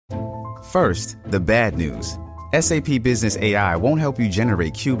First, the bad news. SAP Business AI won't help you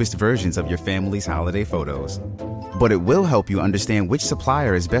generate cubist versions of your family's holiday photos. But it will help you understand which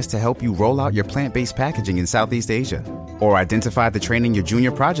supplier is best to help you roll out your plant-based packaging in Southeast Asia, or identify the training your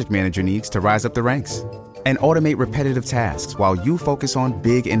junior project manager needs to rise up the ranks, and automate repetitive tasks while you focus on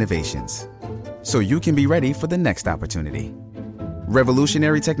big innovations, so you can be ready for the next opportunity.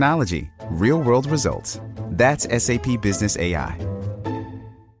 Revolutionary technology, real-world results. That's SAP Business AI.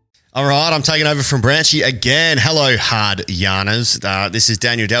 All right, I'm taking over from Branchy again. Hello, hard yarners. This is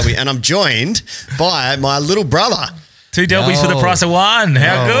Daniel Delby, and I'm joined by my little brother. 2 Delbys for the price of 1.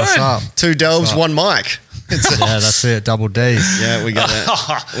 How good? What's up? 2 Delbs, 1 mic. Yeah, that's it. Double D's. Yeah, we got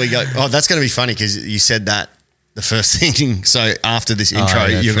that. Oh, that's going to be funny because you said that the first thing. So after this intro,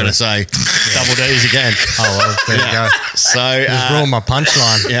 you're going to say double D's again. Oh, well, there you go. So just ruined my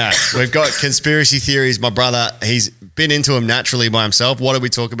punchline. Yeah, we've got conspiracy theories. My brother, he's been into them naturally by himself. What did we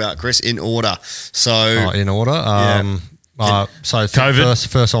talk about, Chris? In order. So in order. So COVID.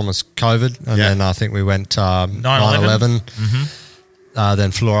 First one was COVID, and then I think we went 9/11.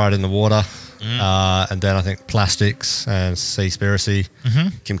 Then fluoride in the water. And then I think plastics and seaspiracy.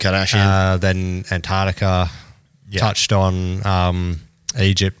 Kim Kardashian. Then Antarctica. Touched on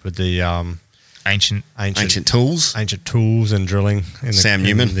Egypt with the ancient tools. Ancient tools and drilling. Sam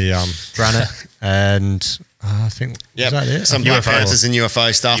Newman. In the granite. And I think was that it? Some Black Panthers and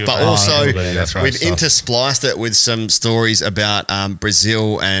UFO stuff. But also we've interspliced it with some stories about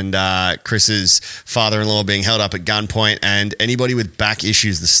Brazil and Chris's father-in-law being held up at gunpoint, and anybody with back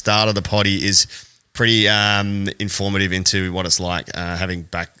issues. The start of the potty is pretty informative into what it's like having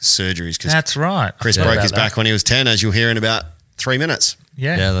back surgeries. That's right. Chris broke his back when he was 10, as you'll hear in about 3 minutes.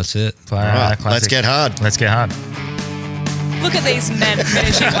 Yeah, that's it. All right, let's get hard. Let's get hard. Look at these men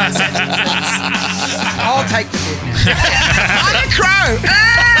finishing my sentences. I'll take the bit now. I'm a crow.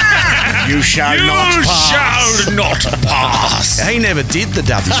 You shall not pass. He never did the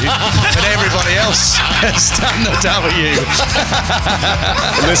W, but everybody else has done the W.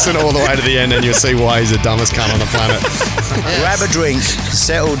 Listen all the way to the end and you'll see why he's the dumbest cunt on the planet. Grab a drink,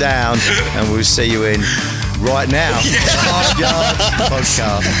 settle down, and we'll see you in right now. Hard Yards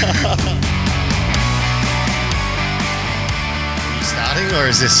Podcast. Starting, or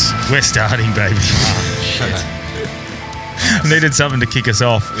is this? We're starting, baby. Needed something to kick us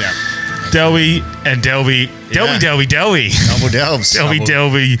off. Yeah. Delby and Delby. Delby. Double Delbs.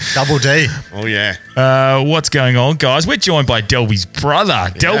 Delby. Double D. Oh, yeah. What's going on, guys? We're joined by Delby's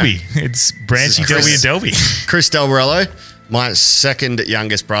brother, Delby. It's Branchy, Delby, and Delby. Chris Delborello, my second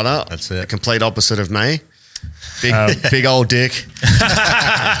youngest brother. That's it. The complete opposite of me. Big old dick.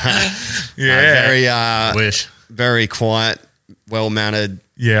 Very quiet, well-mannered,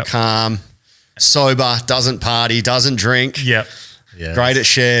 calm, sober, doesn't party, doesn't drink. Yep. Yeah. Great at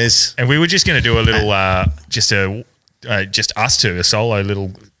shares. And we were just going to do a little, just us two, a solo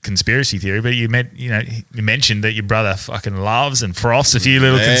little conspiracy theory. But you mentioned that your brother fucking loves and froths a few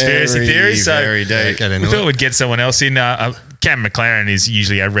little conspiracy theories. So very deep. We thought we'd get someone else in. Cam McLaren is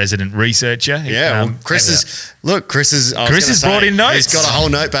usually our resident researcher. Yeah, Chris is brought in notes. He's got a whole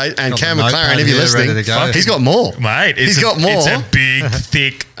notepad, and Cam McLaren, if you're listening, he's got more, mate. He's got more. It's a big,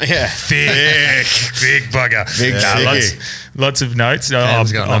 thick, big bugger. Lots of notes.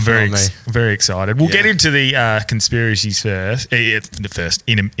 I'm very excited. We'll get into the conspiracies first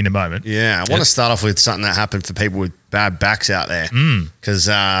in a moment. Yeah, I want to start off with something that happened for people with bad backs out there, because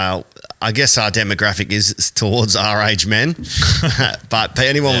I guess our demographic is towards our age men, but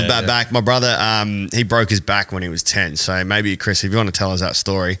anyone with bad back, my brother, he broke his back when he was 10. So maybe, Chris, if you want to tell us that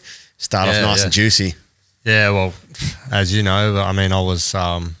story, start off nice and juicy. Yeah, well, as you know, I mean, I was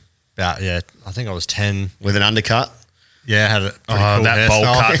I think I was 10. With an undercut? Yeah, had a cool that bowl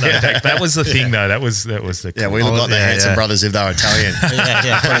cut. Yeah. That was the thing, though. That was the yeah. We look like the Hanson brothers if they were Italian.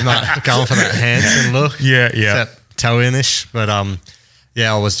 yeah, pretty much going for that Hanson look. Yeah. Italian-ish, but I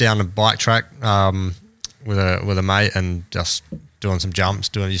was down the bike track with a mate and just doing some jumps.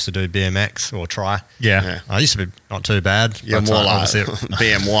 Used to do BMX or tri. Yeah. I used to be not too bad. You're more like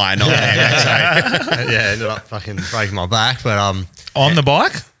BMY, not BMX. Ended up fucking breaking my back, but on the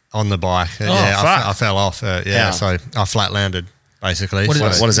bike. On the bike, I fell off. So I flat landed basically. What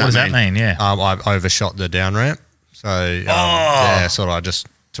does that mean? Yeah, I overshot the down ramp. So sort of I just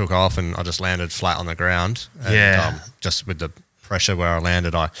took off and I just landed flat on the ground. And, just with the pressure where I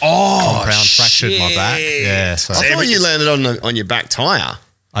landed, I compound fractured my back. Yeah, so I thought you landed on your back tire.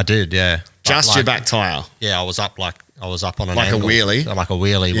 I did, yeah. Just your back tire. Yeah, I was up on an like angle, a wheelie,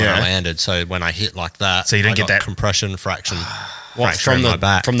 when I landed. So when I hit like that, so you didn't get that compression fraction. What, from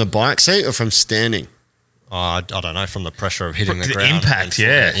the bike seat or from standing? I don't know, from the pressure of hitting the ground. Impact,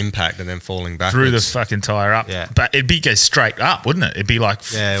 impact and then falling backwards. Through the fucking tyre up. Yeah. But it'd be go straight up, wouldn't it? It'd be like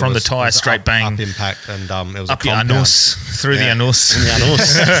from the tyre straight bang. Up impact and it was up a compound. the anus, through the anus. In the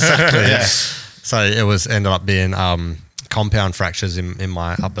anus. Exactly, yeah. So it ended up being compound fractures in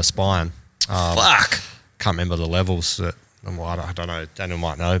my upper spine. Fuck. Can't remember the levels that, well, I don't know, Daniel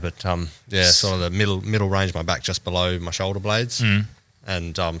might know, but sort of the middle range of my back just below my shoulder blades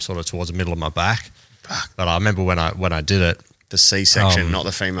and sort of towards the middle of my back. Fuck. But I remember when I did it. The C section, not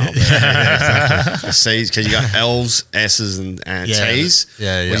the female. Exactly. The C's, because you got L's, S's, and T's.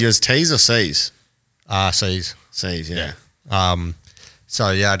 Yeah. Were yours T's or C's? C's. C's, yeah. So,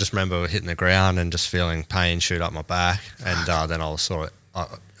 I just remember hitting the ground and just feeling pain shoot up my back. And then I was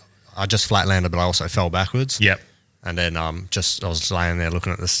I just flat landed, but I also fell backwards. Yep. And then I was laying there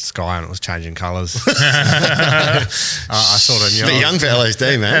looking at the sky and it was changing colours. I sort of knew. But young for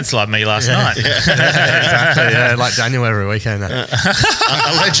LSD, man. That's like me last night. Yeah. Exactly, yeah. Like Daniel every weekend.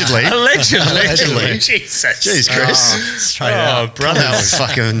 Allegedly. Allegedly. Jesus. Jeez, Chris. Straight out. Brother. That was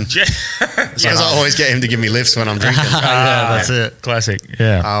fucking... Because I always get him to give me lifts when I'm drinking. That's it. Classic,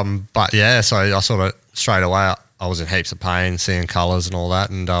 yeah. But so I sort of straight away, I was in heaps of pain, seeing colours and all that.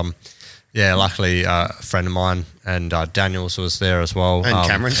 And luckily a friend of mine and Daniels was there as well. And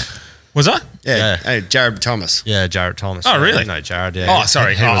Cameron. Was I? Yeah. Hey, Jared Thomas. Yeah, Jared Thomas. Oh, really? No, Jared, yeah. Oh,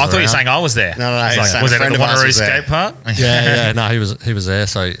 sorry. I thought you were saying I was there. No. Was it at the Wanneroo skate park? Yeah. No, he was there.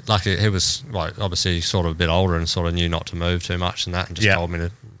 So luckily he was like obviously sort of a bit older and sort of knew not to move too much and that and just told me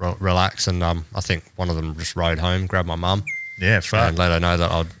to relax. And I think one of them just rode home, grabbed my mum. Yeah, fuck. And let her know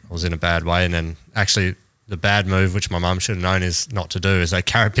that I was in a bad way. And then actually the bad move, which my mum should have known is not to do, is they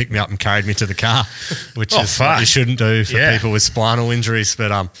picked me up and carried me to the car, which is what you shouldn't do for people with spinal injuries.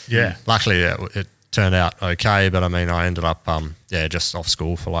 But luckily it turned out okay. But I mean, I ended up just off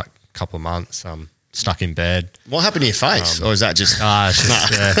school for like a couple of months, stuck in bed. What happened to your face? Or is that just...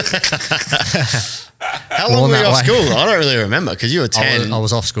 How long were you off school? I don't really remember because you were 10. I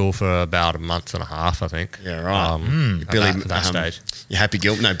was off school for about a month and a half, I think. Yeah, right. Billy, at that stage. You happy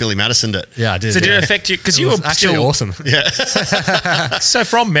guilt? No, Billy Madison did. Yeah, I did. So did it affect you? Because you were actually still awesome. Yeah. So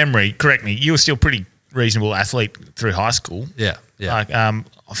from memory, correct me, you were still pretty reasonable athlete through high school. Yeah. Like, I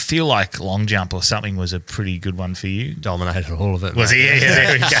feel like long jump or something was a pretty good one for you. Dominated all of it. Was he? Yeah,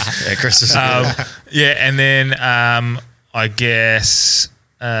 there we go. Yeah, Chris is and then I guess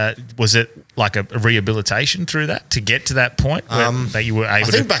was it like a rehabilitation through that to get to that point that you were able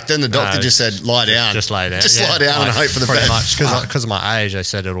to? I think back then the doctor just said lie down. Just lay down. Just lie down and hope for the best. Much because of my age, they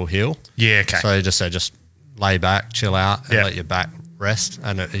said it'll heal. Yeah, okay. So they just said just lay back, chill out, and let your back rest,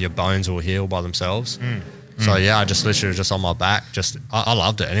 and your bones will heal by themselves. So I just literally just on my back. I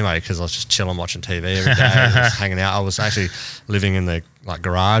loved it anyway because I was just chilling, watching TV every day, just hanging out. I was actually living in the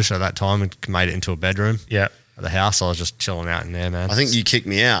garage at that time and made it into a bedroom. Yeah. At the house, I was just chilling out in there, man. I think you kicked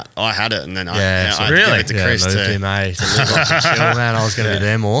me out. I had it, and then I really? gave it to Chris moved him, to chill, man. I was going to be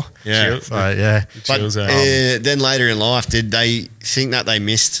there more. Yeah. So yeah. But then later in life, did they think that they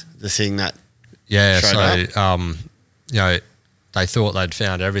missed the thing that? Yeah. So they thought they'd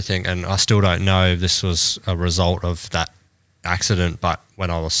found everything, and I still don't know if this was a result of that accident. But when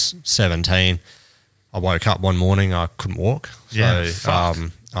I was 17, I woke up one morning, I couldn't walk. Yeah, so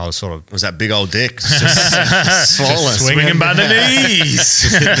I was sort of... Was that big old dick just swollen? Swinging by the knees.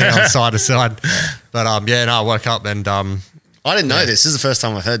 Just hitting me on side to side. But I woke up and... I didn't know this. This is the first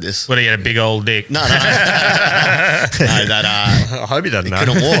time I've heard this. What, he had a big old dick? No. I hope he doesn't know.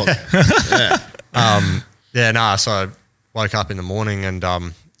 Couldn't walk. So I woke up in the morning and I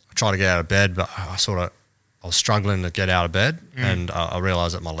tried to get out of bed, but I was struggling to get out of bed and I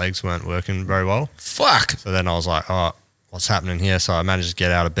realised that my legs weren't working very well. Fuck. So then I was like, what's happening here? So I managed to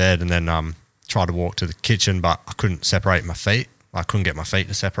get out of bed and then tried to walk to the kitchen, but I couldn't separate my feet. I couldn't get my feet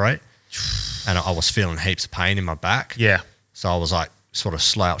to separate. And I was feeling heaps of pain in my back. Yeah. So I was like sort of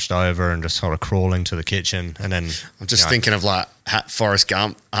slouched over and just sort of crawling to the kitchen. And then I'm just thinking of like Forrest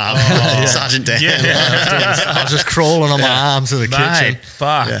Gump, Sergeant Dan. Yeah. I was just crawling on my arms to the kitchen.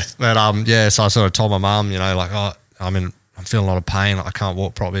 Fuck. Yeah. But so I sort of told my mum, I'm feeling a lot of pain. Like I can't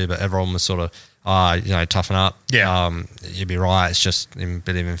walk properly, but everyone was sort of, toughen up. Yeah. You'll be right. It's just a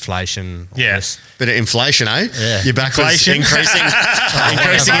bit of inflation. Yes. Bit of inflation, eh? Yeah. Your back was increasing.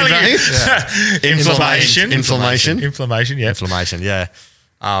 Increasing in value. Inflammation. Inflammation, yeah.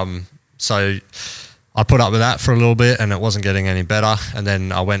 So I put up with that for a little bit and it wasn't getting any better. And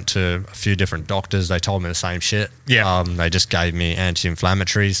then I went to a few different doctors. They told me the same shit. Yeah. They just gave me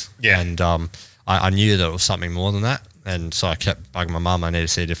anti-inflammatories. Yeah. And I knew that it was something more than that. And so I kept bugging my mum. I need to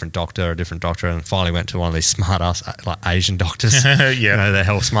see a different doctor, and finally went to one of these smart ass like Asian doctors. Yeah. You know, they're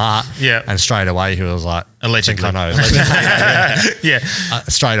hell smart. Yeah. And straight away he was like, Allegedly. I think I know. Yeah.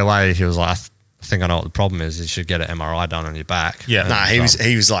 Straight away he was like, I think I know what the problem is. You should get an MRI done on your back. Yeah. Nah, he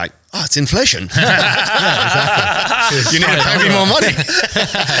was like, oh, it's inflation. You need to pay me more money.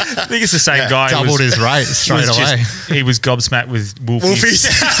 I think it's the same guy. Doubled his rate straight away. He was gobsmacked with Wolfies.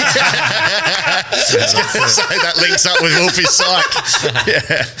 So that links up with Wolfie's psych.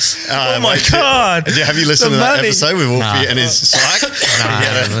 Yeah. Oh my God. Have you listened to that episode with Wolfie and his psych? I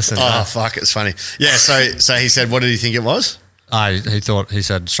haven't listened to that. Fuck, it's funny. Yeah, so he said, what did he think it was? He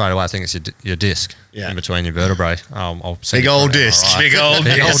said straight away, I think it's your disc in between your vertebrae. I'll big old disc. Big old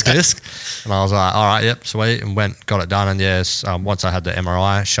disc. And I was like, all right, yep, sweet. And got it done. And yes, once I had the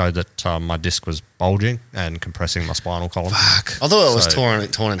MRI, it showed that my disc was bulging and compressing my spinal column. Fuck. I thought it was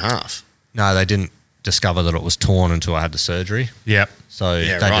torn in half. No, they didn't discover that it was torn until I had the surgery. Yep. So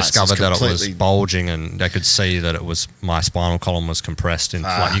they discovered that it was bulging, and they could see that it was my spinal column was compressed.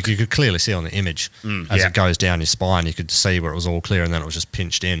 Like you could clearly see on the image as it goes down your spine, you could see where it was all clear, and then it was just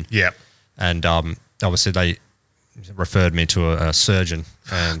pinched in. Yep. And obviously they referred me to a surgeon,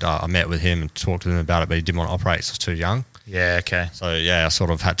 and I met with him and talked to him about it, but he didn't want to operate, so I was too young. Yeah, okay. So I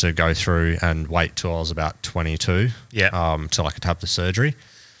sort of had to go through and wait till I was about 22 till I could have the surgery.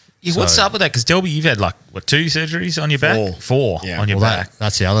 Yeah, what's up with that? Because Delby, you've had 2 surgeries on your back? Four on your back.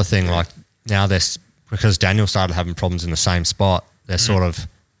 That's the other thing. Like now, because Daniel started having problems in the same spot. They're sort of.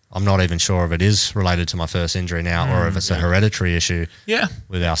 I'm not even sure if it is related to my first injury now, or if it's a hereditary issue. Yeah.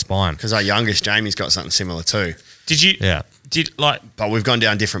 With our spine. Because our youngest Jamie's got something similar too. Did you? Yeah. But we've gone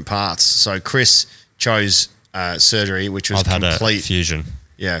down different paths. So Chris chose surgery, which was I've had complete a fusion.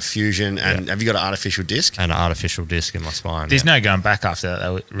 Yeah, fusion. And have you got an artificial disc? And an artificial disc in my spine. There's no going back after that,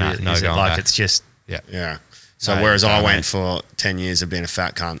 though. No going back. It's just... Yeah. So whereas I went for 10 years of being a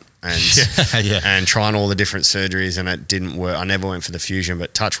fat cunt and trying all the different surgeries and it didn't work. I never went for the fusion,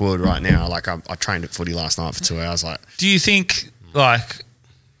 but touch wood right now. I trained at footy last night for 2 hours. Do you think,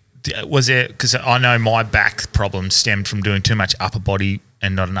 was it... Because I know my back problem stemmed from doing too much upper body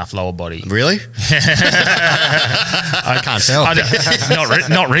and not enough lower body. Really? I can't tell.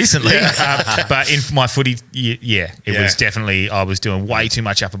 Not recently, but in my footy, it was definitely, I was doing way too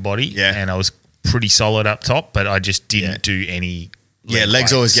much upper body and I was pretty solid up top, but I just didn't do any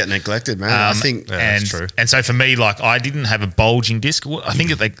legs always get neglected, man. I think that's true. And so for me, I didn't have a bulging disc. I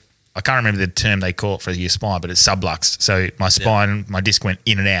think I can't remember the term they call it for your spine, but it's subluxed. So my spine, my disc went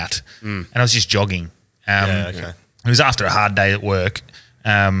in and out and I was just jogging. It was after a hard day at work.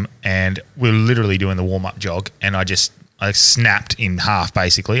 And we were literally doing the warm-up jog and I snapped in half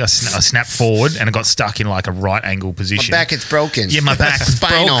basically. I snapped forward and I got stuck in a right angle position. My back is broken. Yeah, my back was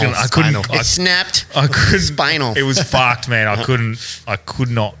broken. I couldn't. It snapped. I couldn't. Spinal. It was fucked, man. I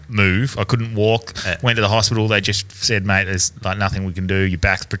could not move. I couldn't walk. Went to the hospital. They just said, mate, there's nothing we can do. Your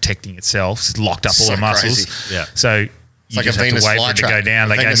back's protecting itself. It's locked up all the muscles. Crazy. Yeah. So it's like a Venus have to wait for it to go down.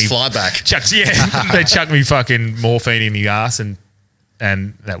 They gave me flyback. They chucked me fucking morphine in the ass and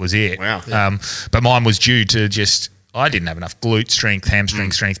that was it. Wow. But mine was due to I didn't have enough glute strength,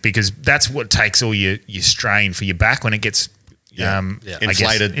 hamstring strength, because that's what takes all your strain for your back when it gets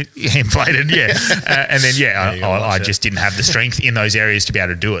inflated. Inflated, yeah. And then, I just didn't have the strength in those areas to be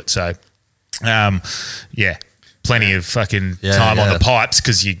able to do it. So, plenty of fucking time on the pipes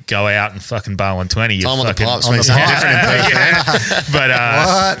because you go out and fucking bow on 20. Time on the pipes makes it different in Perth. But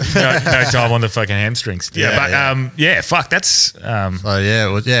no time on the fucking hamstrings. Fuck, that's...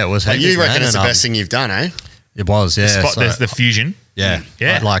 it was hectic, you reckon it's the best thing you've done, eh? It was, yeah. There's the fusion. Yeah.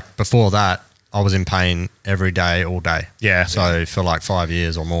 Before that, I was in pain every day, all day. Yeah. So for 5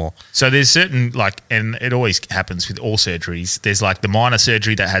 years or more. So there's certain and it always happens with all surgeries. There's the minor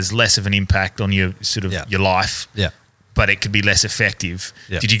surgery that has less of an impact on your your life. Yeah. But it could be less effective.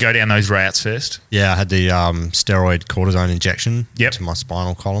 Yeah. Did you go down those routes first? Yeah, I had the steroid cortisone injection to my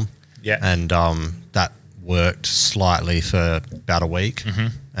spinal column. Yeah. And that worked slightly for about a week. Mm-hmm.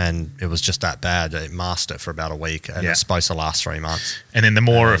 And it was just that bad. It masked it for about a week and it's supposed to last 3 months. And then the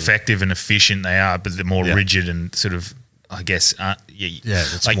more effective and efficient they are, but the more rigid and sort of, I guess,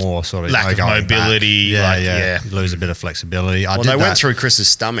 it's more sort of lack of mobility. You lose a bit of flexibility. They went through Chris's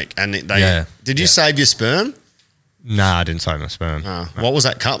stomach and did you save your sperm? No, I didn't save my sperm. What was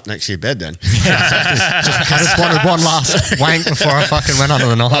that cup next to your bed then? I just wanted one last wank before I fucking went under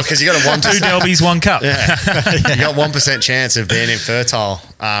the knife. Because you got a 1%. 2 Delbys, 1 cup. Yeah. You got 1% chance of being infertile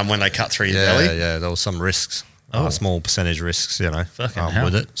when they cut through your belly. Yeah, there was some risks. Small percentage risks,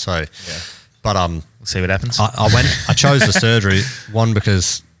 with it. So, but we'll see what happens. I chose the surgery, one,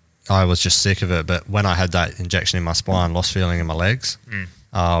 because I was just sick of it. But when I had that injection in my spine, lost feeling in my legs.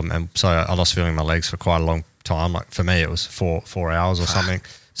 And so I lost feeling in my legs for quite a long time. Like for me, it was four hours or something.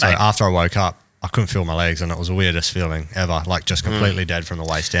 So after I woke up, I couldn't feel my legs, and it was the weirdest feeling ever. Like just completely dead from the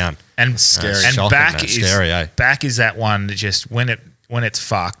waist down. And scary. And shocking, back man. is Scary, eh? back is that one that just when it's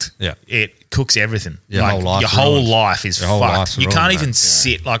fucked, it cooks everything. Your like whole life your whole ruined. life is Your whole fucked. life's You ruined, can't man. even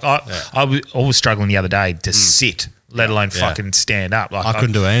sit. Like I was struggling the other day to sit, let alone fucking stand up. Like I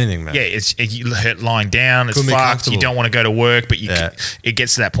couldn't do anything, man. Yeah, you hurt lying down. It's Couldn't be fucked. You comfortable. don't want to go to work, but it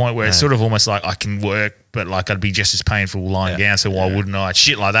gets to that point where it's sort of almost like I can work, but like I'd be just as painful lying down. So why wouldn't I?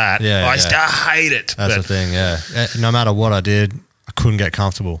 Shit like that. Yeah, I still hate it. That's the thing, No matter what I did, I couldn't get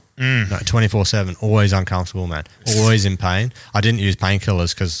comfortable. 24/7, always uncomfortable, man. Always in pain. I didn't use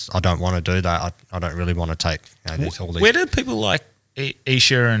painkillers because I don't want to do that. I don't really want to take all these. Where do people like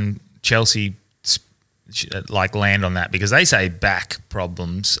Isha and Chelsea like land on that? Because they say back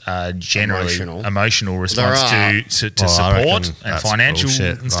problems are generally emotional response to support and financial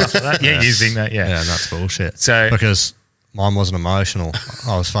bullshit, and stuff like that. Yeah, you think that? Yeah, and that's bullshit. So because mine wasn't emotional.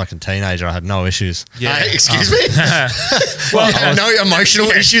 I was fucking teenager. I had no issues. Yeah. Hey, excuse me? Well, you had no emotional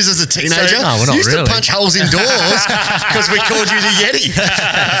issues as a teenager? No, we're not you used really. to punch holes in doors because we called you the Yeti.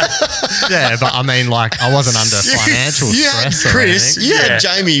 Yeah, but I mean, like, I wasn't under financial stress. Chris, you had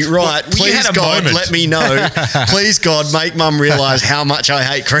Jamie, right? Please, God, let me know. Please, God, make mum realise how much I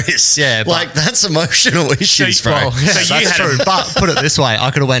hate Chris. Yeah, like, that's emotional issues, bro. Yeah, that's true. But put it this way,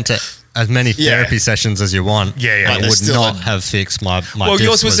 I could have went to as many therapy sessions as you want. But it would not have fixed my well, disc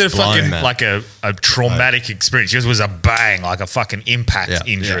yours was a blown, fucking man. like a traumatic experience. Yours was a bang, like a fucking impact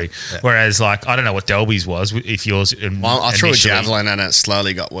injury. Yeah. Whereas, like, I don't know what Delby's was. If yours, Well, I threw a initially- javelin and it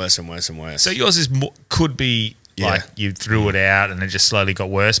slowly got worse and worse and worse. So yours is could be like you threw it out and it just slowly got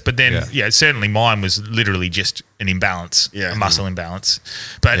worse. But then, certainly mine was literally just an imbalance, a muscle imbalance.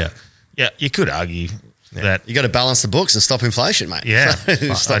 But you could argue that you got to balance the books and stop inflation, mate. Yeah,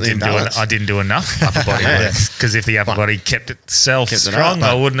 Stop the imbalance. I didn't do enough upper body work because if the upper body kept itself strong,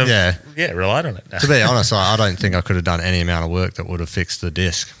 I wouldn't have relied on it. To be honest, I don't think I could have done any amount of work that would have fixed the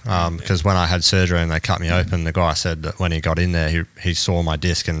disc because when I had surgery and they cut me open, the guy said that when he got in there, he saw my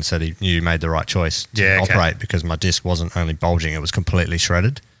disc and said he knew you made the right choice to operate because my disc wasn't only bulging, it was completely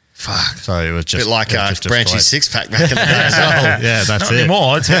shredded. Fuck. So it was just a bit like Branchy's six-pack back in the day as well. Yeah, that's Not it.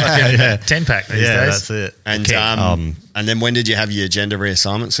 anymore. It's like a 10-pack these days. That's it. And and then when did you have your gender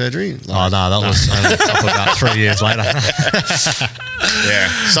reassignment surgery? No, that was only about 3 years later.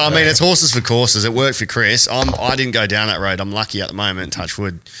 So I mean, it's horses for courses. It worked for Chris. I didn't go down that road. I'm lucky at the moment, touch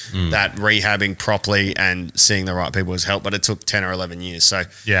wood, that rehabbing properly and seeing the right people has helped. But it took 10 or 11 years. So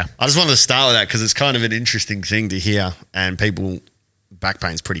I just wanted to start with that because it's kind of an interesting thing to hear, and people. Back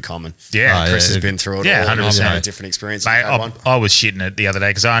pain's pretty common. Yeah, Chris has been through it. Yeah, 100%. Had a different experience. Mate, I was shitting it the other day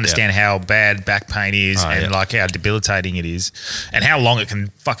because I understand how bad back pain is and like how debilitating it is, and how long it can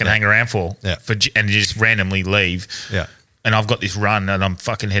fucking hang around for and just randomly leave. Yeah. And I've got this run, and I'm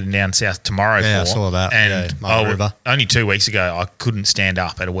fucking heading down south tomorrow. I saw that. And River. Only 2 weeks ago, I couldn't stand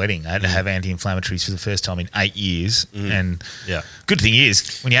up at a wedding. I had to have anti-inflammatories for the first time in 8 years. And good thing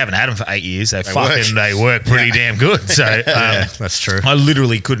is, when you haven't had them for 8 years, they work pretty damn good. So that's true. I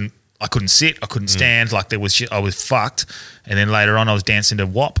literally couldn't sit, I couldn't stand. Like I was fucked. And then later on, I was dancing to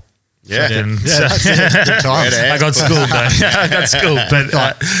WAP. Yeah, that's it. Good times. I got schooled though. I got schooled, but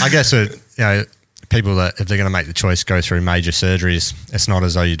I guess people that if they're going to make the choice go through major surgeries, it's not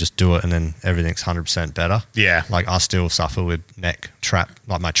as though you just do it and then everything's 100% better. Yeah, like I still suffer with neck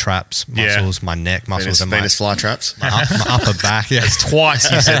like my traps muscles, my neck muscles, and Venus fly traps, my upper back. Yeah, it's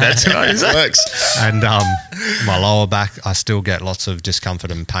twice you said that tonight. It works. And my lower back, I still get lots of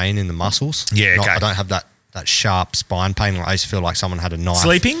discomfort and pain in the muscles. Yeah, I don't have that sharp spine pain. I used to feel like someone had a knife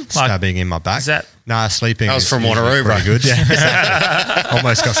stabbing in my back. Is that? No, sleeping. That was from Wanneroo, pretty good. Yeah,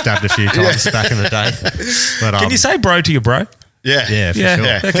 almost got stabbed a few times back in the day. But, can you say bro to your bro? Yeah, for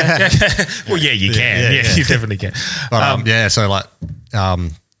sure. Okay. Well, you can. Yeah, you definitely can. But so like,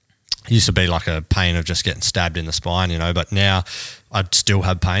 used to be like a pain of just getting stabbed in the spine, but now I still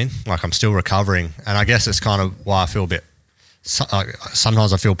have pain. Like I'm still recovering, and I guess it's kind of why I feel a bit.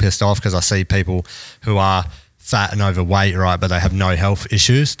 Sometimes I feel pissed off because I see people who are fat and overweight, right, but they have no health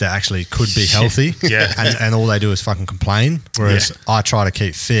issues that actually could be healthy. And all they do is fucking complain. Whereas I try to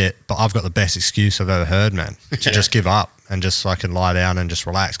keep fit, but I've got the best excuse I've ever heard, man, to just give up and just fucking lie down and just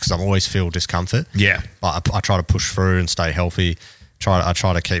relax because I always feel discomfort. Yeah. But I try to push through and stay healthy. I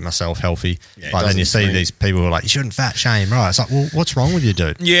try to keep myself healthy. But then you see these people who are like, you shouldn't fat shame, right? It's like, well, what's wrong with you,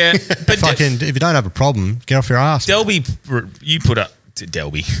 dude? Yeah. But if you don't have a problem, get off your ass. Daniel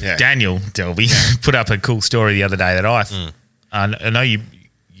Delby put up a cool story the other day that I know you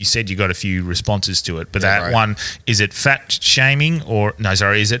you said you got a few responses to it, but that one, is it fat shaming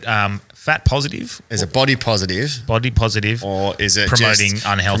is it fat positive? Is it body positive? Body positive. Or is it promoting just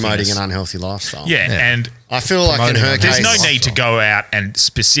unhealthiness? promoting an unhealthy lifestyle? Yeah, and I feel like in her case, there's no need to go out and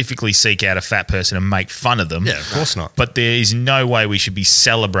specifically seek out a fat person and make fun of them. Yeah, of course not. But there is no way we should be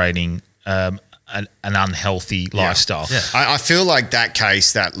celebrating an unhealthy lifestyle. Yeah. I feel like that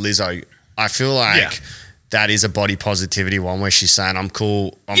case, that Lizzo, I feel like that is a body positivity one where she's saying, I'm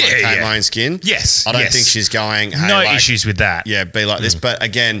cool, I'm going to take my own skin. Yes. I don't think she's going, hey, no issues with that. Yeah, be like this. But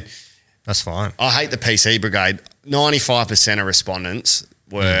again, that's fine. I hate the PC brigade. 95% of respondents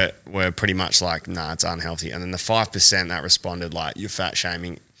were pretty much like, nah, it's unhealthy. And then the 5% that responded like, you're fat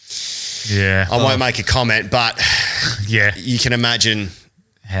shaming. Yeah. I won't make a comment, but you can imagine.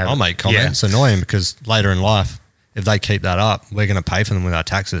 I'll make comments. It's annoying because later in life, if they keep that up, we're going to pay for them with our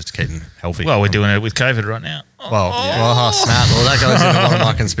taxes to keep them healthy. Well, we're doing it with COVID right now. Snap. Well, that goes into one of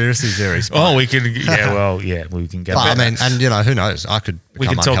my conspiracy theories. Oh, we can. We can get. I mean, and who knows? We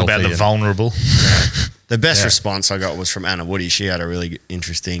can talk about the vulnerable. The best response I got was from Anna Woody. She had a really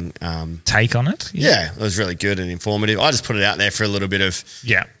interesting take on it. Yeah, it was really good and informative. I just put it out there for a little bit of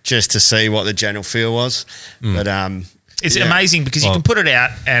just to see what the general feel was. But it's amazing because you can put it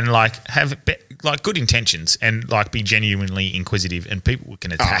out and like have like good intentions and like be genuinely inquisitive, and people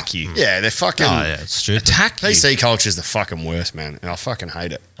can attack you. Yeah, they're fucking. It's stupid. Attack you. PC culture is the fucking worst, man, and I fucking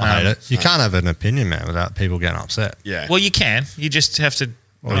hate it. I hate it. You can't have an opinion, man, without people getting upset. Yeah. Well, you can. You just have to.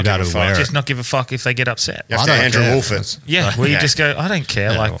 Well, you gotta wear just it. not give a fuck if they get upset. You have to Andrew Wolf it. Yeah, well, you just go, I don't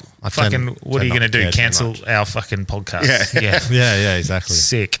care. What are you going to do? Cancel our fucking podcast? Yeah, exactly.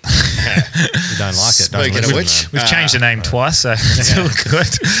 Sick. You don't like it. Speaking of which, we've changed the name twice, so it's still good.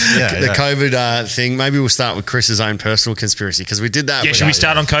 The COVID thing, maybe we'll start with Chris's own personal conspiracy because we did that. Yeah, should we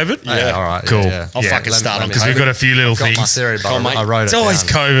start on COVID? Yeah, all right. Cool. I'll fucking start on because we've got a few little things. My theory, but I wrote it It's always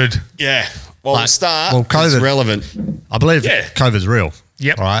down. COVID. Yeah. Well, we'll start. Well, COVID, it's relevant. I believe COVID's real.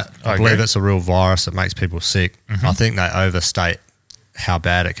 Yep. All right. I believe it's a real virus that makes people sick. I think they overstate how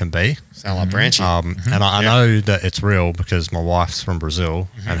bad it can be. Sound like Branchy. And I know that it's real because my wife's from Brazil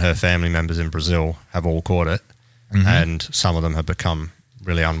and her family members in Brazil have all caught it. And some of them have become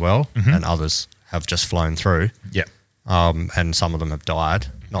really unwell and others have just flown through. Yep. And some of them have died.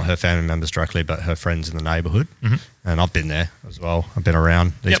 Not her family members directly, but her friends in the neighbourhood. And I've been there as well. I've been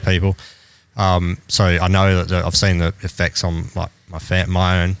around these people. So I know that I've seen the effects on like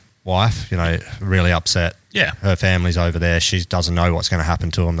my own wife, really upset. Yeah. Her family's over there. She doesn't know what's going to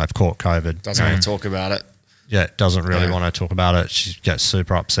happen to them. They've caught COVID. Doesn't want to talk about it. Yeah, doesn't really want to talk about it. She gets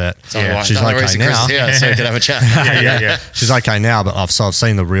super upset. Yeah. She's okay now. So we could have a chat. Yeah. She's okay now, but I've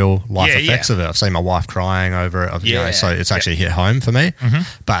seen the real life effects of it. I've seen my wife crying over it. So it's actually hit home for me.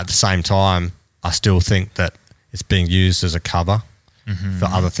 But at the same time, I still think that it's being used as a cover for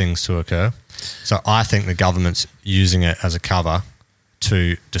other things to occur. So I think the government's using it as a cover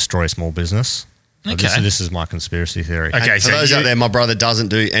to destroy small business. Okay. So this is my conspiracy theory. Okay, For those out there, my brother doesn't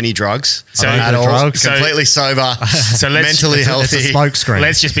do any drugs. So at all. drugs. Completely sober. So mentally healthy. It's a smoke screen.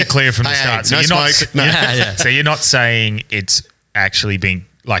 Let's just be clear from the Hey, start. no you're smoke. Not, So you're not saying it's actually being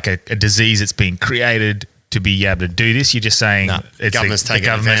like a disease that's being created to be able to do this. You're just saying it's Government's the taking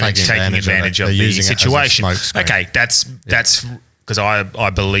government advantage. taking advantage of They're the using it as a situation. smoke screen. Okay, that's because I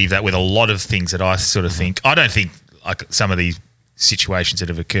believe that with a lot of things that I sort of think. I don't think like some of these situations that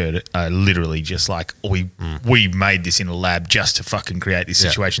have occurred are literally just like we made this in a lab just to fucking create this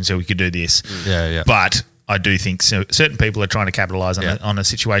situation so we could do this. Yeah. But I do think certain people are trying to capitalize on a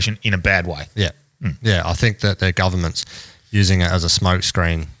situation in a bad way. Yeah, I think that their government's using it as a smoke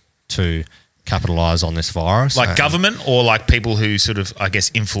screen to capitalise on this virus. Like government or like people who sort of, I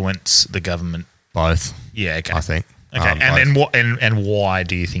guess, influence the government? Both. Yeah, okay. I think. Okay, and then what? And why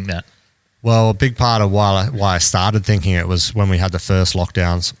do you think that? Well, a big part of why I started thinking it was when we had the first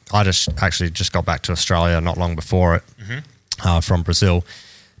lockdowns. I just got back to Australia not long before it from Brazil.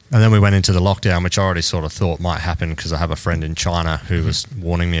 And then we went into the lockdown, which I already sort of thought might happen because I have a friend in China who was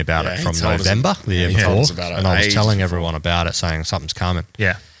warning me about it from November the year before. And I was telling everyone about it, saying something's coming.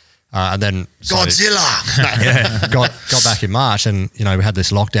 Yeah. And then Godzilla. got back in March, and we had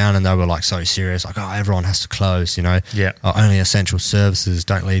this lockdown, and they were like so serious, like everyone has to close, only essential services,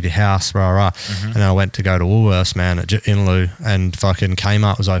 don't leave your house, rah rah. And then I went to go to Woolworths, man, at Inlu, and fucking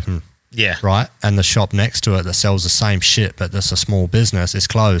Kmart was open, right, and the shop next to it that sells the same shit but that's a small business is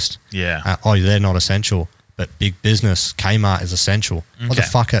closed. They're not essential, but big business Kmart is essential. What the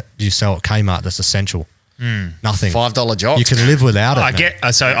fuck do you sell at Kmart that's essential? Nothing. $5 job. You can live without it.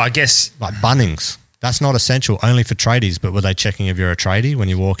 I guess like Bunnings. That's not essential only for tradies, but were they checking if you're a tradie when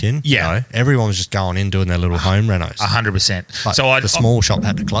you walk in? Yeah. No. Everyone was just going in doing their little home renos. 100%. So the small shop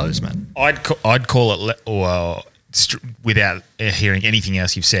had to close, man. I'd call it, without hearing anything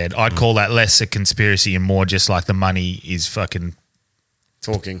else you've said, I'd call that less a conspiracy and more just like the money is fucking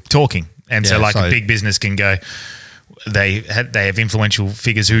talking. And so a big business can go, they have influential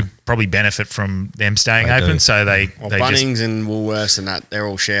figures who probably benefit from them staying open. So they Bunnings and Woolworths and that, they're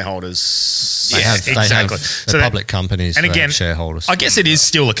all shareholders. Exactly. So public companies and again, shareholders. I guess it is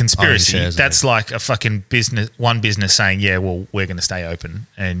still a conspiracy. That's like a fucking one business saying, yeah, well, we're going to stay open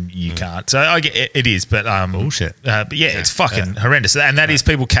and you can't. So I get it is, but bullshit. But it's fucking horrendous. And that is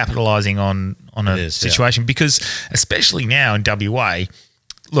people capitalising on a situation because especially now in WA,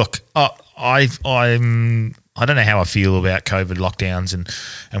 look, I don't know how I feel about COVID lockdowns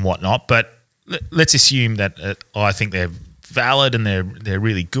and whatnot, but let's assume that I think they're valid and they're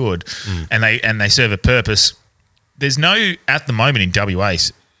really good and they serve a purpose. There's no, at the moment in WA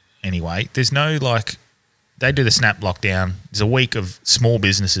anyway, there's no they do the snap lockdown. There's a week of small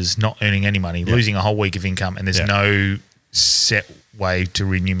businesses not earning any money, losing a whole week of income, and there's no set way to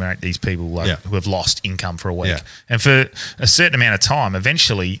remunerate these people who have lost income for a week. Yeah. And for a certain amount of time,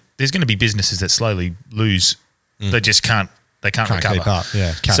 eventually there's going to be businesses that slowly lose. They just can't recover. Keep up.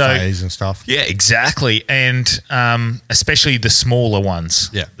 Yeah, cafes and stuff. Yeah, exactly. And especially the smaller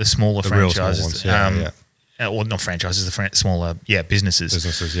ones. Yeah. The smaller franchises. Real small ones. Or not franchises, the smaller businesses.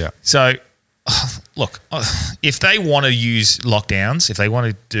 Businesses, yeah. So look, if they want to use lockdowns, if they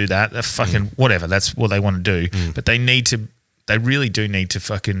want to do that, fucking whatever, that's what they want to do. But they really do need to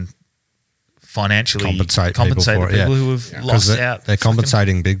fucking financially compensate the people who have lost out. They're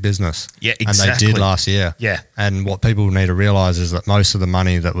compensating big business. Yeah, exactly. And they did last year. Yeah. And what people need to realise is that most of the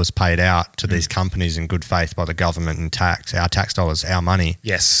money that was paid out to these companies in good faith by the government in tax, our tax dollars, our money,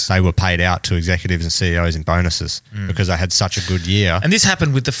 yes, they were paid out to executives and CEOs in bonuses because they had such a good year. And this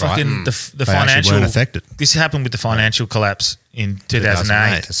happened with the fucking the financial. Weren't affected. This happened with the financial collapse in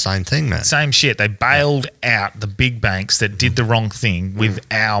 2008. The same thing, man. Same shit. They bailed out the big banks that did the wrong thing with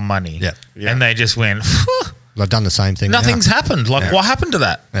our money. Yeah. And they just went, phew. They've done the same thing. Nothing's happened. What happened to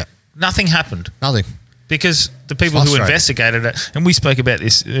that? Yeah. Nothing happened. Nothing. Because the people who investigated it, and we spoke about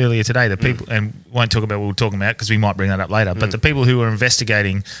this earlier today, the people, and won't talk about what we're talking about because we might bring that up later, but the people who were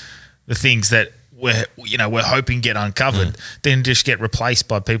investigating the things that we're hoping get uncovered, then just get replaced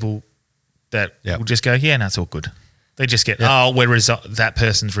by people that will just go, yeah, no, it's all good. They just get, that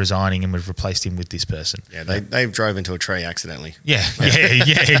person's resigning and we've replaced him with this person. Yeah, they drove into a tree accidentally. Yeah,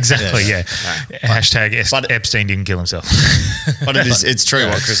 exactly, yeah. Hashtag Epstein didn't kill himself. But it's true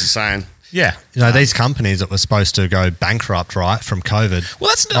what Chris is saying. Yeah. These companies that were supposed to go bankrupt, right, from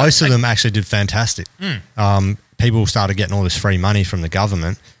COVID, most of them actually did fantastic. People started getting all this free money from the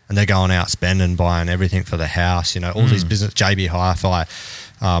government and they're going out spending, buying everything for the house, all these business, JB Hi-Fi,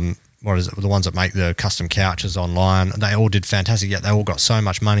 what is it? The ones that make the custom couches online, they all did fantastic. Yet they all got so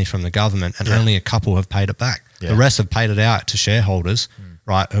much money from the government, and only a couple have paid it back. Yeah. The rest have paid it out to shareholders,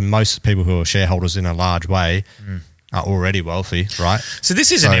 right? And most people who are shareholders in a large way are already wealthy, right? So this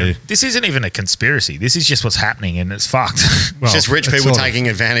isn't even a conspiracy. This is just what's happening, and it's fucked. It's just rich people taking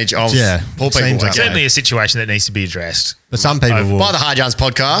advantage of poor people. It's certainly a situation that needs to be addressed. But some people will... By the Hard Yarns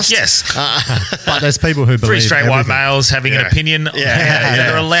podcast. Yes. But there's people who believe... Three straight white males having an opinion.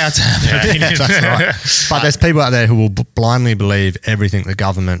 They're allowed to have an opinion. That's right. But there's people out there who will blindly believe everything the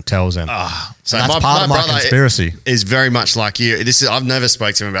government tells them. So that's part of my conspiracy. Is very much like you. I've never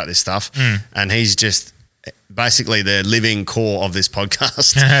spoke to him about this stuff, and he's just... basically the living core of this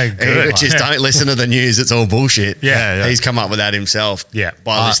podcast, which is don't listen to the news. It's all bullshit. Yeah. He's come up with that himself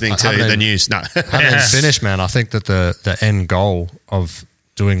by listening to the news. No. Having finished, man, I think that the end goal of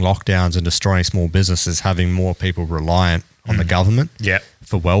doing lockdowns and destroying small businesses, having more people reliant on the government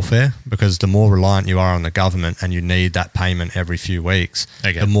for welfare, because the more reliant you are on the government and you need that payment every few weeks,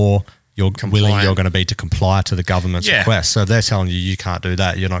 the more you're going to be to comply to the government's request. So if they're telling you can't do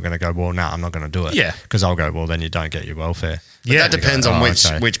that, you're not going to go, well, no, I'm not going to do it. Yeah. Because I'll go, well, then you don't get your welfare. But that depends on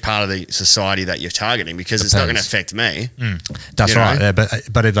which part of the society that you're targeting, because it's not going to affect me. That's right. Yeah,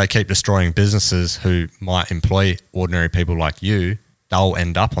 but if they keep destroying businesses who might employ ordinary people like you, they'll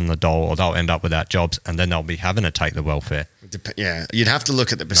end up on the dole, or they'll end up without jobs, and then they'll be having to take the welfare. Yeah. You'd have to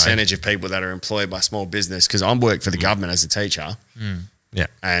look at the percentage of people that are employed by small business, because I'm worked for the government as a teacher. Yeah.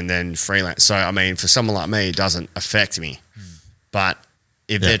 And then freelance. So, I mean, for someone like me, it doesn't affect me. But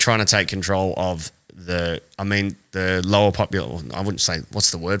if they're trying to take control of the lower population, I wouldn't say,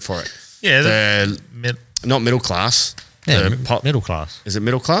 what's the word for it? Yeah. Not middle class. Yeah, middle class. Is it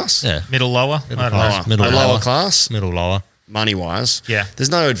middle class? Yeah. Middle lower? Middle class. Lower class? Middle lower. money-wise, there's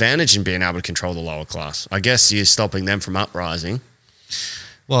no advantage in being able to control the lower class. I guess you're stopping them from uprising.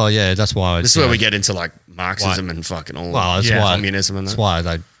 Well, yeah, that's why. This is where we get into like Marxism and fucking all communism and that. That's why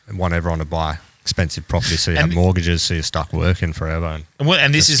they want everyone to buy expensive property, so you have mortgages, so you're stuck working forever,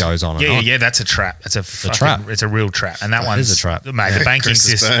 and this goes on. That's a trap. It's a trap. It's a real trap, and that one's is a trap. Mate, the banking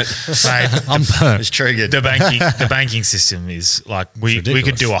system. Mate, I'm burnt. It's triggered. The banking system is like we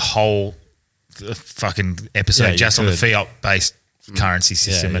could do a whole fucking episode just on the fiat based currency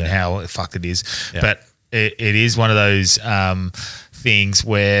system and how fucked it is. Yeah. But it is one of those things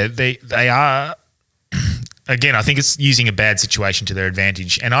where they are. Again, I think it's using a bad situation to their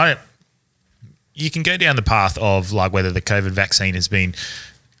advantage, and you can go down the path of like whether the COVID vaccine has been,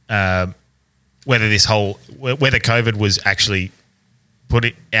 whether COVID was actually put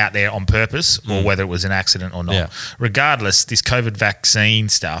it out there on purpose or whether it was an accident or not. Yeah. Regardless, this COVID vaccine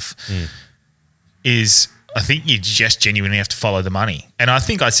stuff is, I think you just genuinely have to follow the money. And I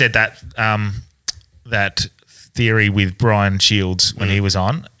think I said that that theory with Brian Shields when he was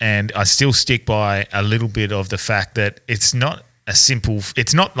on, and I still stick by a little bit of the fact that it's not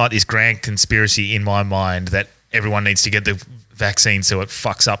it's not like this grand conspiracy in my mind that everyone needs to get the vaccine so it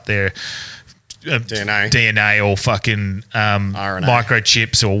fucks up their DNA or fucking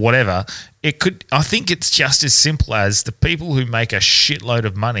microchips or whatever. I think it's just as simple as the people who make a shitload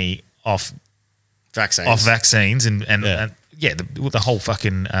of money off vaccines and the whole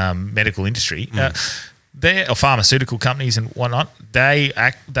fucking medical industry. They're pharmaceutical companies and whatnot. They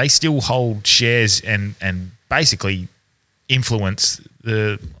still hold shares and basically influence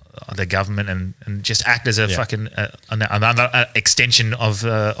the government and just act as a fucking another extension of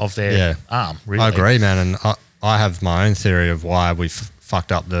their arm. Really. I agree, man, and I have my own theory of why we've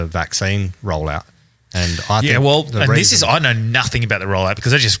fucked up the vaccine rollout. And I think I know nothing about the rollout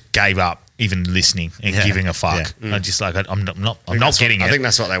because I just gave up even listening and giving a fuck. I just I'm not getting it. I think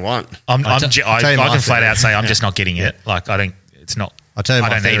that's what they want. I can flat out say I'm just not getting it. Like I don't. It's not. I tell you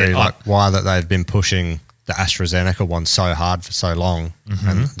my theory, like why that they've been pushing the AstraZeneca one so hard for so long,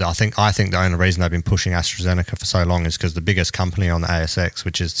 and I think the only reason they've been pushing AstraZeneca for so long is because the biggest company on the ASX,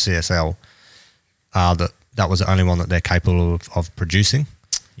 which is CSL, that was the only one that they're capable of producing.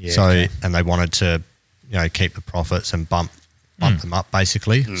 Yeah, and they wanted to, keep the profits and bump them up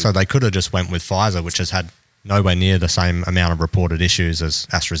basically. So they could have just went with Pfizer, which has had nowhere near the same amount of reported issues as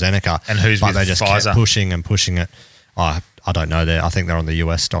AstraZeneca. And but they just kept pushing and pushing it. I don't know. I think they're on the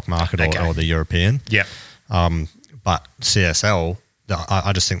US stock market or the European. Yeah. But CSL,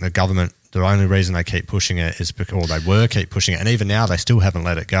 I just think the government, the only reason they keep pushing it is because, or they were keep pushing it, and even now they still haven't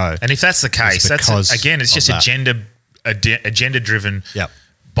let it go. And if that's the case, it's just agenda-driven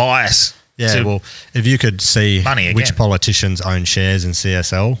bias. Yeah, well, if you could see which politicians own shares in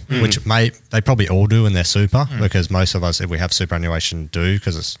CSL, which they probably all do in their super, because most of us, if we have superannuation, do,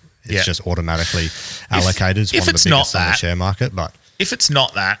 because it's just automatically allocated. It's one of the biggest in the share market. But if it's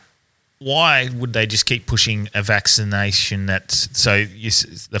not that, why would they just keep pushing a vaccination the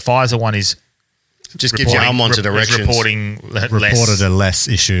Pfizer one is just gives you unwanted erections. Reported less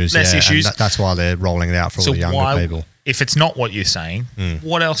issues. And that's why they're rolling it out for all the younger people. If it's not what you're saying,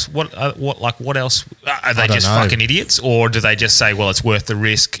 what else? What else? Are they just fucking idiots, or do they just say, "Well, it's worth the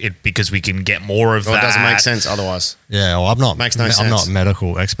risk because we can get more of that"? It doesn't make sense otherse. Yeah, well, I'm not a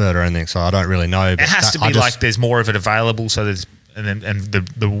medical expert or anything, so I don't really know. But it has to be like there's more of it available, so there's and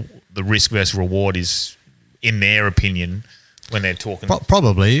the risk versus reward is, in their opinion, when they're talking.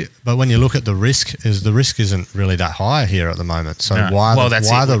 Probably, but when you look at the risk isn't really that high here at the moment. So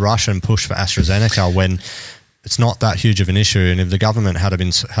why the rush and push for AstraZeneca when it's not that huge of an issue? And if the government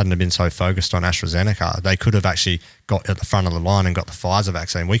hadn't been so focused on AstraZeneca, they could have actually got at the front of the line and got the Pfizer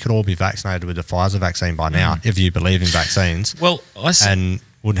vaccine. We could all be vaccinated with the Pfizer vaccine by now, if you believe in vaccines. Well, and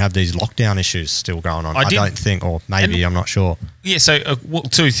wouldn't have these lockdown issues still going on. I don't think, or maybe, I'm not sure. Yeah, so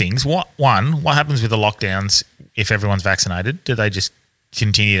two things. What happens with the lockdowns if everyone's vaccinated? Do they just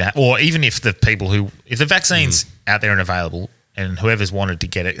continue that? Or even if the vaccine's out there and available and whoever's wanted to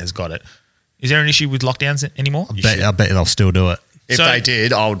get it has got it, is there an issue with lockdowns anymore? I bet they'll still do it. If they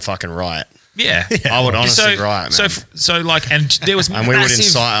did, I would fucking riot. Yeah. I would honestly riot, man. And there was and we would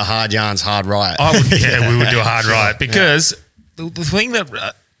incite a hard yarns hard riot. We would do a hard riot because the thing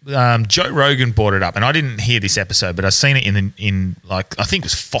that Joe Rogan brought it up, and I didn't hear this episode, but I've seen it in I think it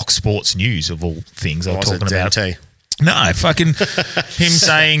was Fox Sports News of all things. I was talking about. No, fucking him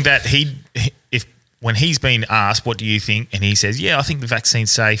saying that when he's been asked, what do you think? And he says, I think the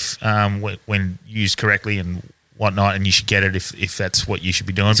vaccine's safe when used correctly and whatnot, and you should get it if that's what you should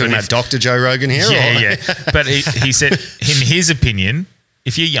be doing. So about Dr. Joe Rogan here? Yeah. But he said, in his opinion,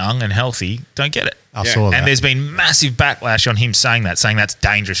 if you're young and healthy, don't get it. I saw that. And there's been massive backlash on him saying that's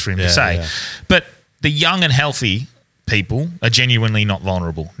dangerous for him to say. Yeah. But the young and healthy people are genuinely not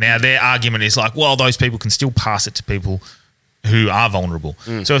vulnerable. Now, their argument is like, well, those people can still pass it to people who are vulnerable.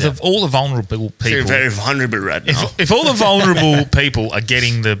 So if all the vulnerable people... You're very vulnerable right now. If all the vulnerable people are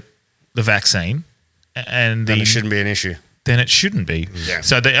getting the vaccine and then it shouldn't be an issue. Then it shouldn't be. Yeah.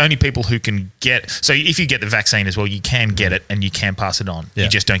 So the only people who can get... So if you get the vaccine as well, you can get it and you can pass it on. Yeah. You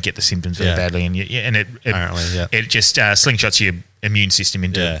just don't get the symptoms very badly. And it just slingshots your immune system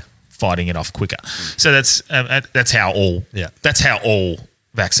into fighting it off quicker. So that's how all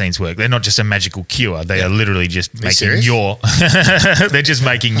vaccines work. They're not just a magical cure. They are literally just making they're just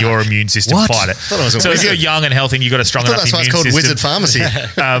making your immune system fight it. So if you're young and healthy and you've got a strong enough immune system... That's why it's called Wizard Pharmacy.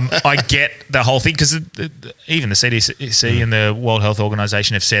 I get the whole thing because even the CDC and the World Health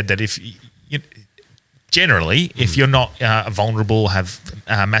Organization have said that if you're not vulnerable, have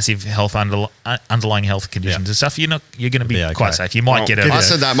massive health underlying health conditions and stuff, you're going to be quite safe. You might get it. I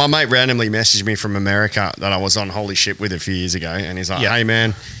said that. My mate randomly messaged me from America that I was on Holy Shit with a few years ago, and he's like, "Hey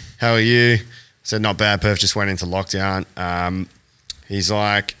man, how are you?" I said, "Not bad, Perth. Just went into lockdown." He's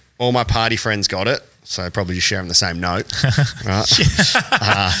like, "All my party friends got it." So probably just sharing the same note. Right?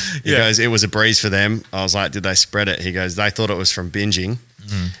 He goes, "It was a breeze for them." I was like, "Did they spread it?" He goes, "They thought it was from binging."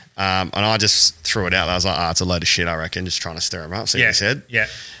 And I just threw it out. I was like, it's a load of shit, I reckon, just trying to stir him up. See what he said? Yeah.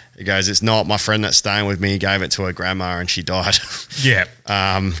 He goes, "It's not. My friend that's staying with me gave it to her grandma and she died." Yeah.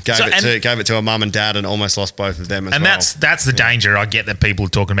 Gave it to her mum and dad and almost lost both of them as well. And that's the danger. I get that people are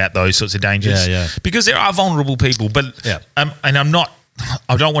talking about those sorts of dangers. Because there are vulnerable people. But and I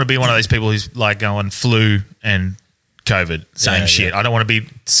don't want to be one of those people who's like going flu and COVID, same shit. I don't want to be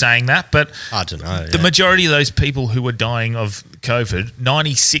saying that, but I don't know. The majority of those people who were dying of COVID,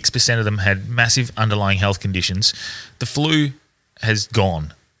 96% of them had massive underlying health conditions. The flu has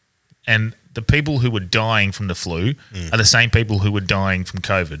gone. And the people who were dying from the flu are the same people who were dying from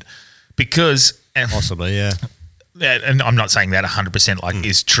COVID. Because... Possibly, yeah. And I'm not saying that 100%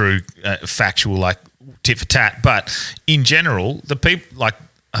 is true, factual, like tit for tat. But in general, the people... Like,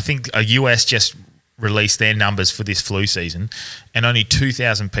 I think a US just... released their numbers for this flu season, and only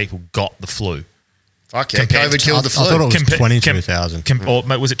 2,000 people got the flu. Fuck yeah, COVID killed the flu. I thought it was 22,000. Or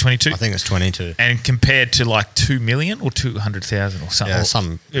was it 22? I think it's 22. And compared to like 2 million or 200,000 or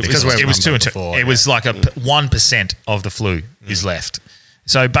something. Yeah, it was 2 and 2. It was like 1% of the flu is left.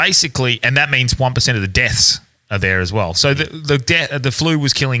 So basically, and that means 1% of the deaths are there as well. So the flu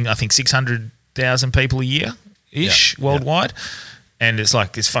was killing, I think, 600,000 people a year-ish worldwide. And it's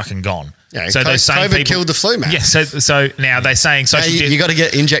like, it's fucking gone. Yeah, so COVID killed the flu, man. Yeah, so now they're saying you got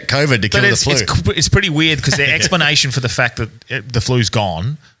to inject COVID to kill the flu. It's pretty weird because their explanation for the fact that the flu's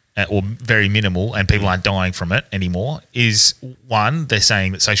gone or very minimal and people aren't dying from it anymore is, one, they're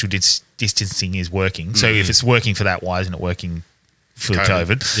saying that social distancing is working. So if it's working for that, why isn't it working for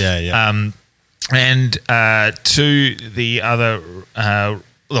COVID? Yeah. And two, the other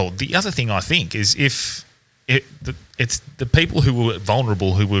thing I think is if it's the people who were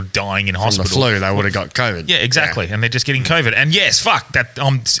vulnerable who were dying in hospital. From the flu, they would have got COVID. Yeah, exactly. Yeah. And they're just getting COVID. And yes, fuck that.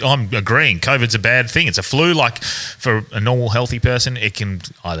 I'm agreeing. COVID's a bad thing. It's a flu. Like for a normal healthy person, it can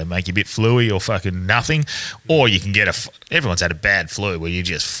either make you a bit fluey or fucking nothing, or you can get everyone's had a bad flu where you're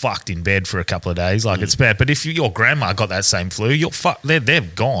just fucked in bed for a couple of days. Like it's bad. But if your grandma got that same flu, you're fucked. They're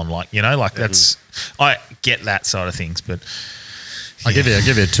gone. Like that's I get that side of things, but. I'll give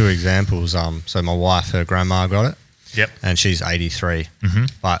you two examples. So my wife, her grandma got it. Yep. And she's 83.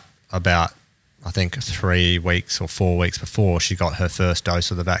 But about, I think, 3 weeks or 4 weeks before, she got her first dose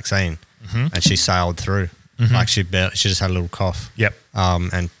of the vaccine. And she sailed through. Like she just had a little cough. Yep.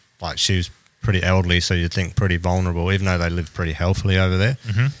 And like she was pretty elderly, so you'd think pretty vulnerable, even though they live pretty healthily over there.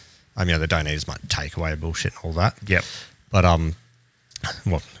 They don't need as much takeaway bullshit and all that. Yep. But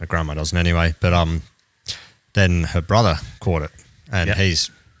well, her grandma doesn't anyway. But then her brother caught it. And he's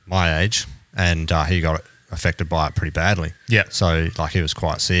my age, and he got affected by it pretty badly. Yeah. So, like, he was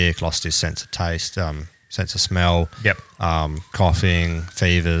quite sick, lost his sense of taste, sense of smell. Yep. Coughing,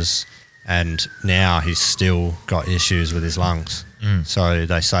 fevers, and now he's still got issues with his lungs. So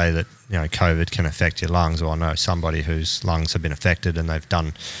they say that COVID can affect your lungs. Or I know somebody whose lungs have been affected, and they've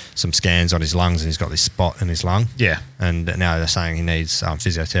done some scans on his lungs, and he's got this spot in his lung. Yeah. And now they're saying he needs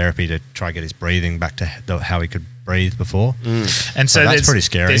physiotherapy to try to get his breathing back to how he could breathe before. And so that's pretty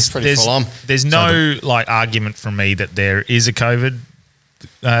scary. There's no argument from me that there is a COVID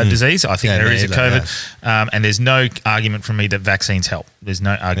disease. I think there is a COVID, and there's no argument from me that vaccines help. There's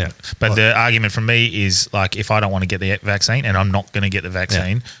no argument. But the argument from me is like, if I don't want to get the vaccine, and I'm not going to get the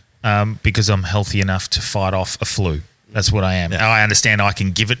vaccine because I'm healthy enough to fight off a flu. That's what I am. I understand I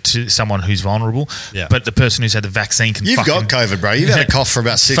can give it to someone who's vulnerable, but the person who's had the vaccine can You've got COVID, bro. You've had a cough for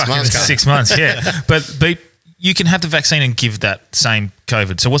about 6 months. 6 months, yeah. But you can have the vaccine and give that same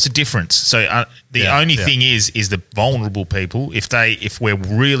COVID. So what's the difference? So the only thing is the vulnerable people, if we're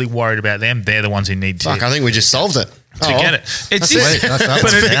really worried about them, they're the ones who need to. Fuck, I think we just solved it. Get it. It's just,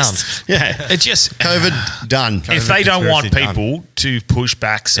 it just COVID done. If they don't want people to push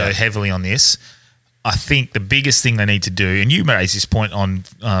back so heavily on this, I think the biggest thing they need to do, and you raised this point on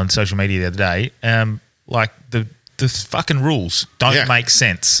social media the other day, like the fucking rules don't make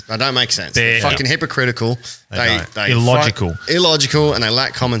sense. They don't make sense. They're fucking hypocritical. They illogical. Illogical, and they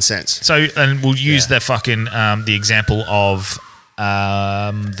lack common sense. So, and we'll use the fucking the example of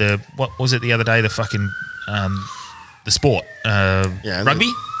what was it the other day? The fucking the sport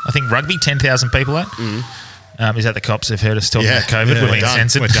rugby. I think rugby 10,000 people out. Is that the cops have heard us talking about COVID? We're being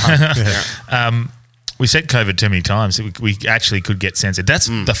censored. We're done. We said COVID too many times that we actually could get censored. That's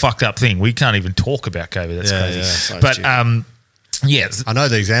the fucked up thing. We can't even talk about COVID. That's crazy. So but I know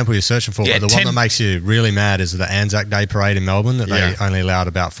the example you're searching for, but the one that makes you really mad is the Anzac Day parade in Melbourne that they only allowed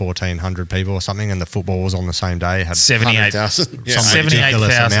about 1,400 people or something, and the football was on the same day. Had 78,000. Some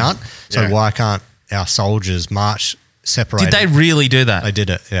ridiculous amount. So why can't our soldiers march separated? Did they really do that? They did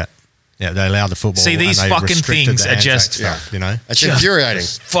it, yeah. Yeah, they allowed the football. See, these fucking things are just stuff, you know? It's infuriating.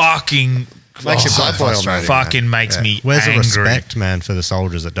 Fucking makes your blood boil, man. Fucking makes me Where's angry. the respect, man, for the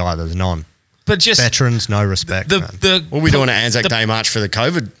soldiers that die? There's none. But just veterans, no respect. We'll be doing an Anzac Day march for the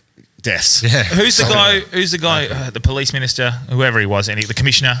COVID deaths. Yeah. Who's the guy? The police minister, whoever he was, and the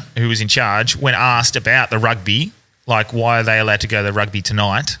commissioner who was in charge, when asked about the rugby, like why are they allowed to go to the rugby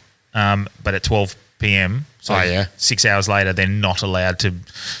tonight, but at 12 p.m. So 6 hours later, they're not allowed to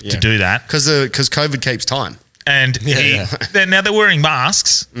do that because COVID keeps time. And now they're wearing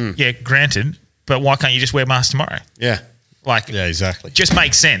masks. Yeah, granted, but why can't you just wear masks tomorrow? Yeah. Exactly. Just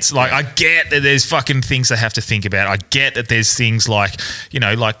makes sense. Like, I get that there's fucking things they have to think about. I get that there's things like,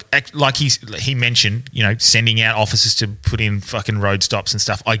 like he mentioned, sending out officers to put in fucking road stops and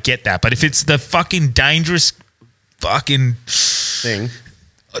stuff. I get that. But if it's the fucking dangerous fucking thing,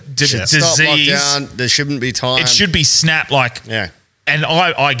 disease, stop lockdown, there shouldn't be time. It should be snapped And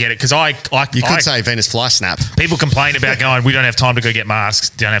I get it because you could say Venus fly snap. People complain about going, we don't have time to go get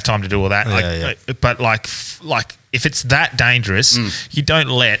masks, don't have time to do all that. But like if it's that dangerous, you don't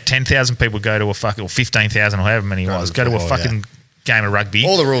let 10,000 people go to a fucking, or 15,000 or however many it was, go to a fucking game of rugby.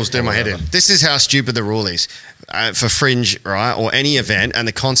 All the rules do my head in. This is how stupid the rule is. For Fringe, right, or any event, and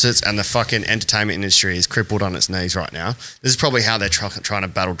the concerts and the fucking entertainment industry is crippled on its knees right now. This is probably how they're trying to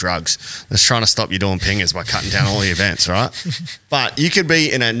battle drugs. They're trying to stop you doing pingers by cutting down all the events, right? But you could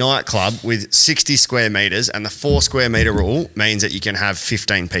be in a nightclub with 60 square meters, and the 4 square meter rule means that you can have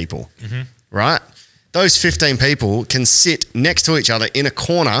 15 people, right? Those 15 people can sit next to each other in a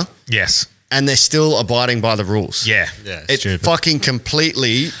corner. Yes. And they're still abiding by the rules. Yeah. It fucking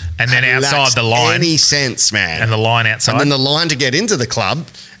completely and then outside the line. Any sense, man. And the line outside. And then the line to get into the club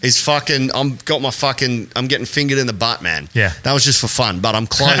is fucking, I'm getting fingered in the butt, man. Yeah. That was just for fun, but I'm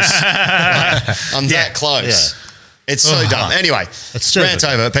close. I'm that close. Yeah. It's so dumb. Anyway, rant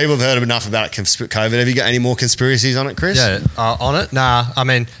over. People have heard enough about COVID. Have you got any more conspiracies on it, Chris? Yeah, on it? Nah. I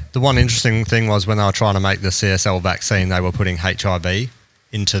mean, the one interesting thing was when they were trying to make the CSL vaccine, they were putting HIV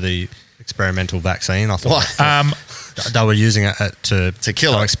into the experimental vaccine. I thought they were using it to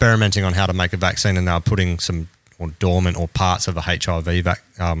kill it. Experimenting on how to make a vaccine, and they were putting some dormant or parts of a HIV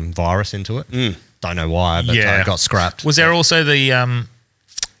virus into it. Don't know why, but it got scrapped. Was there also the I'm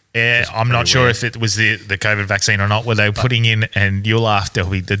not sure if it was the COVID vaccine or not, where they were putting in, and you'll laugh,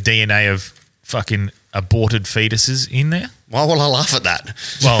 Delby, the DNA of fucking aborted fetuses in there? Why will I laugh at that?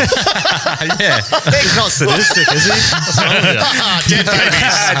 Well, he's not sadistic, is he?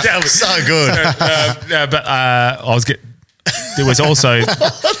 Delby. So good. But I was there was also what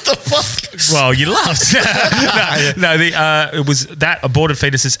the fuck? Well, you laughed. It was that aborted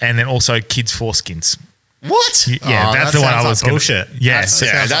fetuses, and then also kids' foreskins. What? Yeah, that's the one I was bullshit. Yeah,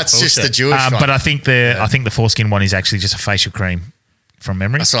 that's just the Jewish one. But I think the foreskin one is actually just a facial cream. From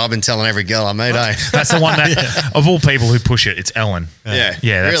memory. That's what I've been telling every girl I meet, eh? That's the one that, of all people who push it, it's Ellen. Yeah.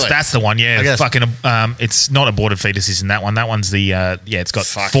 That's the one. Yeah, fucking. It's not aborted fetuses in that one. That one's the. It's got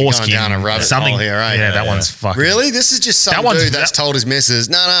foreskin. Down a rabbit something hole here, eh? Yeah, that one's fucking. Really? This is just some dude that's told his missus,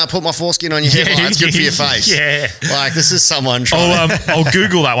 no, put my foreskin on your head. It's good for your face. Yeah. Like, this is someone trying. I'll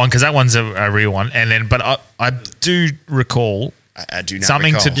Google that one because that one's a real one. And then, but I do recall. I do not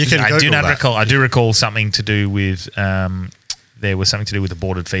something recall. I do recall something to do with. There was something to do with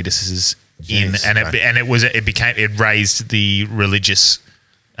aborted fetuses it raised the religious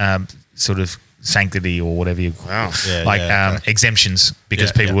sort of sanctity or whatever you Wow. exemptions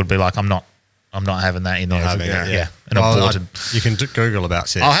because people would be like, I'm not having that in there. And aborted. You can Google about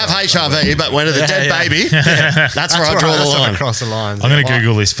sex. I'll have HRV, but when it's a dead baby, that's where I draw the line. Across the lines. I'm going to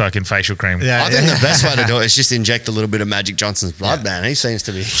Google this fucking facial cream. I think the best way to do it is just inject a little bit of Magic Johnson's blood, man. He seems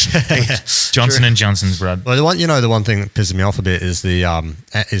to be Johnson and Johnson's blood. Well, the one thing that pisses me off a bit is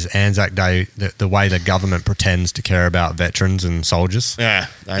is Anzac Day. The way the government pretends to care about veterans and soldiers. Yeah,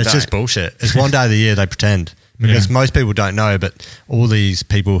 it's just bullshit. It's one day of the year they pretend. Because most people don't know, but all these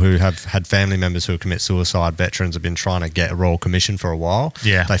people who have had family members who have commit suicide, veterans, have been trying to get a royal commission for a while.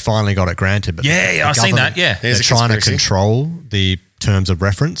 Yeah. They finally got it granted. But I've seen that, They're trying to control the terms of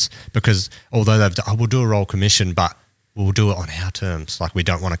reference because although we'll do a royal commission, but we'll do it on our terms. Like we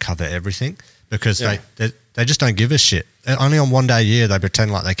don't want to cover everything because they just don't give a shit. Only on one day a year they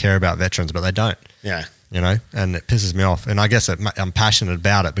pretend like they care about veterans, but they don't. Yeah. And it pisses me off. And I guess I'm passionate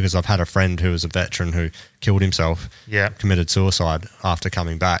about it because I've had a friend who was a veteran who killed himself, committed suicide after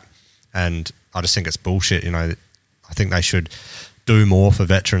coming back. And I just think it's bullshit. I think they should do more for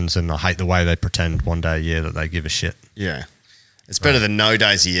veterans, and I hate the way they pretend one day a year that they give a shit. Yeah. It's better than no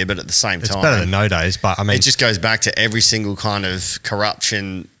days a year, but at the same time. It's better than no days, but I mean. It just goes back to every single kind of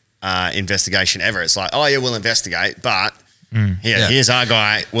corruption investigation ever. It's like, oh, yeah, we'll investigate, but. Here's our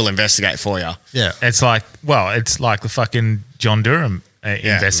guy. We'll investigate for you. Yeah, it's like the fucking John Durham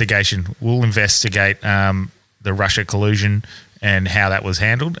investigation. We'll investigate the Russia collusion and how that was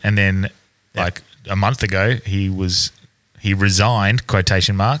handled. And then, like a month ago, he resigned,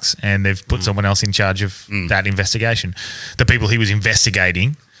 quotation marks, and they've put someone else in charge of that investigation. The people he was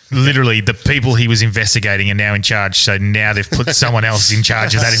investigating. Literally, the people he was investigating are now in charge. So now they've put someone else in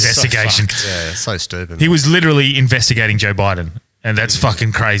charge of that investigation. So stupid. He was literally investigating Joe Biden, and that's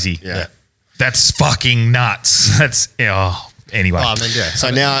fucking crazy. Yeah. That's fucking nuts. That's anyway. So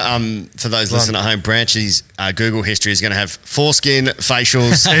now, for those listening at home, Branch's Google history is going to have foreskin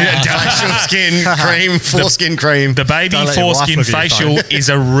facials, facial skin cream, foreskin cream. The baby foreskin facial is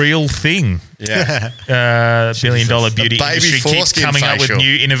a real thing. Yeah. $1 billion beauty industry keeps coming up with facial.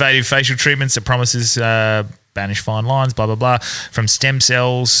 new innovative facial treatments that promises banish fine lines, blah, blah, blah, from stem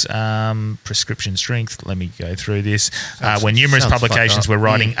cells, prescription strength. Let me go through this. When numerous publications were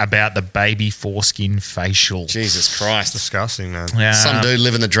writing about the baby foreskin facial. Jesus Christ. Disgusting, man. Some dude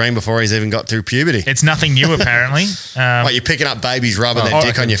living the dream before he's even got through puberty. It's nothing new, apparently. Like you're picking up babies rubbing their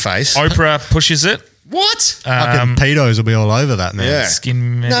dick on your face. Oprah pushes it. What? Fucking pedos will be all over that, man. Yeah.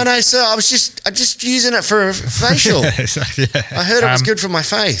 Skin. No, sir. I'm just using it for a facial. I heard it was good for my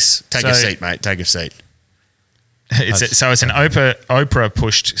face. Take a seat, mate. Take a seat. It's an Oprah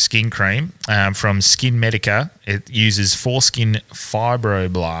pushed skin cream from Skin Medica. It uses foreskin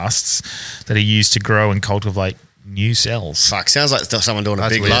fibroblasts that are used to grow and cultivate new cells. Fuck, sounds like someone doing a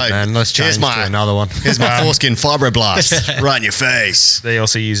big weird, load. Man. Let's change to another one. Here's my foreskin fibroblast right in your face. They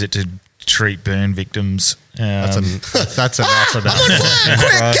also use it to treat burn victims. That's enough about I'm on fire!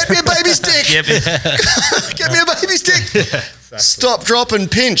 Quick, get me a baby's dick! Get me a baby's dick! Stop, drop, and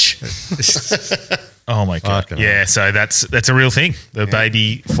pinch. Oh my god! Yeah, so that's a real thing. The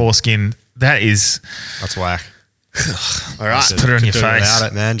baby foreskin. That's whack. All right, put it on your face. Without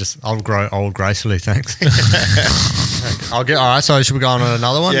it, man. I'll grow old gracefully. Thanks. All right. So should we go on to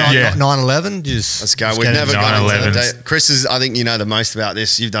another one? Yeah. 9/11. Let's go. We've never gone into the day. Chris, I think you know the most about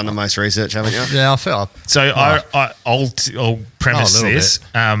this. You've done the most research, haven't you? Yeah, I feel. So I'll premise this.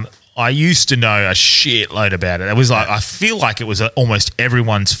 I used to know a shitload about it. It was like I feel like it was almost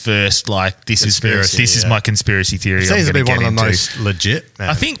everyone's first this is my conspiracy theory. It seems to be one of the most legit. Man.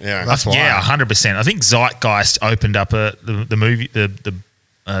 I think that's why. 100%. I think Zeitgeist opened up the movie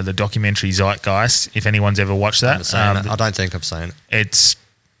the documentary Zeitgeist. If anyone's ever watched that, I don't think I've seen it.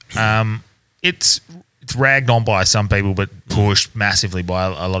 It's ragged on by some people, but pushed massively by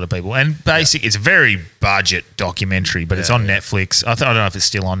a lot of people. And it's a very budget documentary, but it's on Netflix. I don't know if it's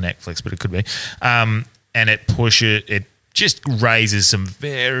still on Netflix, but it could be. And it just raises some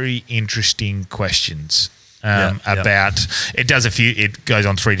very interesting questions about. It does it goes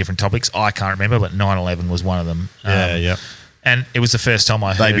on 3 different topics. I can't remember, but 9/11 was one of them. And it was the first time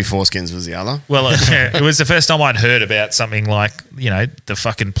I heard. Baby foreskins was the other. Well, it was the first time I'd heard about something like the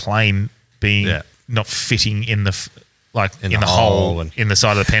fucking plane being not fitting in the hole in the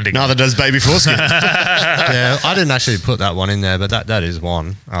side of the Pentagon. Neither does baby foreskin. I didn't actually put that one in there, but that is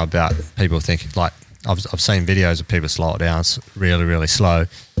one about people thinking I've seen videos of people slow it down really, really slow,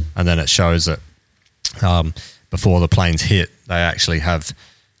 and then it shows that before the planes hit, they actually have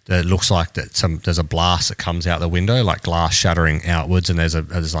it looks like there's a blast that comes out the window, like glass shattering outwards, and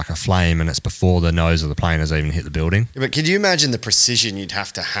there's like a flame, and it's before the nose of the plane has even hit the building. Yeah, but could you imagine the precision you'd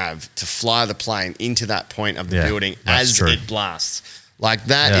have to fly the plane into that point of the building as it blasts? Like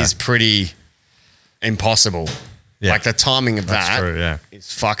that is pretty impossible. Yeah. Like the timing of that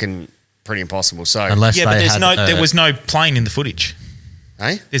is fucking pretty impossible. So unless there was no plane in the footage.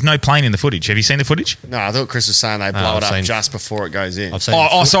 Hey? There's no plane in the footage. Have you seen the footage? No, I thought Chris was saying they blow it up just before it goes in.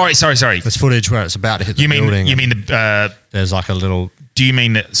 Sorry. There's footage where it's about to hit the building. You mean the... there's like a little... Do you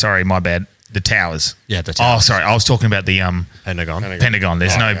mean... Sorry, my bad. The towers. Yeah, the towers. Oh, sorry. I was talking about the... Pentagon.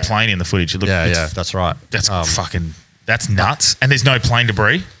 There's no plane in the footage. That's right. That's fucking... That's nuts. And there's no plane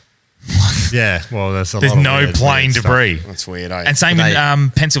debris. Yeah, well, there's no plane debris. That's weird. Eh? And same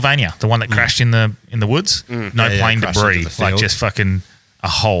in Pennsylvania, the one that crashed in the woods. No plane debris, like just fucking a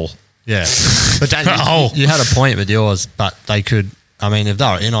hole. Yeah, but Dan, you had a point with yours, but they could. I mean, if they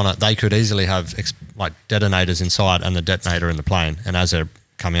were in on it, they could easily have like detonators inside and the detonator in the plane, and as they're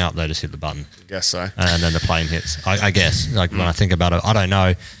coming up, they just hit the button. I guess so. And then the plane hits. I guess. Like when I think about it, I don't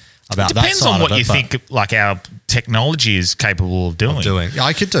know. About Depends that on what you think like our technology is capable of doing. Yeah,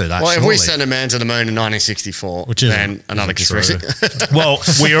 I could do that. Well, if we send a man to the moon in 1964, then another conspiracy. Well,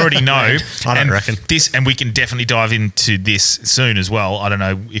 we already know. I don't reckon. And we can definitely dive into this soon as well. I don't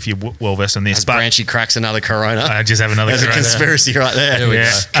know if you're well versed on this. As Branchy cracks another corona. I just have another There's a conspiracy right there. There we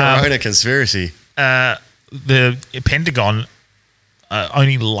go. Corona conspiracy. The Pentagon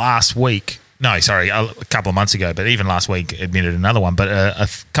only last week... No, sorry, a couple of months ago, but even last week admitted another one. But a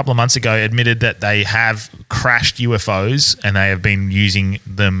couple of months ago admitted that they have crashed UFOs and they have been using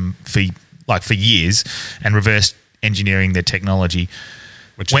them for years and reverse engineering their technology.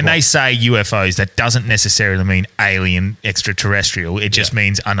 When they say UFOs, that doesn't necessarily mean alien extraterrestrial. It just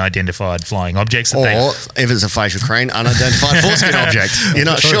means unidentified flying objects. Or if it's a facial crane, unidentified foreskin object. You're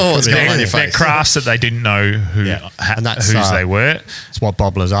not sure what's going on in your face. They're crafts that they didn't know whose they were. It's what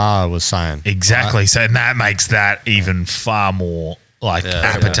Bob Lazar was saying. Exactly. Right? So that makes that even far more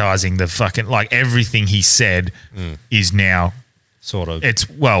appetizing. The fucking everything he said is now sort of it's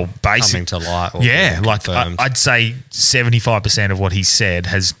coming to light. I'd say 75% of what he said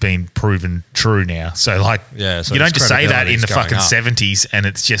has been proven true now. So you don't just say that in the fucking 70s and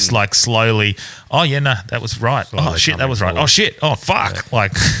it's just slowly, that was right. Oh shit, that was right. Oh shit. Oh fuck. Yeah.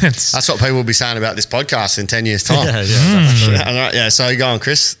 That's what people will be saying about this podcast in 10 years time. Yeah. So go on,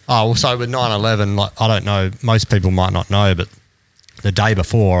 Chris. So with 9/11, I don't know, most people might not know, but the day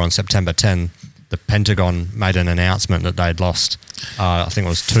before on September 10, the Pentagon made an announcement that they'd lost, I think it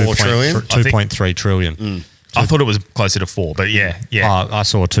was 2.3 trillion. I thought it was closer to 4, but yeah. I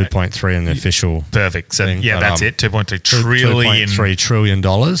saw 2.3 in the official. Perfect. So thing, that's it. 2.3 trillion. $2.3 trillion.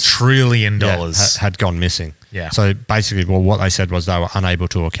 Trillion dollars had gone missing. Yeah. So basically, what they said was they were unable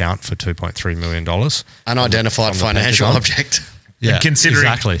to account for $2.3 million. Unidentified financial object. Yeah,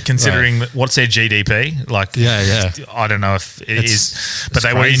 considering what's their GDP? I don't know if it's but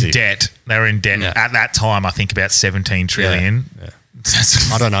they crazy. Were in debt. They were in debt at that time. I think about 17 trillion. Yeah.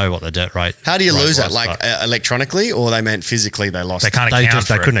 I don't know what the debt rate. How do you lose it? Electronically, or they meant physically? They lost. They can't account.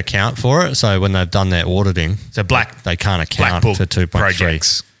 They couldn't account for it. So when they've done their auditing, they can't account for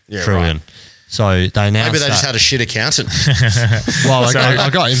 2.3 trillion. Right. So they announced maybe they just had a shit accountant. Well, I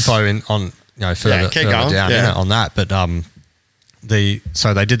got info on further down on that, but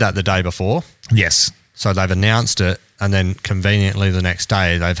so they did that the day before. Yes. So they've announced it, and then conveniently the next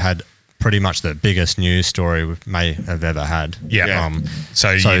day they've had pretty much the biggest news story we may have ever had. Yeah.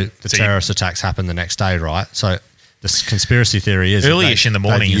 So the terrorist attacks happened the next day, right? So this conspiracy theory is early-ish in the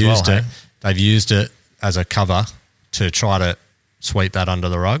morning as well. They've used it as a cover to try to sweep that under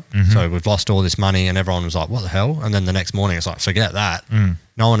the rug. Mm-hmm. So we've lost all this money, and everyone was like, "What the hell?" And then the next morning, it's like, "Forget that." They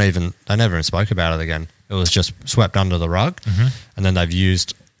never even spoke about it again. It was just swept under the rug. Mm-hmm. And then they've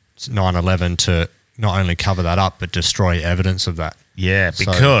used 9/11 to not only cover that up, but destroy evidence of that. Yeah,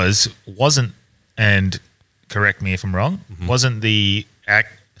 because and correct me if I'm wrong, wasn't the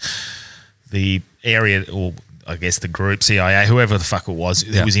area, or I guess the group, CIA, whoever the fuck it was,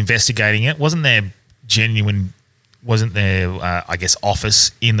 that was investigating it, wasn't there I guess,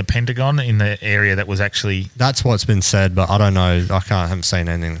 office in the Pentagon in the area that was actually... That's what's been said, but I don't know. I haven't seen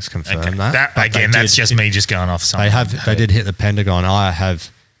anything that's confirmed that. That's just me just going off something. They did hit the Pentagon. I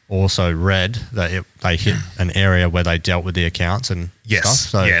have also read that they hit an area where they dealt with the accounts and stuff.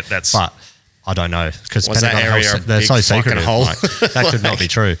 So, but I don't know, because Pentagon area, they're so secretive. That could not be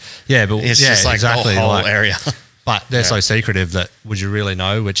true. Yeah, but it's just exactly the whole area. But they're so secretive that would you really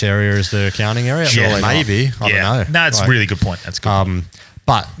know which area is the accounting area? Surely maybe. I don't know. No, it's a really good point. That's a good point.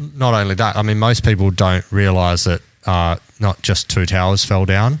 But not only that, I mean, most people don't realise that not just 2 towers fell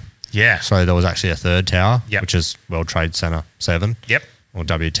down. Yeah. So there was actually a third tower, Yep. which is World Trade Center 7. Yep. Or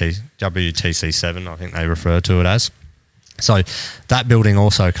WTC 7, I think they refer to it as. So that building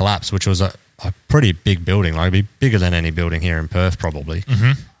also collapsed, which was a pretty big building, like it'd be bigger than any building here in Perth probably.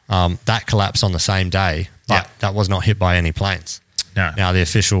 Mm-hmm. That collapsed on the same day, but that was not hit by any planes. No. Now, the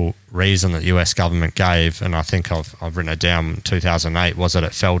official reason that the US government gave, and I think I've written it down, 2008, was that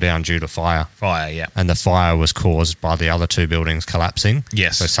it fell down due to fire. Fire, yeah. And the fire was caused by the other 2 buildings collapsing.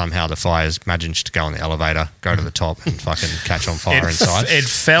 Yes. So somehow the fires managed to go on the elevator, go to the top, and fucking catch on fire inside. It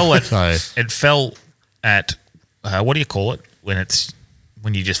fell at what do you call it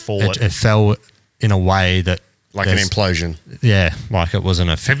when you just fall? It fell in a way that like an implosion. Yeah, like it wasn't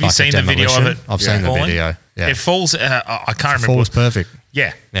a. Have you seen the video of it? I've seen the video. Yeah, it falls. I can't remember. It falls perfect.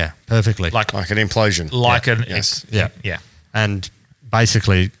 Yeah, yeah, perfectly. Like an implosion. Yeah. And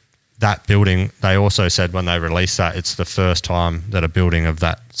basically, that building, they also said when they released that, it's the first time that a building of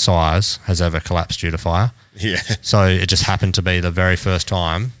that size has ever collapsed due to fire. Yeah. So it just happened to be the very first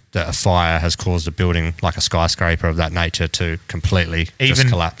time that a fire has caused a building like a skyscraper of that nature to completely just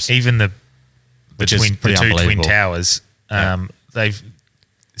collapse. Even the two twin towers, Yeah. they've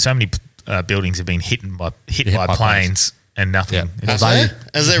so many buildings have been hit by planes. And nothing. Yeah.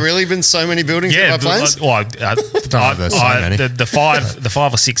 Has there really been so many buildings hit by planes? The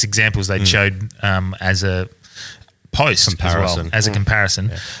 5 or 6 examples they showed as a post comparison. As a comparison.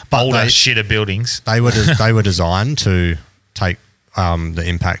 Yeah. Older, shitter buildings. They were designed to take the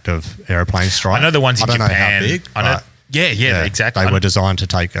impact of aeroplane strike. I know the ones in Japan. Know how big, yeah, exactly. They were designed to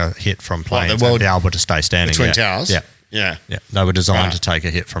take a hit from planes and be able to stay standing. The Twin Towers? Yeah. They were designed to take a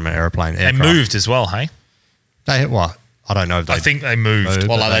hit from an airplane. They moved as well, hey? They hit what? I don't know if I think they moved.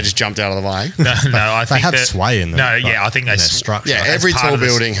 Well, they just jumped out of the way. No, I think they have sway in them. I think they structure. Yeah, every tall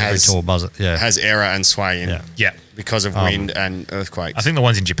building has error and sway in. Yeah. Because of wind and earthquakes. I think the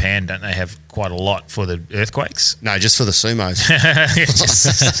ones in Japan, don't they have quite a lot for the earthquakes? No, just for the sumos.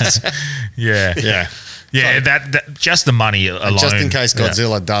 Yeah. That just the money alone. Just in case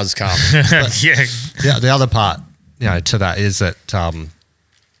Godzilla does come. Yeah, the other part, to that is that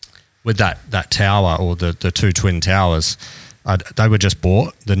with that tower or the 2 twin towers, they were just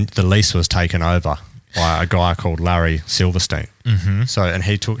bought. The lease was taken over by a guy called Larry Silverstein. Mm-hmm. So, and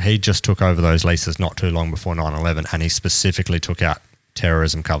he just took over those leases not too long before 9/11, and he specifically took out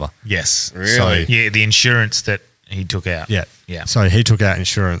terrorism cover. Yes, really. So, the insurance that he took out. Yeah. So he took out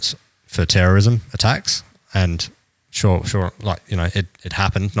insurance for terrorism attacks, and sure, it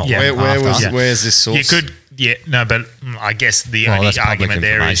happened. Not where's this source? You could. Yeah, no, but I guess the only argument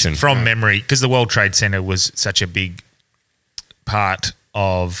there is from memory, because the World Trade Center was such a big part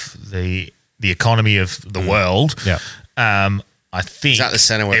of the economy of the world. Yeah. I think is that the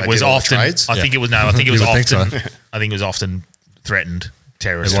center where it was often. Trades? I think it was. No, I think it was often. I think it was often threatened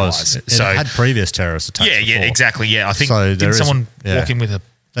terrorist wise. It had previous terrorist attacks. Yeah, before. Exactly. Yeah, I think didn't someone walk in with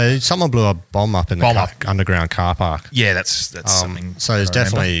a. Someone blew a bomb up in the underground car park. Yeah, that's something. So there's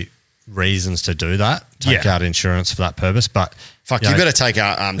definitely reasons to do that. Take out insurance for that purpose, but you better take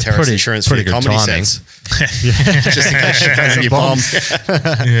out terrorist insurance for your comedy sets. Just in case you go in your bomb.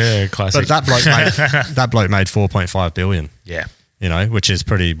 Yeah, classic. But that bloke made 4.5 billion. Yeah, which is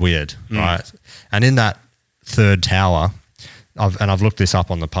pretty weird, right? And in that third tower, I've looked this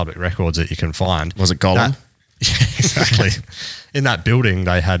up on the public records that you can find. Was it Gollum? Exactly. In that building,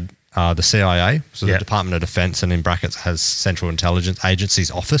 they had the CIA, so the Department of Defense, and in brackets has Central Intelligence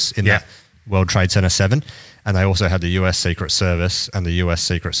Agency's office in that World Trade Center 7, and they also had the US Secret Service and the US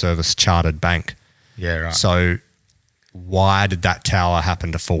Secret Service chartered bank. Yeah, right. So why did that tower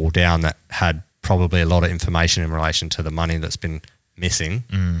happen to fall down that had probably a lot of information in relation to the money that's been missing,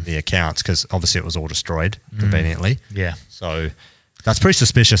 the accounts, because obviously it was all destroyed conveniently. Yeah. So that's pretty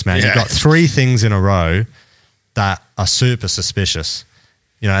suspicious, man. Yeah. You've got 3 things in a row that are super suspicious.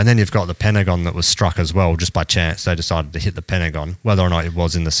 And then you've got the Pentagon that was struck as well, just by chance. They decided to hit the Pentagon, whether or not it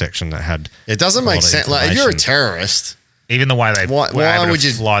was in the section that had. It doesn't make sense. Like, if you're a terrorist, even the way they why would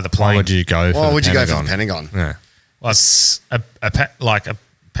you fly the plane? Why would you go? Why would you go for the Pentagon? Yeah,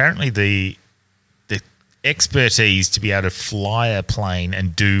 apparently the expertise to be able to fly a plane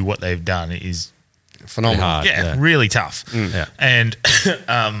and do what they've done is phenomenal. Hard, really tough. Yeah. And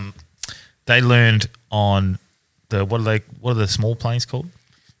they learned on the what are the small planes called?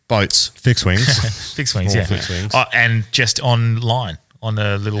 Boats. Fixed wings. Fixed wings, Fixed wings. And just online on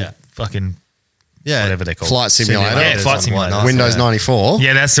a little fucking whatever they're called. Flight simulator. Yeah, flight simulator. Windows 94.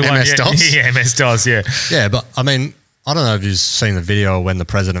 Yeah, that's the one. MS-DOS. Yeah, MS-DOS, yeah. Yeah, but I mean, I don't know if you've seen the video when the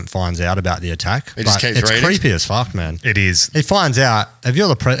president finds out about the attack. He just keeps it's reading. creepy as fuck, man. It is. He finds out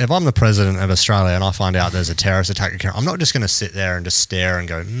if I'm the president of Australia and I find out there's a terrorist attack, I'm not just going to sit there and just stare and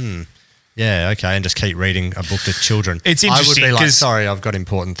go, yeah, okay, and just keep reading a book to children. It's interesting I would be like, because sorry, I've got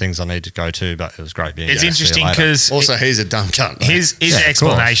important things I need to go to, but it was great being. It's here. interesting because also he's a dumb cunt. Though. His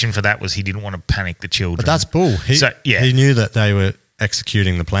explanation for that was he didn't want to panic the children. But that's bull. He knew that they were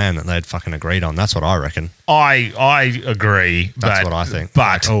executing the plan that they'd fucking agreed on. That's what I reckon. I agree. That's what I think.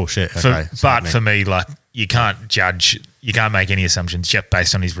 But oh shit. Okay, for me, like you can't judge, you can't make any assumptions just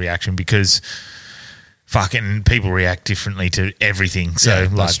based on his reaction because fucking people react differently to everything. So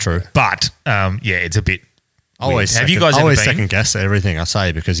that's true. But it's a bit. Have you guys always second guess everything I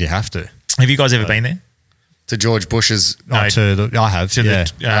say because you have to. Have you guys ever been there? To George Bush's. I have.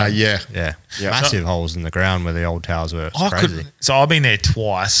 Yeah. Massive holes in the ground where the old towers were. It's crazy. So I've been there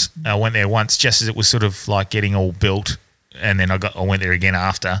twice. I went there once just as it was sort of like getting all built, and then I went there again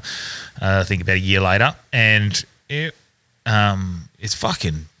after. I think about a year later, and it's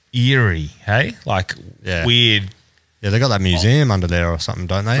fucking eerie, hey? Like weird. Yeah, they got that museum under there or something,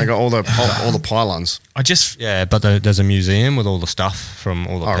 don't they? They got all the pylons. But there's a museum with all the stuff from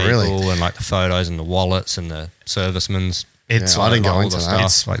all the people really? And like the photos and the wallets and the servicemen's. I didn't go into stuff, that.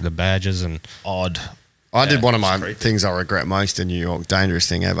 it's like the badges and odd. I did one of my things I regret most in New York, dangerous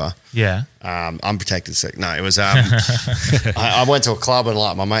thing ever. Yeah. Unprotected sex. No, it was I went to a club and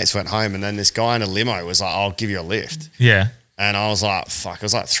like my mates went home and then this guy in a limo was like, I'll give you a lift. Yeah. And I was like, fuck, it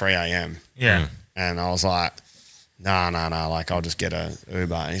was like 3 a.m. Yeah. And I was like, no, like I'll just get a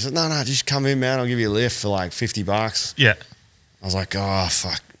Uber. And he said, no, just come in, man. I'll give you a lift for like $50. Yeah. I was like, oh,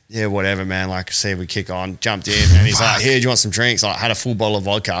 fuck. Yeah, whatever, man. Like, see if we kick on. Jumped in and he's like, here, do you want some drinks? I had a full bottle of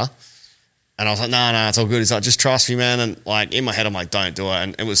vodka. And I was like, no, it's all good. He's like, just trust me, man. And like in my head, I'm like, don't do it.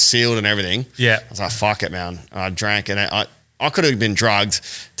 And it was sealed and everything. Yeah. I was like, fuck it, man. And I drank and I could have been drugged,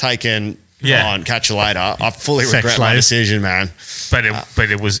 taken on, catch you later. I fully regret my decision, man. But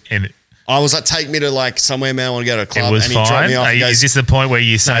it was in. I was like, take me to like somewhere, man. I want to go to a club. It was and he dropped me off. Is this the point where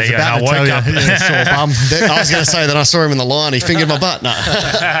you say, I woke up? I was going to say that I saw him in the line. He fingered my butt. No.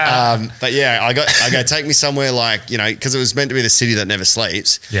 But yeah, I go, take me somewhere like, because it was meant to be the city that never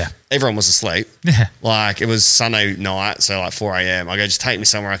sleeps. Yeah. Everyone was asleep. Yeah. Like it was Sunday night, so like 4 a.m. I go, just take me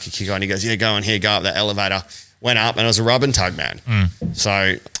somewhere I could kick on. He goes, yeah, go in here, go up that elevator. Went up and it was a rub and tug, man.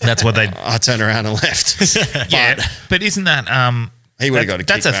 So that's what I turned around and left. But isn't that he would have got a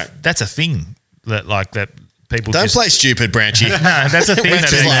kick back. That's a thing that people don't play stupid, Branchy. No, that's a thing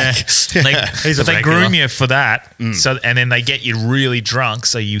that they groom you for that. So and then they get you really drunk,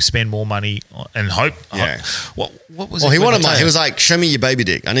 so you spend more money and hope. Yeah. What was? Well, he wanted money. He was like, "Show me your baby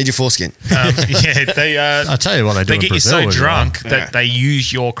dick. I need your foreskin." They. I'll tell you what they do. They get you so drunk that they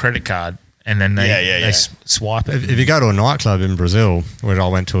use your credit card. And then they swipe it. If you go to a nightclub in Brazil, where I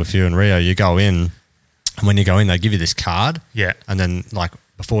went to a few in Rio, you go in, and when you go in, they give you this card. Yeah. And then, like,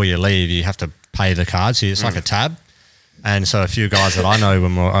 before you leave, you have to pay the card. So it's like a tab. And so a few guys that I know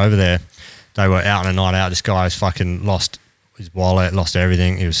when we were over there, they were out on a night out. This guy was fucking lost his wallet, lost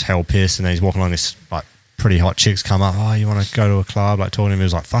everything. He was hell pissed. And then he's walking along, this, like, pretty hot chicks come up. Oh, you want to go to a club? Like, talking to him. He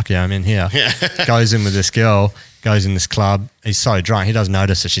was like, fuck yeah, I'm in here. Yeah. Goes in with this girl. Goes in this club. He's so drunk. He doesn't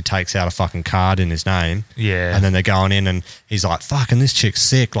notice that she takes out a fucking card in his name. Yeah. And then they're going in and he's like, fucking this chick's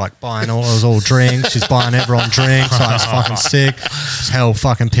sick. Like buying all drinks. She's buying everyone drinks. Like it's fucking sick. He's hell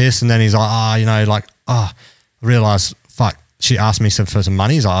fucking pissed. And then he's like, I realised, fuck, she asked me for some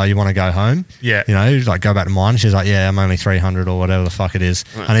money. He's like, you want to go home? Yeah. Like go back to mine. She's like, yeah, I'm only 300 or whatever the fuck it is.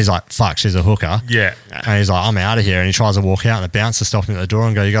 Right. And he's like, fuck, she's a hooker. Yeah. And he's like, I'm out of here. And he tries to walk out and the bouncer stops him at the door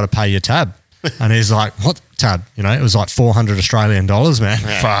and go, you got to pay your tab. And he's like, what tab? It was like 400 Australian dollars, man.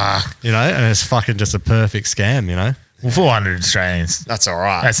 Yeah. Fuck. And it's fucking just a perfect scam, Well, 400 Australians. That's all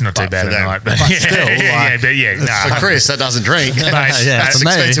right. That's not too bad at night. But still, for Chris, that doesn't drink. Mate, that's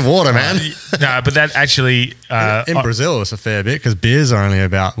expensive water, man. No, but that actually... in Brazil, it's a fair bit because beers are only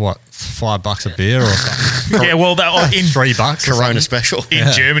about, what, $5 a beer or something? Yeah, well, in $3. Corona special.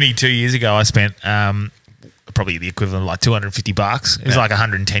 In Germany 2 years ago, I spent... probably the equivalent of like $250. It was like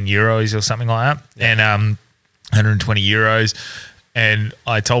 110 euros or something like that. Yeah. And 120 euros. And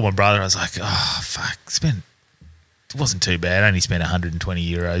I told my brother, I was like, oh, fuck, it wasn't too bad. I only spent 120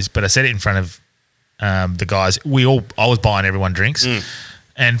 euros. But I said it in front of the guys. I was buying everyone drinks.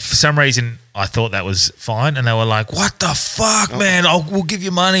 And for some reason, I thought that was fine. And they were like, what the fuck, man? We'll give you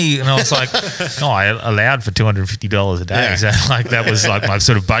money. And I was like, no, I allowed for $250 a day. Yeah. So like that was like my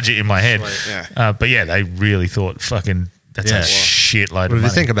sort of budget in my head. But yeah, they really thought fucking that's a shitload of money. If you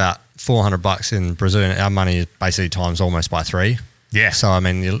think about $400 in Brazil, our money is basically times almost by 3. Yeah. So, I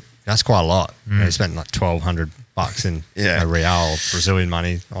mean, that's quite a lot. You spent like 1,200 bucks in real, Brazilian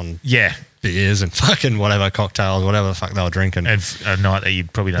money on beers and fucking whatever, cocktails, whatever the fuck they were drinking. And a night that you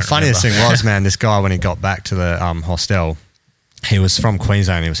probably don't remember. The funniest thing was, man, this guy, when he got back to the hostel, he was from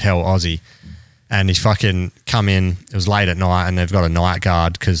Queensland, he was hell Aussie, and he's fucking come in, it was late at night, and they've got a night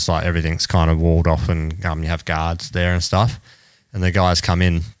guard because like everything's kind of walled off and you have guards there and stuff. And the guy's come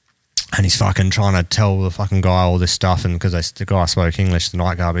in and he's fucking trying to tell the fucking guy all this stuff, and because the guy spoke English, the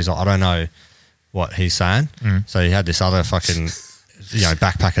night guard, but he's like, I don't know what he's saying. So he had this other fucking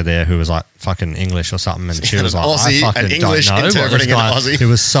backpacker there who was like fucking English or something, and she was like, Aussie, I fucking English don't know interpreting an Aussie. He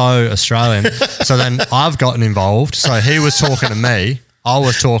was so Australian. So then I've gotten involved. So he was talking to me, I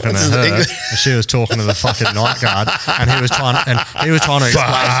was talking to her, and she was talking to the fucking night guard, and he was trying to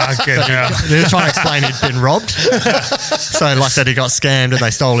explain he'd been robbed. So like that he got scammed and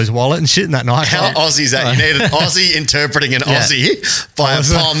they stole his wallet and shit in that night. How Aussie is that? You need an Aussie interpreting an Aussie by a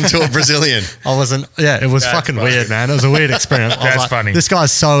palm to a Brazilian. It was fucking weird, man. It was a weird experience. That's funny. This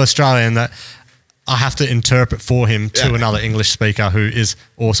guy's so Australian that I have to interpret for him to another English speaker who is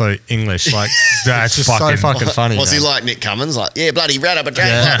also English. Like, that's just so fucking funny. Was he like Nick Cummins? Like, bloody rat up a drink.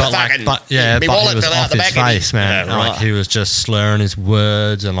 Yeah, but he was off his face, man. Yeah, like, he was just slurring his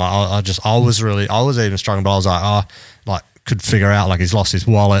words, and like I was even struggling, but I was like, could figure out like he's lost his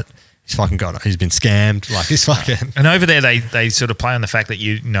wallet. He's fucking he's been scammed. Like he's fucking. And over there, they sort of play on the fact that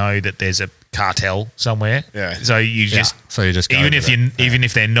you know that there's a cartel somewhere. Yeah. So you just even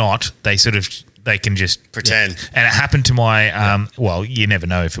if they're not, they can just pretend. And it happened to my well, you never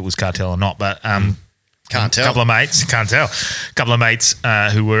know if it was cartel or not, but can't tell. Couple of mates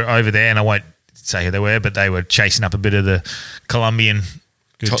who were over there, and I won't say who they were, but they were chasing up a bit of the Colombian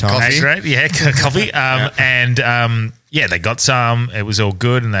coffee. Coffee. And they got some. It was all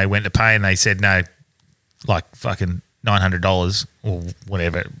good, and they went to pay, and they said no, like fucking $900 or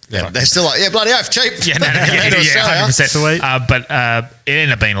whatever. Yeah, they're still like, bloody oath, cheap. Yeah, no, 100%. But it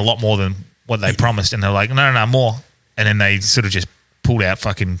ended up being a lot more than what they promised, and they're like, no, more. And then they sort of just pulled out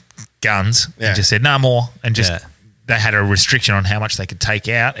fucking guns and just said, no, more. And just they had a restriction on how much they could take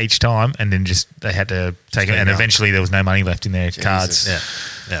out each time, and then just they had to take it. And eventually there was no money left in their cards.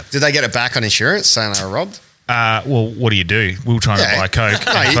 Yeah. Did they get it back on insurance saying they were robbed? Well, what do? We were trying to buy Coke.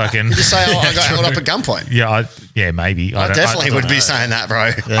 No, you just say, I got held up at gunpoint. Maybe. I definitely would be saying that,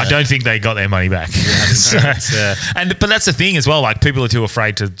 bro. Yeah. I don't think they got their money back. But that's the thing as well. Like, people are too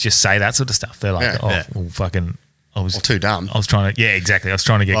afraid to just say that sort of stuff. They're like, fucking. I was too dumb. I was trying to. Yeah, exactly. I was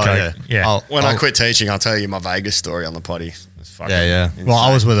trying to get Coke. When I quit teaching, I'll tell you my Vegas story on the potty. Insane. Well,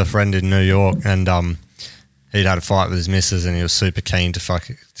 I was with a friend in New York, and he'd had a fight with his missus, and he was super keen to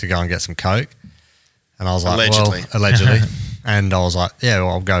go and get some Coke. And I was like, allegedly. And I was like,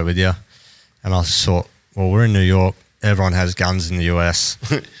 I'll go with you. And I thought, we're in New York. Everyone has guns in the US.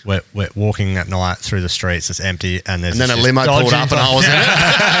 we're walking at night through the streets. It's empty. And then a limo pulled up and I was in it.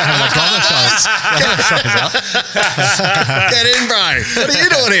 Get in, bro. What are you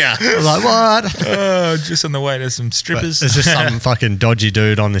doing here? I was like, what? Just on the way to some strippers. There's just some fucking dodgy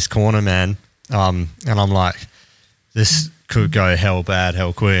dude on this corner, man. And I'm like, this could go hell bad,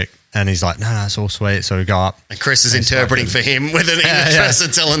 hell quick. And he's like, no, it's all sweet. So we go up. And Chris is interpreting for him with an English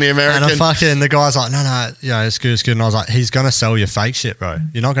person telling the American. And the guy's like, no, it's good. And I was like, he's going to sell you fake shit, bro.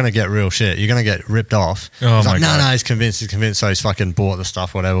 You're not going to get real shit. You're going to get ripped off. Oh, he's my like, God. No, he's convinced. So he's fucking bought the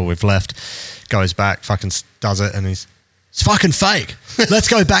stuff, whatever. We've left, goes back, fucking does it. And it's fucking fake. Let's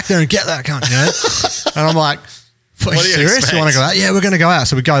go back there and get that cunt, you know? And I'm like, are you serious? You want to go out? Yeah, we're going to go out.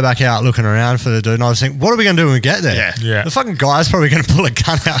 So we go back out looking around for the dude. And I was thinking, what are we going to do when we get there? Yeah. The fucking guy's probably going to pull a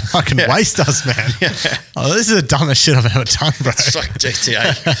gun out and fucking waste us, man. Oh, this is the dumbest shit I've ever done, bro. It's like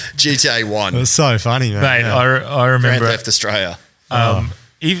GTA 1. It was so funny, man. Mate, I remember. Grand Theft Australia.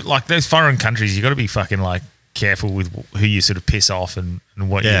 Even like those foreign countries, you got to be fucking like careful with who you sort of piss off and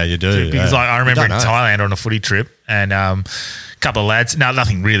what you do. Because like I remember in Thailand on a footy trip, and a couple of lads,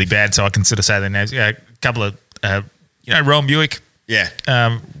 nothing really bad, so I can sort of say their names. A couple of Rowan Buick,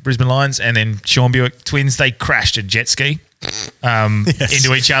 Brisbane Lions, and then Sean Buick twins. They crashed a jet ski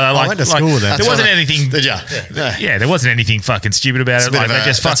into each other. I went to school with them. There wasn't anything. Did you? Yeah, there wasn't anything fucking stupid about it. Like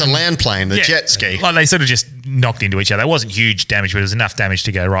that's a land plane, the jet ski. Like they sort of just knocked into each other. It wasn't huge damage, but it was enough damage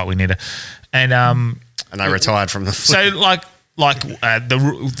to go right. We need to, and they retired from the. So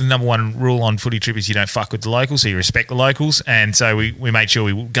the number one rule on footy trip is you don't fuck with the locals, so you respect the locals. And so we made sure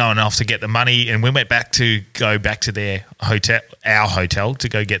we were going off to get the money, and we went back to their hotel, our hotel, to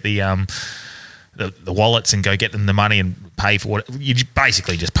go get the wallets and go get them the money and pay for what you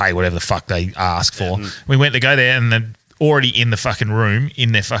basically just pay whatever the fuck they ask for. We went to go there, and then already in the fucking room,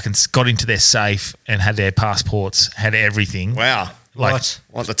 got into their safe and had their passports, had everything. Wow. Like,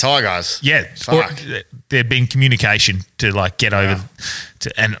 what the Thai guys? Yeah, there'd been communication to like get over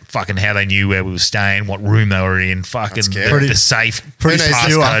to, and fucking how they knew where we were staying, what room they were in, fucking the safe, pretty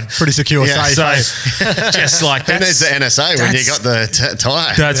secure safe. So just like who needs the NSA when you got the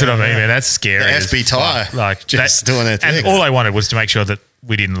Thai? That's what I mean, man. That's scary. The FB Thai, like just doing their thing. And all they wanted was to make sure that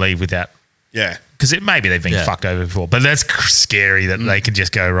we didn't leave without. Yeah. Because maybe they've been fucked over before, but that's scary that they can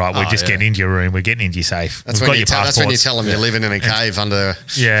just go, right, we're just getting into your room, we're getting into your safe. That's when you tell them you're living in a cave under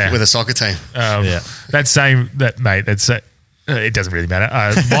with a soccer team. Mate, it doesn't really matter.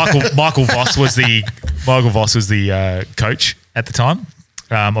 Michael Voss was the coach at the time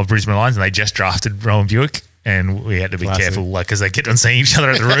of Brisbane Lions, and they just drafted Rowan Buick. And we had to be careful, like, because they kept on seeing each other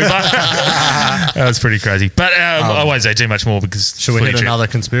at the Ruba. That was pretty crazy. But I won't say too much more because should we hit another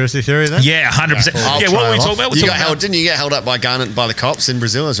conspiracy theory then? Yeah, 100%. Yeah, what were we talking about? Didn't you get held up by gun by the cops in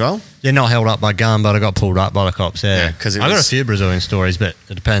Brazil as well? Yeah, not held up by gun, but I got pulled up by the cops. Yeah, because I got a few Brazilian stories, but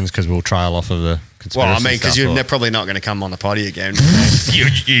it depends because we'll trail off of the conspiracy. Well, I mean, because you're probably not going to come on the potty again.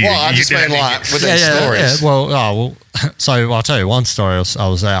 I just mean like with these stories. Yeah. Well, so I'll tell you one story. I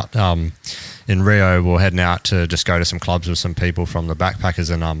was out. In Rio, we were heading out to just go to some clubs with some people from the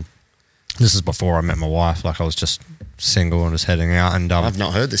backpackers, and this is before I met my wife. Like I was just single and just heading out. And I've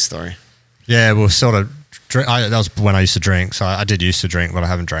not heard this story. Yeah, we were sort of. That was when I used to drink. So I did used to drink, but I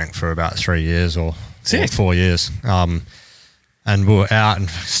haven't drank for about 3 years or 4 years. And we were out and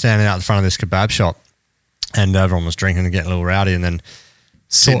standing out in front of this kebab shop, and everyone was drinking and getting a little rowdy, and then.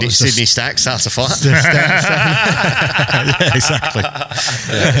 Sydney Stack starts a fight. Yeah, exactly.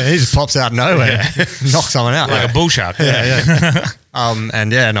 Yeah. He just pops out of nowhere, knocks someone out. Like a bull shark. Yeah.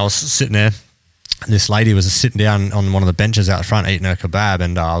 And I was sitting there. This lady was sitting down on one of the benches out front eating her kebab,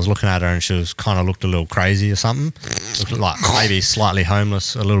 and I was looking at her, and she was kind of looked a little crazy or something. Looked like maybe slightly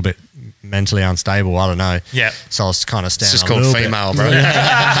homeless, a little bit mentally unstable. I don't know. Yeah. So I was kind of standing. It's just called female, bro.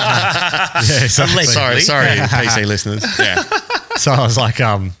 Yeah, exactly. Sorry, PC listeners. Yeah. So I was like,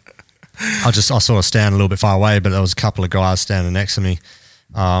 I sort of stand a little bit far away, but there was a couple of guys standing next to me.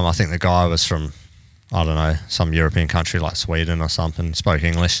 I think the guy was from, I don't know, some European country like Sweden or something, spoke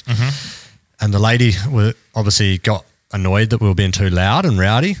English. Mm-hmm. And the lady obviously got annoyed that we were being too loud and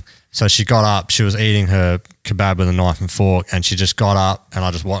rowdy. So she got up, she was eating her kebab with a knife and fork, and she just got up, and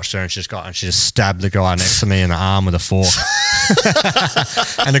I just watched her, and she just stabbed the guy next to me in the arm with a fork.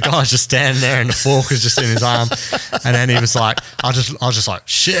 And the guy was just standing there, and the fork was just in his arm. And then he was like, I was just like,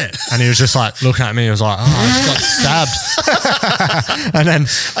 shit. And he was just like looking at me, he was like, oh, I just got stabbed. And then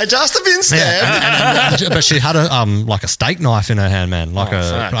I just have been stabbed. But she had like a steak knife in her hand, man.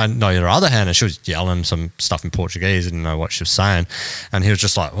 Her other hand, and she was yelling some stuff in Portuguese. I didn't know what she was saying. And he was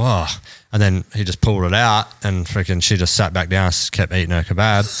just like, whoa. And then he just pulled it out, and freaking she just sat back down, kept eating her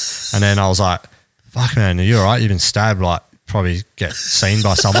kebab. And then I was like, fuck, man, are you all right? You've been stabbed, like, probably get seen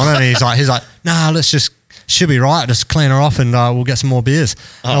by someone. And he's like, nah, she'll be right. Just clean her off, and we'll get some more beers.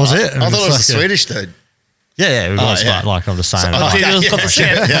 That was it. I thought it was a Swedish dude. Yeah, it was, but like I'm just saying.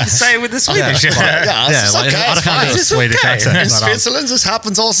 Say it with the Swedish. I can't do a Swedish accent. In Switzerland, this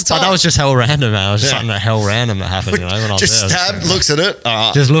happens all the time. But that was just hell random, man. It was just something that hell random that happened, when I was just stabbed, looks at it.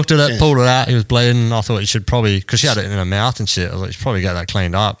 Just looked at it, pulled it out. He was bleeding. I thought he should probably, because she had it in her mouth and shit, I was like, you should probably get that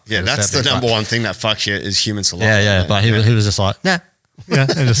cleaned up. Yeah, that's the number one thing that fucks you is human saliva. Yeah, but he was just like, nah. Yeah,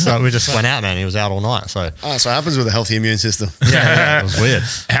 and we just went out, man. He was out all night. So it happens with a healthy immune system. Yeah, it was weird.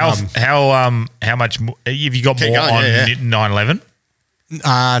 How much have you got more on 9/11?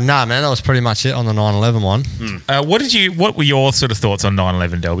 Nah, man, that was pretty much it on the 9/11 one. What were your sort of thoughts on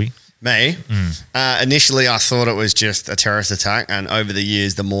 9/11, Delby? Me? Initially, I thought it was just a terrorist attack, and over the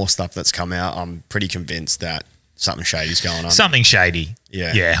years, the more stuff that's come out, I'm pretty convinced that something shady's going on. Something shady.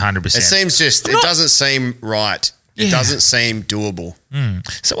 Yeah. Yeah, 100%. It seems it doesn't seem right. It doesn't seem doable.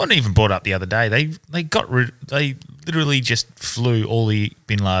 Someone even brought up the other day. They literally just flew all the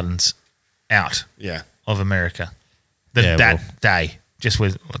Bin Ladens out of America that day. Just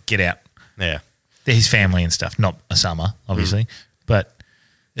with get out. Yeah, they're his family and stuff. Not Osama, obviously, but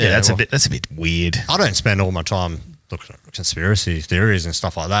that's a bit weird. I don't spend all my time looking at conspiracy theories and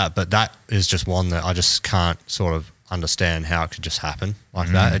stuff like that, but that is just one that I just can't sort of understand how it could just happen like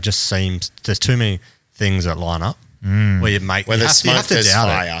that. It just seems there's too many things that line up where there's smoke, there's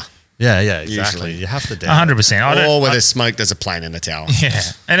fire. Yeah, exactly. You have to doubt 100%. Or where there's smoke, there's a plane in the tower. Yeah,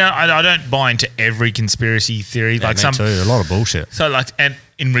 and I don't buy into every conspiracy theory. Yeah, me too. A lot of bullshit. So and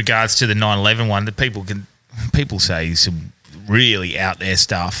in regards to the 9/11 one, that people say some really out there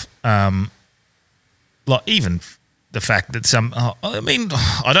stuff. Like even the fact that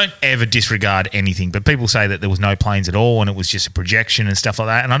I don't ever disregard anything, but people say that there was no planes at all and it was just a projection and stuff like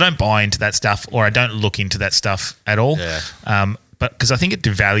that. And I don't buy into that stuff, or I don't look into that stuff at all. Yeah. but because I think it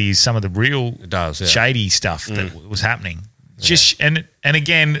devalues some of the real shady stuff that was happening. Just and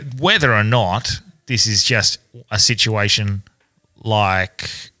again, whether or not this is just a situation like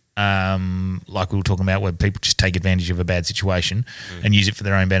we were talking about, where people just take advantage of a bad situation and use it for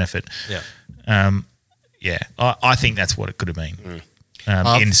their own benefit. I think that's what it could have been.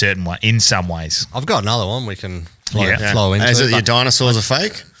 In some ways. I've got another one we can flow into. Is it your dinosaurs are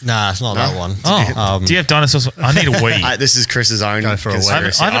fake? Nah, it's not that one. Do you have dinosaurs? I need a wee. This is Chris's own. Go for a wee. I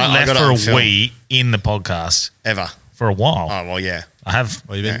haven't left for a wee in the podcast ever for a while. Oh well, yeah. I have.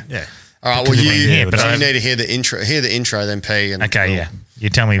 Well, you've been, yeah. All right. Well, you need to hear the intro. Hear the intro, then P. And You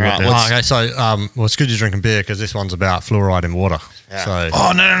tell me what. Okay, so it's good you're drinking beer because this one's about fluoride in water. Yeah.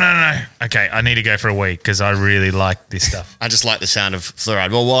 So No. Okay, I need to go for a wee because I really like this stuff. I just like the sound of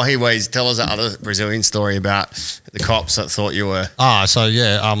fluoride. Well, while he waits, tell us that other Brazilian story about the cops that thought you were.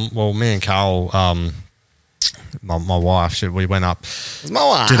 Well, me and Carol, my wife, we went up,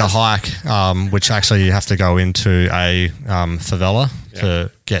 did a hike, which actually you have to go into a favela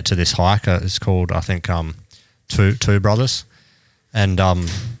to get to this hike. It's called, I think, Two Brothers. And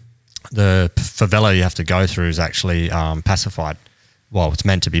the favela you have to go through is actually pacified. Well, it's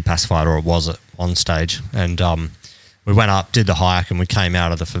meant to be pacified, or it was at one stage. And we went up, did the hike, and we came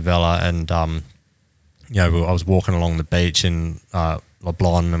out of the favela. And I was walking along the beach in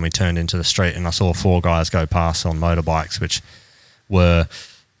Leblon, and we turned into the street, and I saw 4 guys go past on motorbikes, which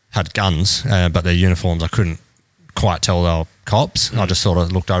had guns, but their uniforms I couldn't quite tell they were cops. I just sort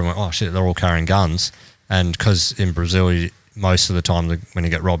of looked over and went, "Oh shit, they're all carrying guns." And because in Brazil, most of the time when you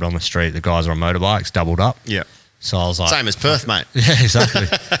get robbed on the street, the guys are on motorbikes, doubled up. Yeah. So I was like, same as Perth, mate. Yeah, exactly.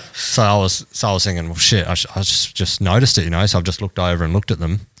 so I was thinking, well, shit, I just noticed it, So I've just looked over and looked at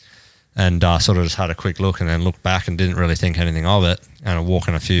them, and sort of just had a quick look, and then looked back and didn't really think anything of it. And I'm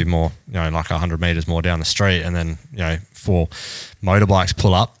walking a few more, like 100 meters more down the street, and then 4 motorbikes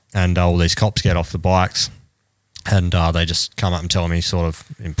pull up, and all these cops get off the bikes, and they just come up and tell me, sort of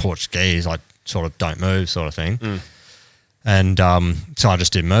in Portuguese, like, sort of don't move, sort of thing. And so I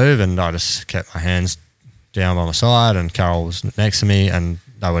just didn't move, and I just kept my hands down by my side, and Carol was next to me, and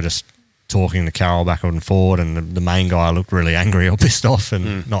they were just talking to Carol back and forward, and the main guy looked really angry or pissed off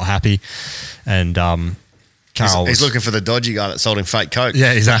and not happy. And Carol he's looking for the dodgy guy that sold him fake coke.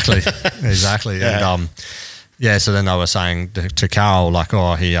 Yeah, exactly. Exactly. Yeah. And so then they were saying to Carol, like,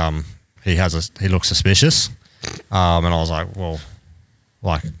 oh, he looks suspicious. And I was like, well,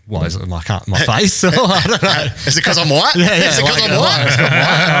 like, what is it, my face? I don't know. Is it because I'm white? Yeah. Is it because I'm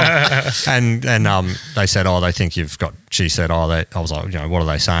white? And they said, oh, they think you've got, she said, I was like, what are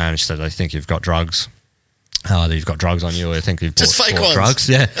they saying? She said, they think you've got drugs. That you've got drugs on you, or they think you've bought drugs.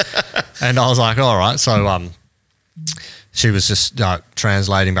 Yeah. And I was like, all right. So she was just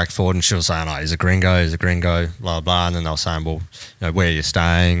translating back and forward, and she was saying, oh, he's a gringo, blah, blah. And then they were saying, well, where are you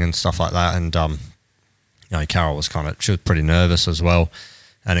staying and stuff like that. And, Carol was she was pretty nervous as well,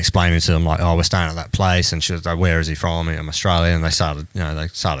 and explaining to them, like, oh, we're staying at that place. And she was like, where is he from? I'm Australian. And they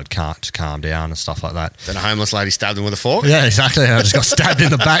started to calm down and stuff like that. Then a homeless lady stabbed him with a fork? Yeah, exactly. I just got stabbed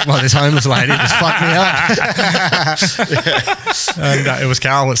in the back by this homeless lady. It just fucked me up. And it was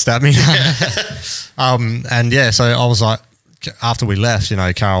Carol that stabbed me. So I was like, after we left,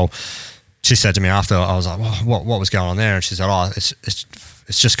 Carol, she said to me after, I was like, well, what was going on there? And she said, oh, it's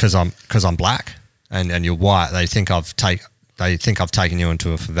just because I'm black and you're white. They think I've taken you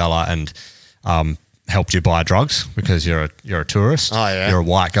into a favela and helped you buy drugs because you're a tourist. Oh, yeah. You're a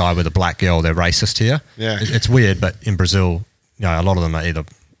white guy with a black girl. They're racist here. Yeah. It's weird, but in Brazil, a lot of them are either,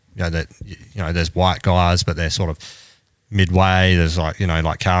 there's white guys, but they're sort of midway. There's like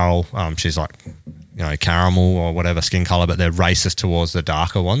Carol, she's like, caramel or whatever skin color, but they're racist towards the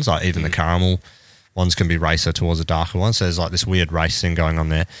darker ones. Like even the caramel ones can be racist towards the darker ones. So there's like this weird race thing going on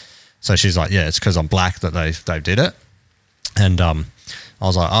there. So she's like, yeah, it's because I'm black that they did it. And I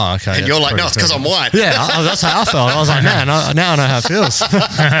was like, oh, okay. And you're like, no, it's because I'm white. Yeah, that's how I felt. I was like, man, now I know how it feels. But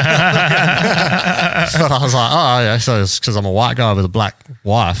I was like, oh, yeah, so it's because I'm a white guy with a black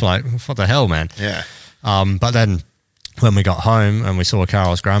wife. Like, what the hell, man? Yeah. But then when we got home and we saw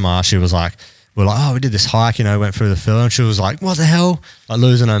Carol's grandma, she was like, we're like, oh, we did this hike, went through the field. And she was like, what the hell? Like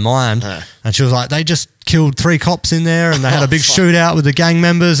losing her mind. And she was like, they just killed 3 cops in there, and they had a big shootout with the gang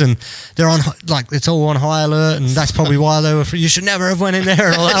members, and they're on, like, it's all on high alert, and that's probably why they were you should never have went in there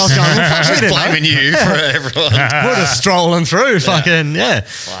and all that. I was going, well, fuck, just blaming you for everyone. We're just strolling through, fucking, yeah.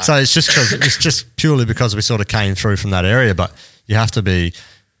 Wow. So it's just purely because we sort of came through from that area, but you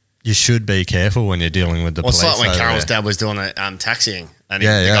should be careful when you're dealing with the police. It's like when Carol's dad was doing it taxiing, and the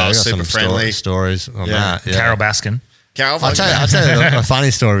I guy was got super some friendly. Stories on that. Yeah. Carol Baskin. I'll tell you a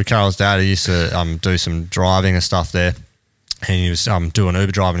funny story with Carol's dad. He used to do some driving and stuff there, and he was doing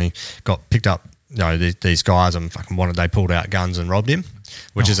Uber drive, and he got picked up. These guys and fucking they pulled out guns and robbed him,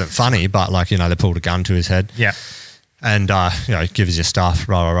 which isn't funny, but like, they pulled a gun to his head. Yeah. And, give us your stuff,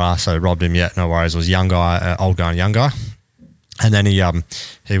 rah, rah, rah. So robbed him, no worries. It was young guy, old guy and young guy. And then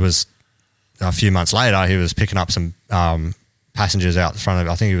he was, a few months later, he was picking up some passengers out the front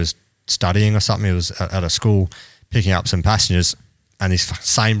of, I think he was studying or something. He was at a school picking up some passengers, and these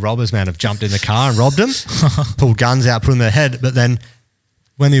same robbers, man, have jumped in the car and robbed him, pulled guns out, put them in their head. But then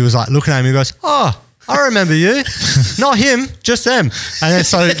when he was like looking at him, he goes, "Oh, I remember you." Not him, just them. And then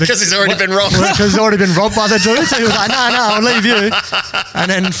so because he's already been robbed. Because he's already been robbed by the dude. So he was like, "No, I'll leave you."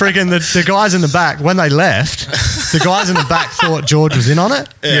 And then freaking the guys in the back, when they left, the guys in the back thought George was in on it.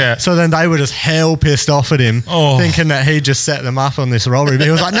 Yeah. So then they were just hell pissed off at him, thinking that he just set them up on this robbery. But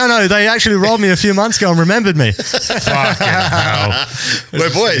he was like, "No, they actually robbed me a few months ago and remembered me." Fucking hell.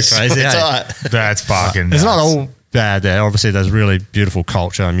 We're boys. Crazy, That's fucking It's nuts. not all bad there. Obviously, there's really beautiful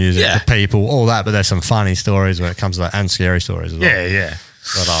culture and music, the people, all that, but there's some funny stories when it comes to that, and scary stories as well. Yeah.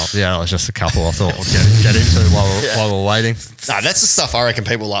 But that was just a couple I thought we'd get into while we're waiting. No, that's the stuff I reckon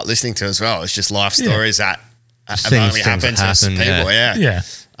people like listening to as well. It's just life stories that have Things only happened to happen, people.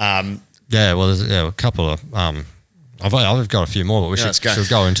 Yeah. Well, there's a couple of I've got a few more, but we should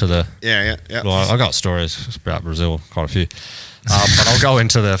go into the Well, I got stories about Brazil, quite a few, but I'll go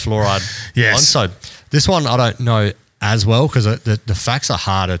into the fluoride one. So this one I don't know as well, because the facts are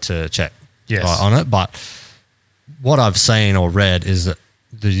harder to check on it. But what I've seen or read is that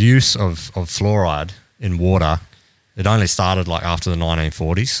the use of fluoride in water, it only started like after the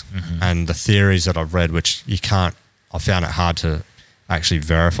 1940s, and the theories that I've read, which I found it hard to actually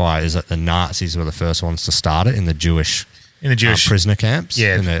verify, is that the Nazis were the first ones to start it in the Jewish prisoner camps.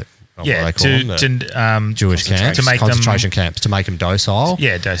 Yeah. What they call them, Jewish camps, to make concentration camps, to make them docile.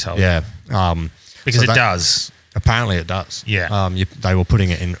 Yeah, docile. Yeah. Because it does. Apparently it does. Yeah. They were putting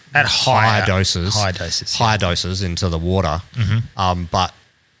it in at higher doses. Higher doses into the water. But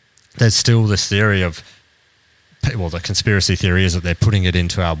there's still this theory of, the conspiracy theory is that they're putting it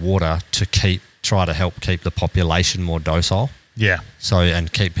into our water to try to help keep the population more docile. Yeah. So,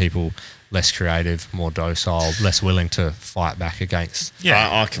 and keep people less creative, more docile, less willing to fight back against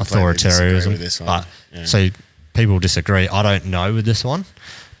I completely disagree with this one. So people disagree. I don't know with this one,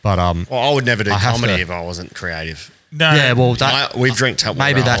 but I would never do comedy if I wasn't creative. No. Yeah, well, we've drank water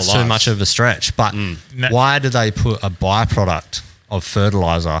maybe that's our whole too much of a stretch. But why do they put a byproduct of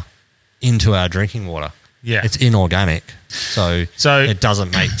fertilizer into our drinking water? Yeah, it's inorganic, so it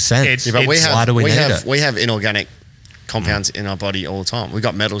doesn't make sense. But why do we need it? We have inorganic compounds in our body all the time. We've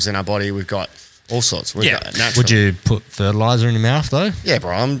got metals in our body. We've got all sorts. We've got natural. Would you put fertilizer in your mouth though? Yeah,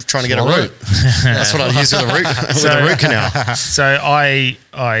 bro. I'm trying to get a root. That's what I use with a root with a root canal. So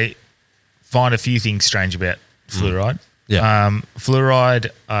I find a few things strange about fluoride. Yeah.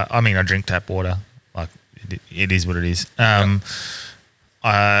 Fluoride. I mean, I drink tap water. Like it is what it is.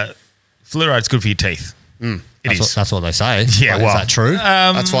 Fluoride's good for your teeth. That's what they say. Yeah, is that true?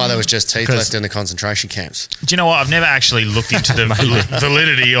 That's why there was just teeth left in the concentration camps. Do you know what? I've never actually looked into the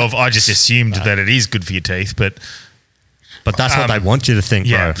validity of. I just assumed that it is good for your teeth, but that's what they want you to think,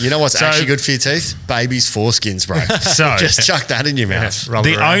 bro. You know what's actually good for your teeth? Babies' foreskins, bro. So just chuck that in your mouth.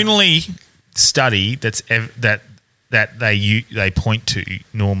 The only study that they point to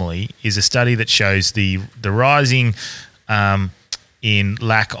normally is a study that shows the rising in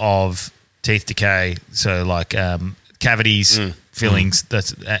lack of teeth decay, so like cavities, fillings,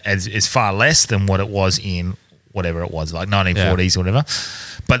 that's is far less than what it was in whatever it was, like 1940s or whatever.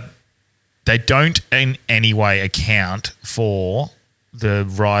 But they don't in any way account for the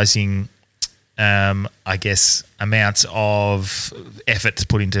rising, I guess, amounts of effort to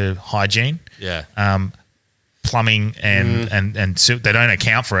put into hygiene, plumbing, and so they don't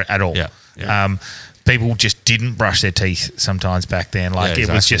account for it at all. People just didn't brush their teeth sometimes back then. Like it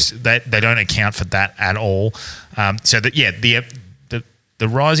was just they don't account for that at all. So that the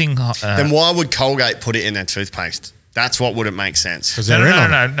rising. Then why would Colgate put it in their toothpaste? That's what wouldn't make sense. Because they're in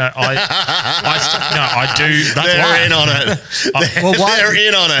on it. No. I do. That's they're in on it. They're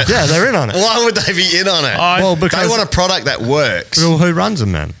in on it. Yeah, they're in on it. Why would they be in on it? Because they want a product that works. Well, who runs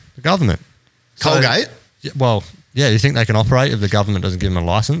them then? The government. Colgate? You think they can operate if the government doesn't give them a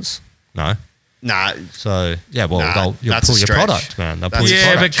license? No. Nah. So, you'll pull your product, man. They'll pull your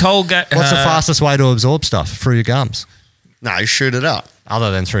product. But Colgate... What's the fastest way to absorb stuff? Through your gums. No, you shoot it up. Other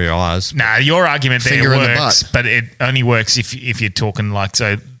than through your eyes. Nah, your argument there Finger in the works, butt. but it only works if you're talking like,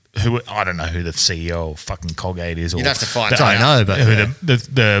 so I don't know who the CEO of fucking Colgate is. You'd have to find out. I know, but who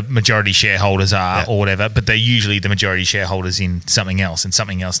the majority shareholders are or whatever, but they're usually the majority shareholders in something else and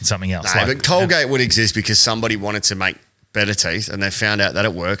something else and something else. No, but Colgate would exist because somebody wanted to make better teeth, and they've found out that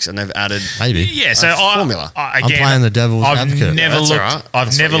it works, and they've added Yeah, so formula. Again, I'm playing the devil's advocate.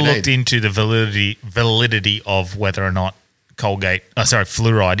 I've never looked into the validity of whether or not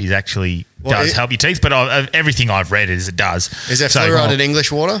fluoride is actually does help your teeth. But everything I've read is it does. Is there fluoride in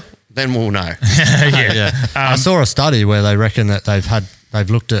English water? Then we'll know. I saw a study where they reckon that they've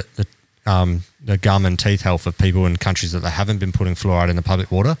looked at the gum and teeth health of people in countries that they haven't been putting fluoride in the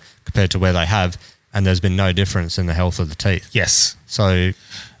public water compared to where they have, and there's been no difference in the health of the teeth. Yes. So,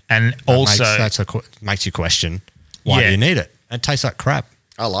 and also makes you question why do you need it? It tastes like crap.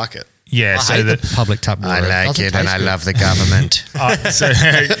 I like it. Yeah, I hate the public tap water. I like it, and I love the government.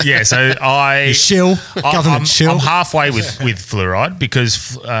 You shill. Government shill. I'm halfway with fluoride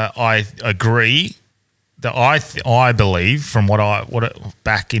because I agree that I believe from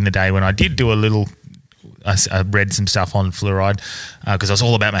back in the day when I did do a little, I read some stuff on fluoride because I was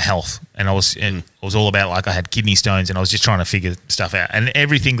all about my health, and I was all about, like, I had kidney stones, and I was just trying to figure stuff out. And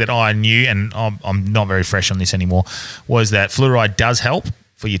everything that I knew, and I'm not very fresh on this anymore, was that fluoride does help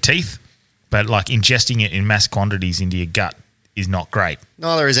for your teeth, but like ingesting it in mass quantities into your gut is not great.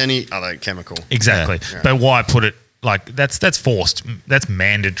 Neither is any other chemical. Exactly. Yeah. But why put it like that's forced? That's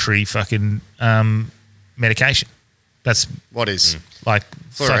mandatory fucking medication. That's what is like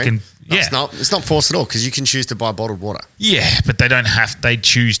fluorine? Fucking yeah. It's not forced at all because you can choose to buy bottled water. Yeah, but they don't have. They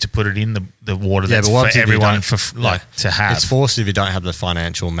choose to put it in the water that's for everyone to have. It's forced if you don't have the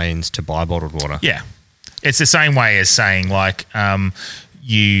financial means to buy bottled water. Yeah, it's the same way as saying like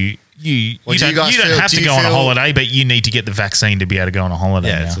you don't have to go on a holiday, but you need to get the vaccine to be able to go on a holiday.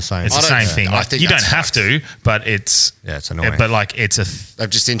 Yeah, now. it's the same. It's the same thing. Like, you don't have to, but it's annoying. But like they've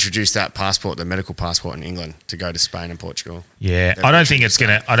just introduced that passport, the medical passport in England, to go to Spain and Portugal. Yeah, I don't think it's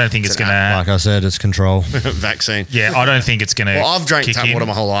gonna. Like I said, it's control vaccine. Yeah, I don't think it's gonna. Well, I've drank tap water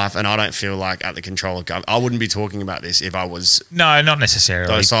my whole life, and I don't feel like at the control of government. I wouldn't be talking about this if I was not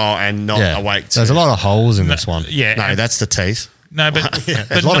necessarily docile and not awake. There's a lot of holes in this one. Yeah, no, that's the teeth. No, but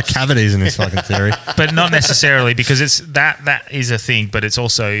there's a lot of cavities in this fucking theory. But not necessarily, because it's that is a thing, but it's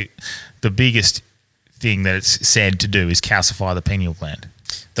also the biggest thing that it's said to do is calcify the pineal gland.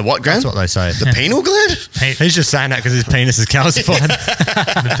 The what gland? That's what they say. The pineal gland? He's just saying that because his penis is calcified.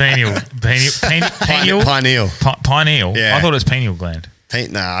 The pineal. Pineal. Yeah. I thought it was pineal gland.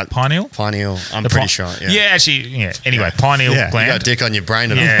 Pineal? Pineal. I'm pretty sure. Yeah, actually, yeah. Anyway, pineal gland. You got a dick on your brain.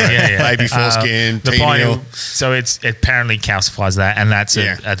 Yeah. Baby foreskin, the pineal. So it apparently calcifies that, and that's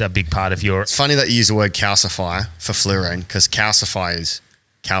a big part of your. It's funny that you use the word calcify for fluorine because calcify is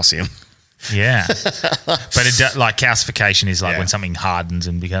calcium. Yeah, but like calcification is like when something hardens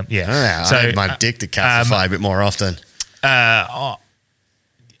and becomes So I need my dick to calcify a bit more often.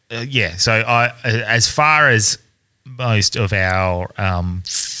 So as far as most of our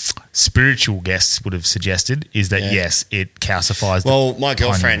spiritual guests would have suggested is that yes, it calcifies. Well, my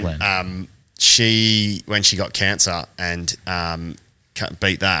girlfriend, when she got cancer and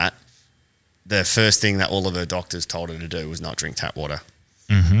beat that, the first thing that all of her doctors told her to do was not drink tap water.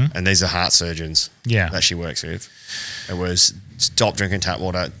 Mm-hmm. And these are heart surgeons that she works with. It was stop drinking tap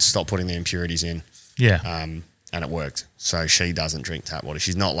water, stop putting the impurities in. Yeah. And it worked. So she doesn't drink tap water.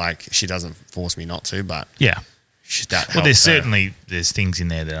 She's not like, she doesn't force me not to, but there's things in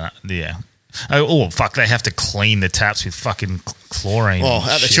there that oh fuck, they have to clean the taps with fucking chlorine. Well,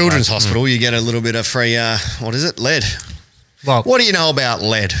 at the children's hospital you get a little bit of free lead. Well, what do you know about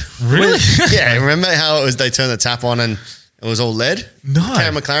lead? Really? Yeah, remember how it was they turned the tap on and it was all lead? No.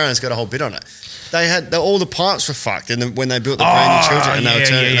 Karen McLaren's got a whole bit on it. They had all the pipes were fucked and when they built the brand new children and they were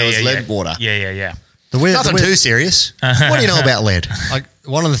turning there was lead water. Yeah. Nothing too serious. What do you know about lead? Like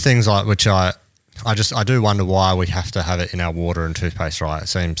one of the things which I do wonder why we have to have it in our water and toothpaste, right? It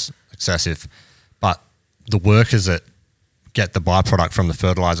seems excessive. But the workers that get the byproduct from the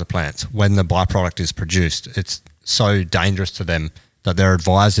fertilizer plants, when the byproduct is produced, it's so dangerous to them that they're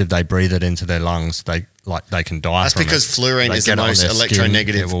advised if they breathe it into their lungs, they can die. That's because fluorine is the most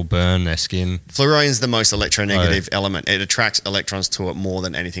electronegative. It will burn their skin. Fluorine is the most electronegative element. It attracts electrons to it more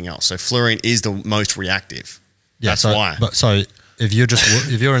than anything else. So fluorine is the most reactive. That's why. But so if you're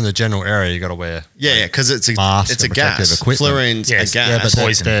in the general area, you got to wear because it's a mask, it's a gas. Fluorine's a gas. Yeah, but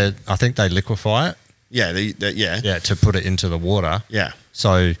I think they liquefy it. Yeah, to put it into the water. Yeah.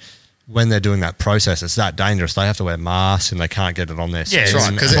 So when they're doing that process, it's that dangerous. They have to wear masks and they can't get it on their skin. Yeah,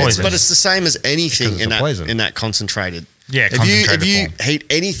 that's right. But it's the same as anything in that concentrated. Yeah, if you heat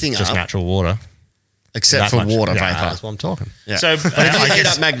anything just up, natural water, except for water vapor. That's what I'm talking. Yeah. So if you heat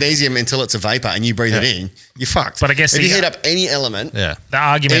up magnesium until it's a vapor and you breathe it in, you're fucked. But I guess if you heat up any element, the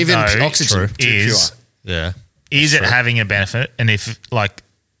argument even oxygen is pure. Is it having a benefit? And if like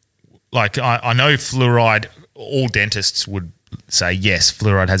I know fluoride all dentists would say yes,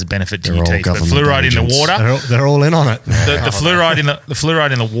 fluoride has a benefit to your teeth. But fluoride in the water, they're all in on it. the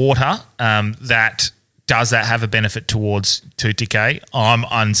fluoride in the water, that does that have a benefit towards tooth decay? I'm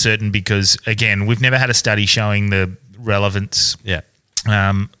uncertain because again, we've never had a study showing the relevance.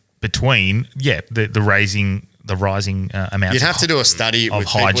 Between the rising amounts. You'd have to do a study with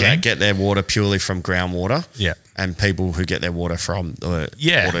people hygiene that get their water purely from groundwater, Yeah. and people who get their water from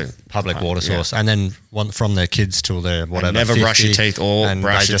the Public water source, and then one from their kids till they're whatever. And never 50, brush your teeth or and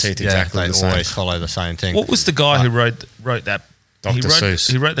brush they your just- teeth exactly They the same. always follow the same thing. What was the guy who wrote that? Dr.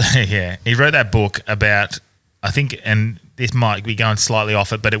 Seuss. He wrote he wrote that book about, I think, and this might be going slightly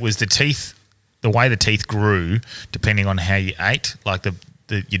off it, but it was the teeth, the way the teeth grew depending on how you ate, like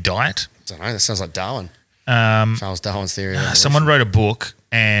your diet. I don't know. That sounds like Darwin. Charles Darwin's theory. Of Someone wrote a book,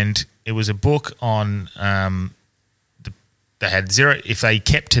 and it was a book on they had zero. If they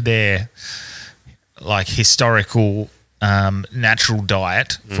kept to their like historical natural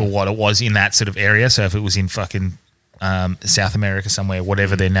diet for what it was in that sort of area. So if it was in fucking South America somewhere,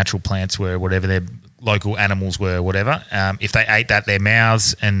 whatever their natural plants were, whatever their local animals were, whatever. If they ate that, their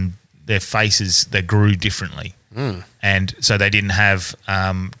mouths and their faces, they grew differently, and so they didn't have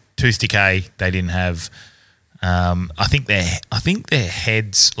tooth decay. They didn't have. I think their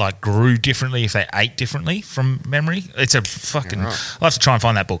heads like grew differently if they ate differently from memory. It's a fucking. I'll have to try and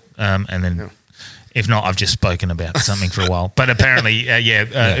find that book, and then if not, I've just spoken about something for a while. But apparently,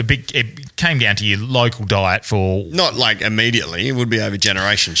 it came down to your local diet for not like immediately. It would be over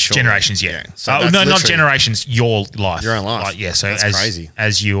generations. Sure. Generations, yeah. So No, not generations. Your life, Your own life. Like, yeah. So That's crazy.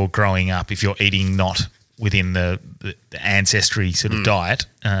 As you're growing up, if you're eating not within the ancestry sort of diet,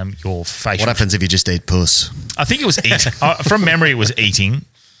 your facial. What happens if you just eat puss? I think it was eating. From memory, it was eating.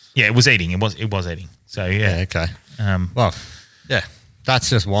 Yeah, it was eating. It was eating. So yeah. Okay. Well, yeah, that's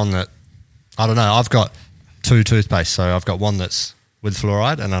just one that I don't know. I've got two toothpastes, so I've got one that's with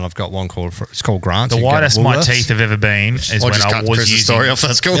fluoride, and then I've got one called Grant's. The widest my teeth have ever been is when I was using. Story off.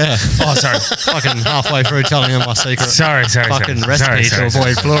 That's cool. Yeah. Oh, sorry. Fucking halfway through telling him my secret. Sorry. Fucking recipe to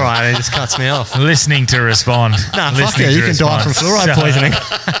avoid fluoride, and he just cuts me off. Listening to respond. Nah, fuck yeah, you can die from fluoride poisoning.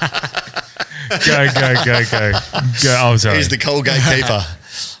 Go. Oh, sorry. He's the Colgate keeper.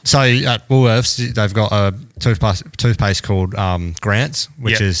 So at Woolworths, they've got a toothpaste called Grant's,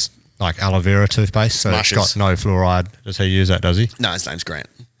 which is like aloe vera toothpaste. So Mushes. it's got no fluoride. Does he use that, does he? No, his name's Grant.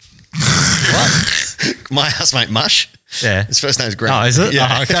 What? My housemate Mush. Yeah. His first name's Grant. Oh, is it? Yeah.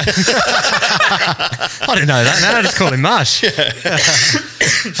 Oh, okay. I didn't know that. Now I just call him Mush.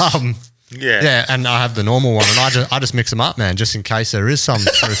 Yeah, and I have the normal one, and I just mix them up, man, just in case there is some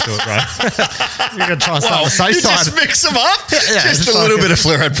truth to it, right? You're gonna try and start the safe You side. just mix them up? Yeah, just a little bit of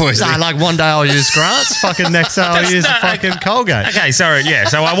fluoride poisoning. Nah, like one day I'll use Grant's, fucking next day I'll use a fucking Colgate. Okay, sorry. Yeah,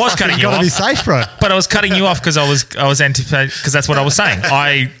 so I was cutting You you gotta off. be safe, bro. But I was cutting you off because I was anticipating, because that's what I was saying.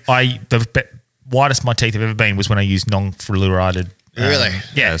 The widest my teeth have ever been was when I used non-fluoridated. Really?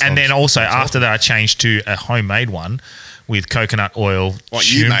 Yeah, and then also after that I changed to a homemade one with coconut oil. What,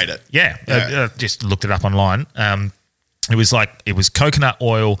 you made it? Yeah. Just looked it up online. It was coconut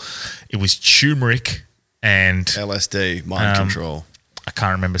oil, it was turmeric and LSD, mind control. I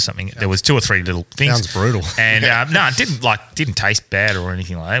can't remember something. There was 2 or 3 little things. Sounds brutal. And no, it didn't taste bad or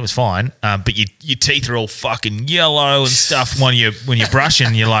anything like that. It was fine. But your teeth are all fucking yellow and stuff when you're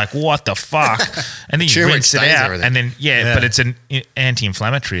brushing. You're like, what the fuck? And then you Turmeric rinse it stains out, everything. and then but it's an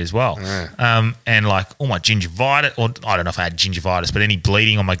anti-inflammatory as well. And like all my gingivitis, or I don't know if I had gingivitis, but any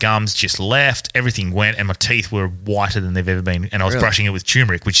bleeding on my gums just left. Everything went, and my teeth were whiter than they've ever been. And I was brushing it with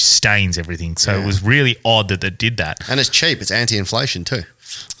turmeric, which stains everything. So it was really odd that they did that. And it's cheap. It's anti-inflation too.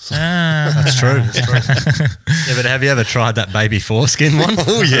 That's true. Yeah, but have you ever tried that baby foreskin one?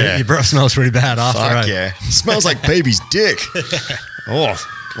 Oh, yeah. Your breath smells pretty bad after. Fuck right? yeah. Smells like baby's dick. Oh,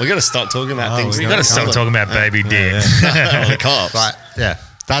 we got to stop talking about things. We got to stop talking about baby dick. The cops. But yeah,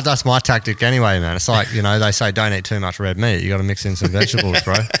 that's my tactic anyway, man. It's like, they say don't eat too much red meat. You got to mix in some vegetables,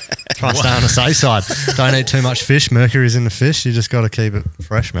 bro. Try and stay on the safe side. Don't eat too much fish. Mercury's in the fish. You just got to keep it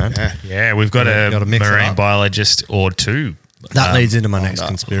fresh, man. Yeah, we've got a gotta mix it marine up. biologist or two. That leads into my next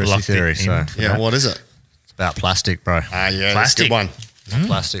conspiracy locked it theory. in. So Yeah, what is it? it's about plastic, bro. Yeah, that's a Plastic. good one.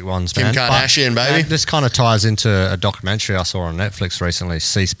 Plastic ones, Kim man. Kardashian, baby. This kind of ties into a documentary I saw on Netflix recently,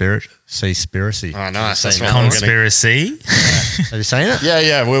 Seaspiracy. Oh, nice. That's Seen what that? we're gonna- Conspiracy. Have you seen it?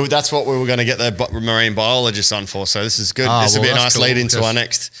 Yeah. That's what we were going to get the marine biologist on for. So this is good. Oh, This will be a well, nice that's cool, lead into because- our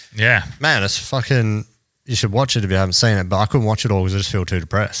next. Yeah. Man, it's fucking... You should watch it if you haven't seen it, but I couldn't watch it all because I just feel too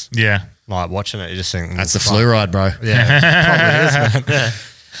depressed. Yeah. Like, watching it, you just think... That's the fuck. fluoride, bro. Yeah, it probably is, man. Yeah.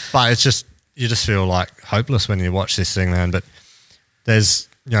 But it's just... You just feel, like, hopeless when you watch this thing, man. But there's,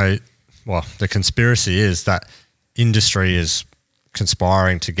 the conspiracy is that industry is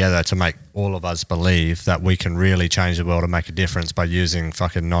conspiring together to make all of us believe that we can really change the world and make a difference by using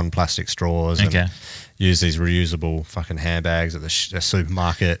fucking non-plastic straws and use these reusable fucking handbags at the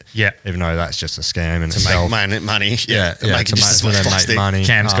supermarket. Yeah. Even though that's just a scam in to itself. make money. Yeah. To make it just as much plastic. Money.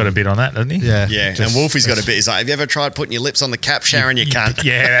 Cam's got a bit on that, doesn't he? Yeah. Yeah. And Wolfie's got a bit. He's like, have you ever tried putting your lips on the cap, Sharon, you cunt?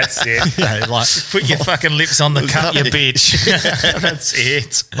 Yeah, that's it. Yeah, like, Put your fucking lips on the cup, you bitch. That's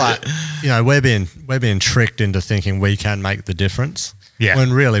it. but, you know, we're being tricked into thinking we can make the difference. Yeah.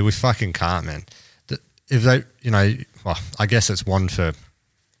 When really we fucking can't, man. If they, you know, well, I guess it's one for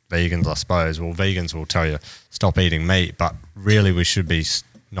vegans, I suppose. Well, vegans will tell you stop eating meat, but really we should be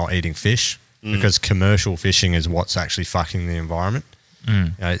not eating fish because commercial fishing is what's actually fucking the environment. You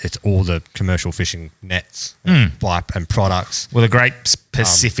know, it's all the commercial fishing nets and products. Well, the Great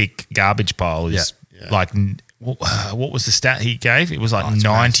Pacific Garbage Pile is like, what was the stat he gave? It was like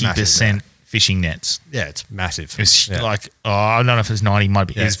 90% fishing nets. Yeah, it's massive. It's like, I don't know if it's 90, might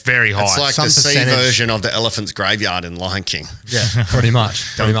be. It's very high. It's like Some the sea percentage. version of the elephant's graveyard in Lion King. Yeah, pretty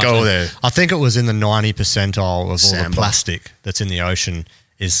much. Don't go there. I think it was in the 90 percentile of all Samba. the plastic that's in the ocean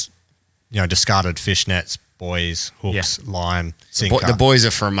is, you know, discarded fish nets, buoys, hooks, line, sinker. The boys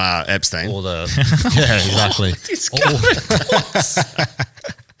are from Epstein. All the exactly.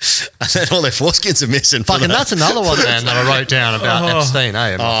 And then all their foreskins are missing. Fucking, that's another one, man, that I wrote down about Epstein.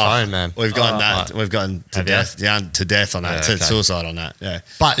 Hey, on my phone, man. We've gotten that. We've gotten to death, down to death on that. Yeah, To suicide on that. Yeah.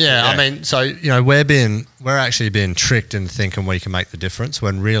 But I mean, so you know, we're actually being tricked into thinking we can make the difference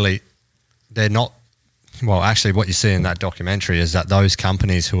when really they're not. Well, actually, what you see in that documentary is that those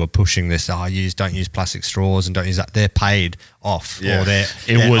companies who are pushing this, don't use plastic straws and don't use that, they're paid off. Yeah. Or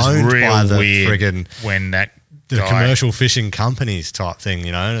they're was owned by real the weird when that the guy, commercial fishing companies type thing,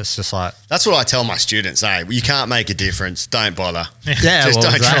 you know, and it's just like, That's what I tell my students. Hey, you can't make a difference. Don't bother. yeah, Just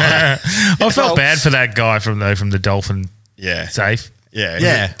well, don't try. I felt bad for that guy from the dolphin Yeah. safe.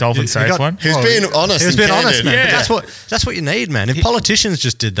 Yeah. Dolphin safe one. Who's being honest? He was and being honest, candid. man. Yeah. But that's what you need, man. If politicians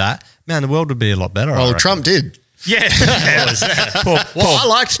just did that, man, the world would be a lot better. I Well, reckon. Trump did. Yeah. Well, I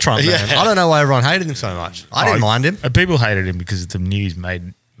liked Trump, man. Yeah. I don't know why everyone hated him so much. I didn't mind him. People hated him because the news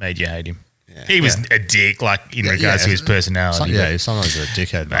made you hate him. He was a dick, like in regards to his personality. Sometimes he's a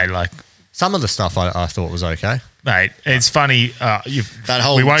dickhead. Mate, like, Some of the stuff I thought was okay. mate, it's funny. That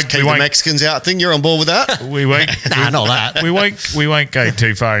whole keep the Mexicans out thing, you're on board with that? We won't. Nah, not that. We won't go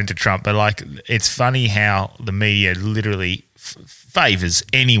too far into Trump, but like, it's funny how the media literally favors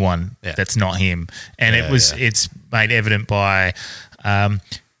anyone that's not him, and it's made evident by the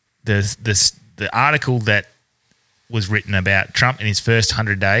article that was written about Trump in his first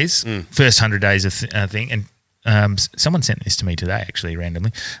 100 days, of thing, and someone sent this to me today, actually,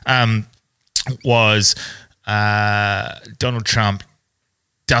 randomly, was Donald Trump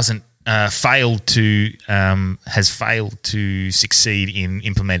has failed to succeed in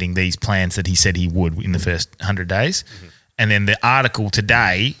implementing these plans that he said he would in the first 100 days. Mm-hmm. And then the article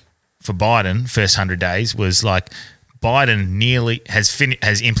today for Biden, first 100 days, was like, Biden nearly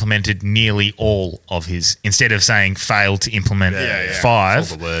has implemented nearly all of his. Instead of saying failed to implement 5,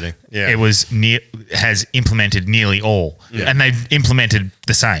 It's all the wording. it was has implemented nearly all, and they've implemented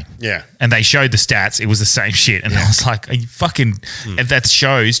the same. Yeah, and they showed the stats; it was the same shit. And I was like, "Are you fucking?" And that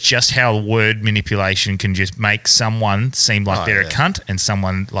shows just how word manipulation can just make someone seem like they're a cunt and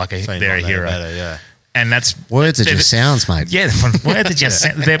someone like they're a hero. Better, And that's words are just sounds, mate. Yeah, words are just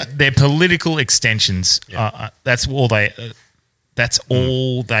they're political extensions. That's all they. That's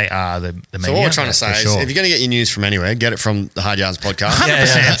all they are. The media. So what we're trying to say is, if you're going to get your news from anywhere, get it from the Hard Yards podcast.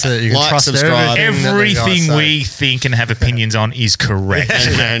 100%. You can Like, trust subscribe. Everything we think and have opinions on is correct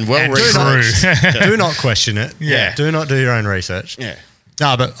and well and researched. true. Do not question it. Yeah. Do not do your own research. Yeah.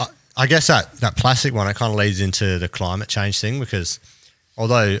 No, but I guess that plastic one, it kind of leads into the climate change thing, because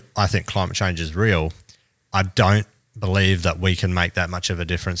although I think climate change is real, I don't believe that we can make that much of a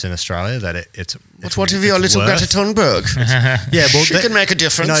difference in Australia. That it's What if you're little Greta Thunberg? Yeah, well, she can make a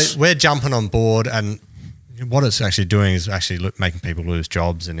difference. You know, we're jumping on board, and what it's actually doing is actually making people lose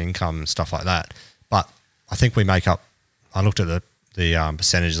jobs and income and stuff like that. But I think we make up. I looked at the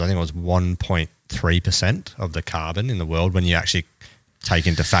percentages. I think it was 1.3% of the carbon in the world when you actually take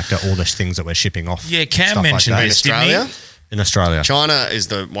into factor all the things that we're shipping off. Yeah, Cam stuff mentioned like that. this, in Australia? didn't he? In Australia. China is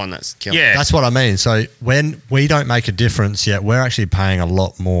the one that's killing. Yeah. That's what I mean. So when we don't make a difference yet, we're actually paying a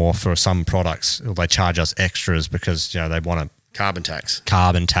lot more for some products. Or they charge us extras because, you know, they want a Carbon tax.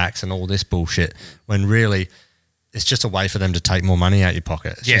 carbon tax and all this bullshit, when really it's just a way for them to take more money out your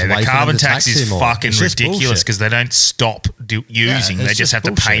pocket. It's just a way the for carbon them to tax is fucking ridiculous because they don't stop using. They just have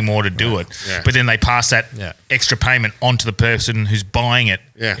to pay more to do it. Yeah. But then they pass that extra payment onto the person who's buying it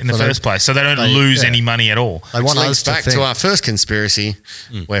in the first place. So they don't lose any money at all. They want us back to our first conspiracy.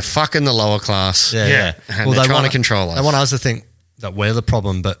 We're fucking the lower class. Yeah. And they're trying to control us. They want us to think that we're the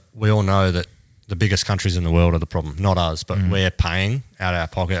problem, but we all know that the biggest countries in the world are the problem, not us, but we're paying out of our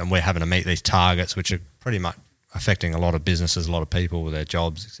pocket and we're having to meet these targets, which are pretty much affecting a lot of businesses, a lot of people with their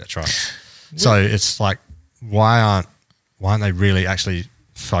jobs, etc. So it's like, why aren't they really actually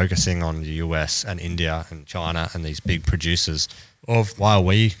focusing on the US and India and China and these big producers? Why are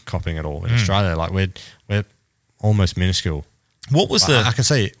we copying it all in Australia? Like we're almost minuscule. What was I can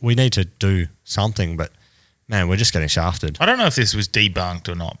see we need to do something, but man, we're just getting shafted. I don't know if this was debunked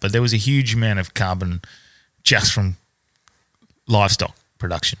or not, but there was a huge amount of carbon just from livestock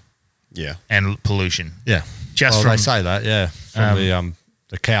production. Yeah. And pollution. Yeah. They say that, from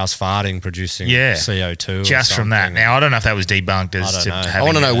the cows farting producing CO2. Just from that. Now, I don't know if that was debunked as to I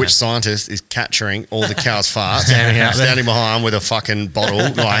want to know which scientist is capturing all the cows' farts, standing behind with a fucking bottle.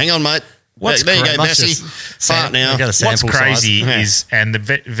 Like, hang on, mate. There you go, Bessie. Fart now. What's crazy is, and the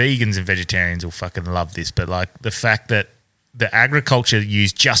vegans and vegetarians will fucking love this, but like the fact that the agriculture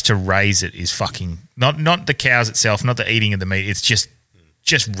used just to raise it is fucking not the cows itself, not the eating of the meat. It's just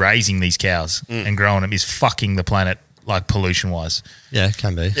raising these cows and growing them is fucking the planet, like pollution wise. Yeah, it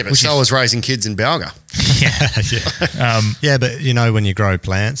can be. Yeah, but so is raising kids in Balga. Yeah, but you know, when you grow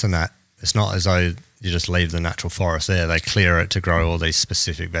plants and that, it's not as though you just leave the natural forest there. They clear it to grow all these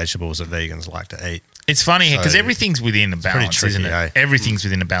specific vegetables that vegans like to eat. It's funny because everything's within a balance, tricky, isn't it? Everything's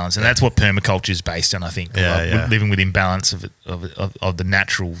within a balance, and that's what permaculture is based on, I think. Living within balance of the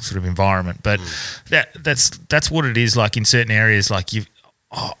natural sort of environment. But that's what it is like in certain areas. Like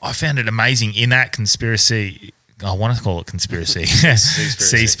I found it amazing in that conspiracy. I want to call it conspiracy.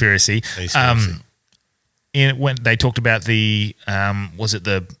 Seaspiracy. When they talked about the was it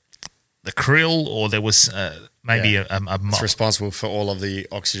the krill, or there was maybe it's responsible for all of the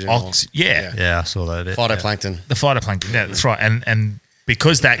oxygen. Yeah, I saw that. Phytoplankton. The phytoplankton. Yeah, that's right. And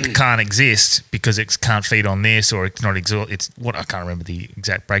because that can't exist, because it can't feed on this, or it's not it's what I can't remember the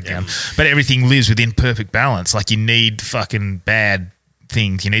exact breakdown. But everything lives within perfect balance. Like you need fucking bad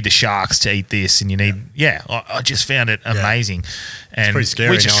things. You need the sharks to eat this, and you need I just found it amazing. And it's pretty scary.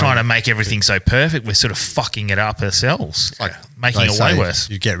 We're just trying to make everything so perfect. We're sort of fucking it up ourselves, like making it way worse.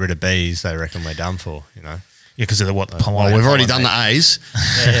 You get rid of bees, they reckon we're done for. You know. Yeah, because of the well, we've already done the A's.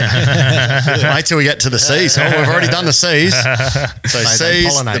 Wait till we get to the C's. Oh, we've already done the C's. So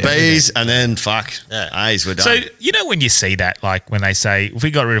C's, the B's, and then A's, we're done. So, you know when you see that, like when they say, if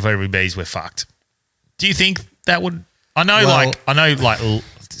we got rid of every B's, we're fucked. Do you think that would... I know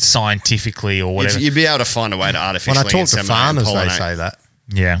scientifically or whatever. You'd be able to find a way to artificially... When I talk to farmers, they say that.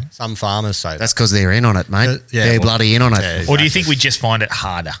 Yeah. Some farmers say that. That's because they're in on it, mate. They're bloody in on it. Yeah, exactly. Or do you think we just find it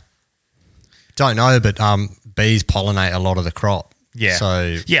harder? Don't know, but bees pollinate a lot of the crop. Yeah.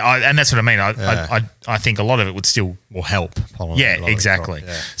 So and that's what I mean. I think a lot of it would still help pollinate. Yeah, exactly.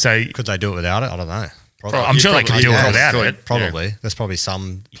 Yeah. So could they do it without it? I don't know. I'm sure they could do it without it. Probably. Yeah. There's probably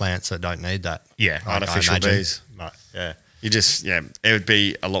some plants that don't need that. Yeah. Artificial bees. Right. Yeah. It would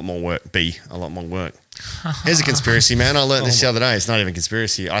be a lot more work. Here's a conspiracy, man. I learned this the other day. It's not even a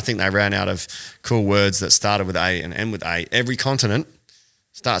conspiracy. I think they ran out of cool words that started with A and end with A. Every continent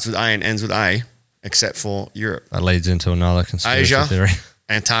starts with A and ends with A, except for Europe. That leads into another conspiracy theory.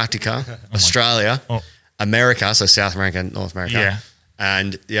 Antarctica, Australia, America, so South America and North America. Yeah.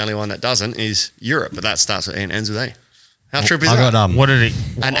 And the only one that doesn't is Europe, but that starts with A and ends with A. How true is that? What did it...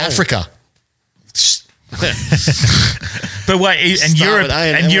 And Africa. But wait, and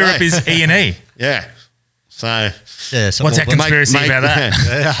Europe is E and E. Yeah. So what's that conspiracy about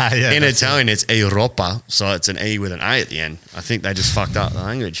that? In Italian, it's Europa, so it's an E with an A at the end. I think they just fucked up the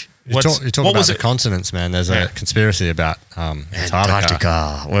language. You're talking about the continents, man. There's a conspiracy about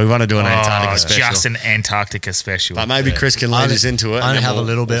Antarctica. We want to do an Antarctica special. Just an Antarctica special. But maybe Chris can lead us into it. I only have a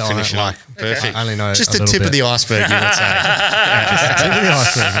little bit on it. Perfect. I only know just the tip of the iceberg, you would say. Just the tip of the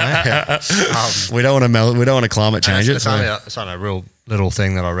iceberg, mate. We don't want to melt. We don't want to climate change it. It's only a real little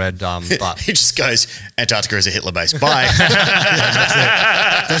thing that I read. But he just goes, Antarctica is a Hitler base. Bye. That's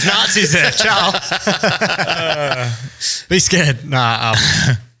it. There's Nazis there. Ciao. Be scared. Nah.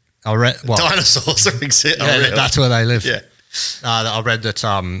 I read dinosaurs are exist. That's where they live. Yeah. I read that.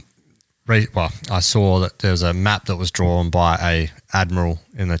 I saw that there was a map that was drawn by a admiral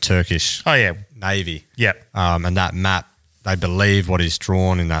in the Turkish Navy. Yeah. And that map, they believe what is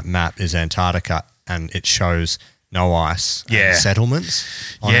drawn in that map is Antarctica, and it shows no ice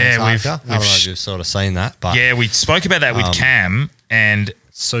settlements on Antarctica. I don't know if you've sort of seen that. But we spoke about that with Cam and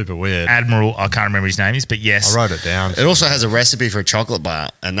super weird. Admiral, I can't remember his name is, but yes. I wrote it down. It also has a recipe for a chocolate bar,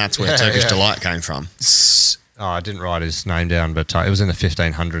 and that's where Turkish Delight came from. Oh, I didn't write his name down, but it was in the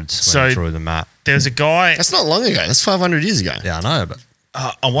 1500s when I drew the map. There's a guy. That's not long ago. That's 500 years ago. Yeah, I know, but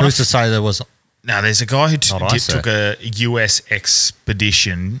who's to say there was... No, there's a guy who took a US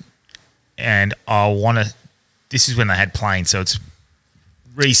expedition, and this is when they had planes, so it's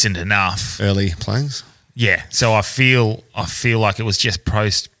recent enough. Early planes? Yeah, so I feel like it was just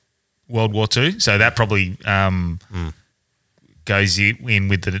post World War II, so that probably goes in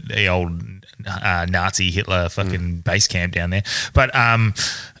with the old Nazi Hitler fucking base camp down there. But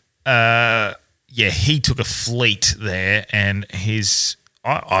he took a fleet there, and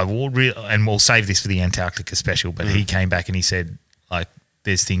and we'll save this for the Antarctica special. But he came back and he said, like,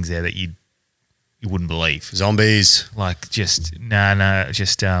 there's things there that you wouldn't believe, zombies, like just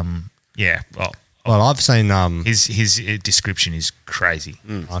Well, I've seen his description is crazy.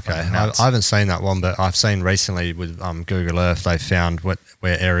 Okay, I haven't seen that one, but I've seen recently with Google Earth they found where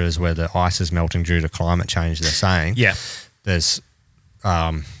areas where the ice is melting due to climate change. They're saying there's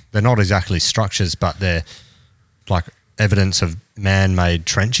they're not exactly structures, but they're like evidence of man-made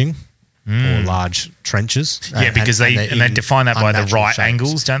trenching or large trenches. Yeah, because they define that by the right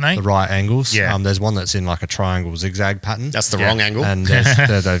angles, don't they? The right angles. Yeah. There's one that's in like a triangle zigzag pattern. That's the wrong angle. And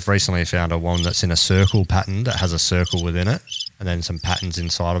they've recently found one that's in a circle pattern that has a circle within it, and then some patterns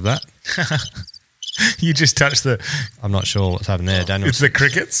inside of that. You just touched I'm not sure what's happening there, Daniel. It's the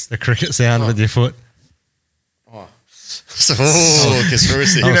crickets. The cricket sound with your foot.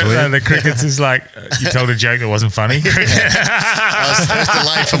 Conspiracy. The crickets is like, you told a joke that wasn't funny. I was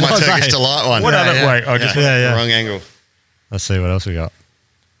delayed for my Turkish Delight one. What other way? Oh, just the wrong angle. Let's see what else we got.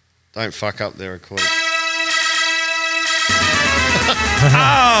 Don't fuck up their recording.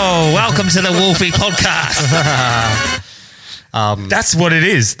 Welcome to the Wolfie podcast. That's what it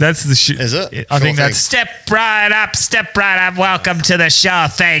is. That's the shit. Is it? I think that's step right up. Welcome to the show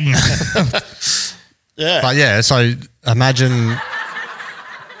thing. Yeah. But so imagine...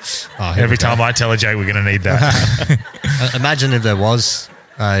 every time I tell a joke, we're going to need that. Imagine if there was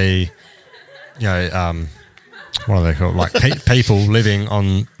what are they called? Like people living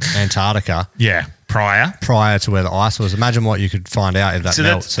on Antarctica. Yeah, prior to where the ice was. Imagine what you could find out if that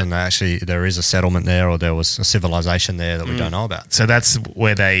melts and actually there is a settlement there or there was a civilization there that we don't know about. So that's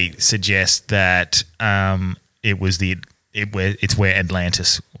where they suggest that it's where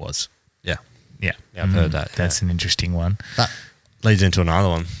Atlantis was. Yeah, I've heard that. That's an interesting one. That leads into another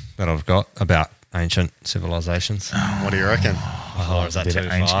one that I've got about ancient civilizations. What do you reckon? Is that too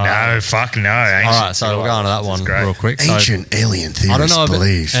ancient? far? No, fuck no. All right, so we'll go on to that one real quick. Ancient alien theorists I don't know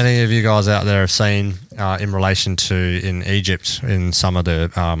believe. if any of you guys out there have seen in relation to in Egypt in some of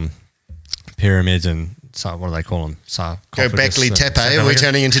the pyramids and what do they call them? Göbekli Tepe. Are we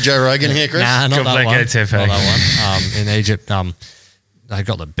turning into Joe Rogan here, Chris? Nah, not that one. Tepe. Not that one. In Egypt, they've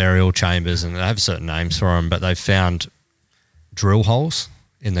got the burial chambers and they have certain names for them, but they've found drill holes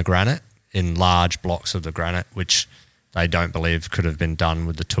in the granite, in large blocks of the granite, which they don't believe could have been done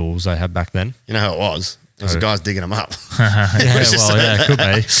with the tools they had back then. You know how it was? There was guys digging them up. Could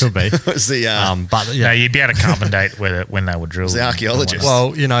be. It was the... No, you'd be able to carbon date when they were drilled. It was the archaeologists.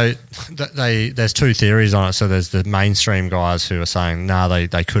 Well, there's two theories on it. So there's the mainstream guys who are saying,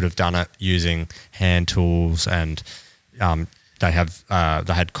 they could have done it using hand tools and... they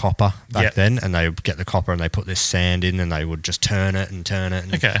had copper back then, and they would get the copper and they put this sand in and they would just turn it and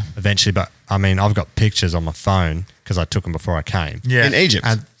eventually. But I mean, I've got pictures on my phone because I took them before I came. Yeah, in Egypt.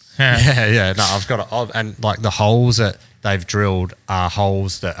 And, No, I've got it. And like the holes that they've drilled are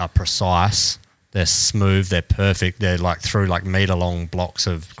holes that are precise. They're smooth. They're perfect. They're like through like meter long blocks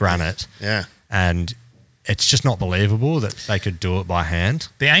of granite. Yeah, and it's just not believable that they could do it by hand.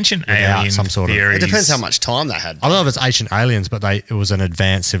 The ancient alien theories. It depends how much time they had. I don't know if it's ancient aliens, but it was an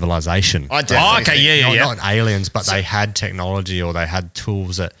advanced civilization. I definitely think. Not aliens, but they had technology or they had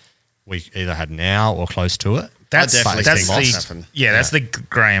tools that we either had now or close to it. That's the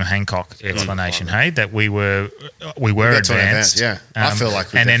Graham Hancock explanation. Hey, that we were advanced. Yeah, I feel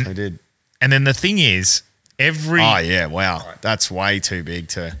like we definitely did. And then the thing is, wow, that's way too big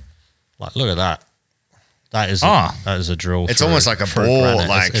to. Like, look at that. That is a drill. It's almost like a bore.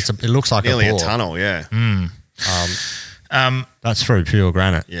 Like it looks like nearly a tunnel. Yeah. That's through pure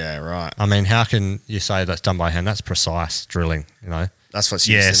granite. Yeah, right. I mean, how can you say that's done by hand? That's precise drilling. That's what's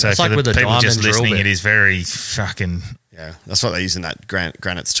used. Yeah, so it's for like the with the people just diamond listening, drill it is very fucking. Yeah, that's what they use in that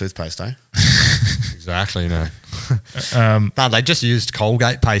granite's toothpaste, eh? Exactly. No. No, they just used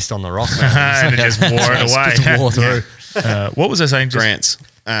Colgate paste on the rock, and it just wore it away. Just wore through. What was I saying? Grants.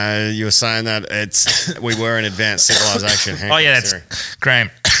 You were saying that we were an advanced civilization. That's Graham.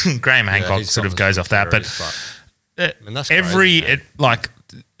 Graham Hancock sort of goes off that, but that's every crazy,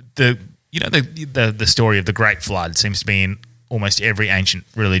 the story of the Great Flood seems to be in almost every ancient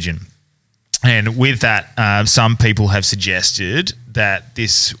religion, and with that, some people have suggested that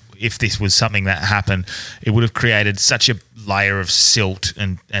if this was something that happened, it would have created such a layer of silt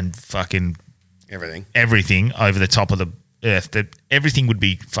and fucking everything over the top of the earth that everything would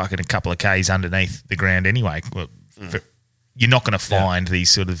be fucking a couple of k's underneath the ground anyway. You're not going to find these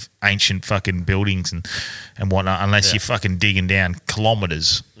sort of ancient fucking buildings and whatnot unless you're fucking digging down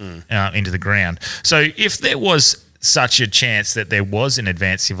kilometres into the ground. So if there was such a chance that there was an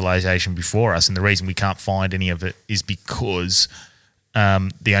advanced civilization before us, and the reason we can't find any of it is because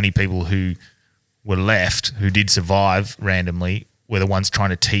the only people who were left who did survive randomly were the ones trying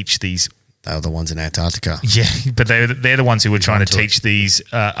to teach these. They were the ones in Antarctica. Yeah, but they're the ones who were trying to teach these,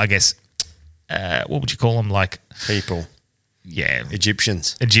 I guess, what would you call them? Like people. Yeah.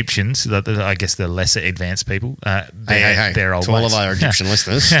 Egyptians, I guess the lesser advanced people. They're old to all of our Egyptian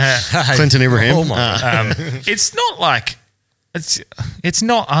listeners. Clinton Ibrahim. It's not like it's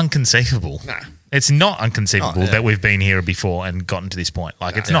not unconceivable. No. It's not unconceivable that we've been here before and gotten to this point.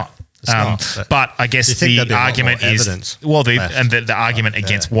 Like it's not. But I guess the argument is the argument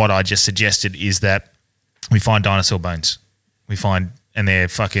against what I just suggested is that we find dinosaur bones. And they're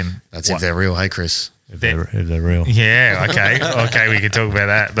fucking. That's if they're real. Hey, Chris. If they're real. Yeah, okay, we can talk about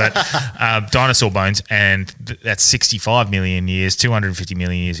that. But dinosaur bones, and that's 65 million years, 250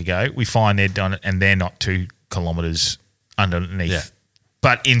 million years ago. We find they're not 2 kilometres underneath. Yeah.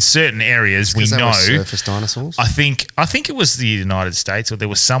 But in certain areas, we know surface dinosaurs. I think it was the United States, or there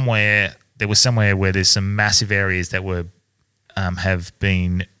was somewhere where there's some massive areas that were have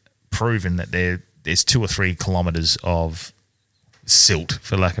been proven that there's 2 or 3 kilometres of silt,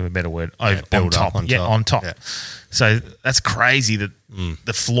 for lack of a better word, on top. On top. Yeah. So that's crazy that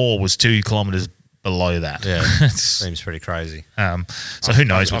the floor was 2 kilometres below that. Yeah, seems pretty crazy. So who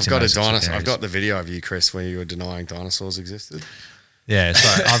knows? I've got a dinosaur. I've got the video of you, Chris, where you were denying dinosaurs existed. Yeah,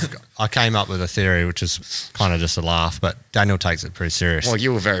 so I came up with a theory, which is kind of just a laugh, but Daniel takes it pretty serious. Well,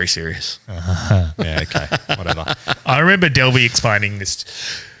 you were very serious. Yeah, okay, whatever. I remember Delby explaining this.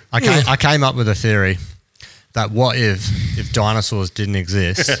 I came up with a theory that what if dinosaurs didn't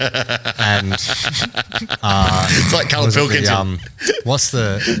exist and it's like Carl Pilkington. What's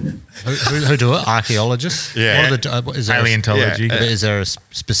the who do it? Archaeologists? Yeah. Paleontology. Yeah. Is there a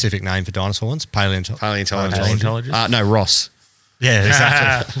specific name for dinosaur ones? Paleontology. No, Ross. Yeah,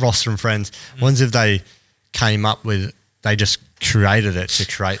 exactly. Ross from Friends. Ones if they came up with, they just created it to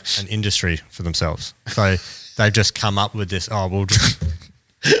create an industry for themselves. So they've just come up with this, we'll just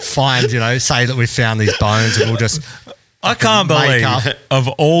find, say that we found these bones and we'll just I can't believe of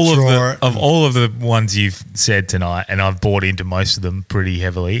all of the ones you've said tonight, and I've bought into most of them pretty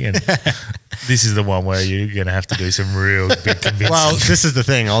heavily, and this is the one where you're going to have to do some real big convincing. Well, this is the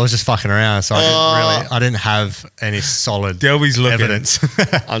thing. I was just fucking around, so I didn't have any solid Delby's evidence.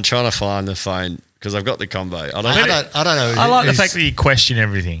 I'm trying to find the phone because I've got the combo. I don't know. I like the fact that you question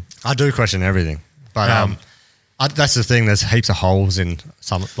everything. I do question everything, but that's the thing. There's heaps of holes in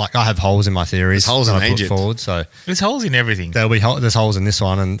some. Like I have holes in my theories. There's holes in I put Egypt. forward. So there's holes in everything. There's holes in this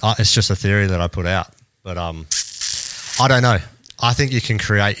one, and it's just a theory that I put out. But I don't know. I think you can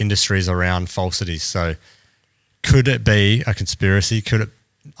create industries around falsities. So could it be a conspiracy?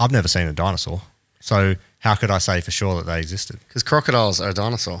 I've never seen a dinosaur. So how could I say for sure that they existed? Because crocodiles are a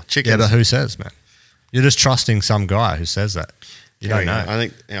dinosaur. Chickens. Yeah, but who says, man? You're just trusting some guy who says that. You don't know. I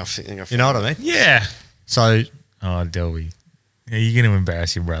think you know what I mean? Yeah. So. Oh, Delby. Are you going to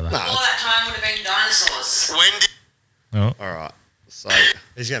embarrass your brother? All that time would have been dinosaurs. When did... Oh. All right. So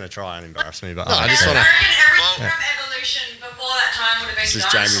he's going to try and embarrass me, but I just want to... Everything from evolution before that time would have been This is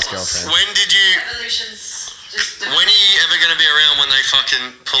dinosaurs. Jamie's girlfriend. When did you... Evolution's just... When are you ever going to be around when they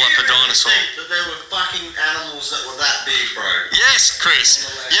fucking pull up a dinosaur? That there were fucking animals that were that big, bro. Yes, Chris.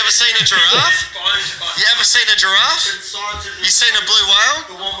 You ever seen a giraffe? You ever seen a giraffe? You seen a blue whale?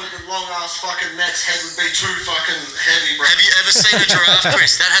 The one with the long ass fucking neck's head would be too fucking heavy, bro. Have you ever seen a giraffe,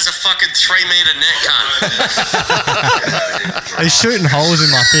 Chris? That has a fucking 3-meter neck, cunt. He's shooting holes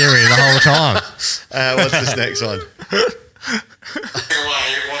in my theory the whole time. What's this next one?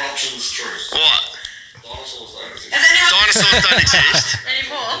 One option's true. What? Dinosaurs don't exist. Dinosaurs don't exist?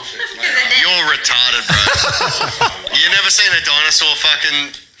 Anymore. You're retarded, bro. You never seen a dinosaur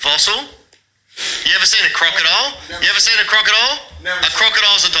fucking fossil? You ever seen a crocodile? You ever seen a crocodile? A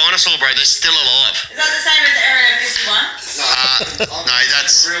crocodile's a dinosaur, bro. They're still alive. Is that the same as Area 51? No,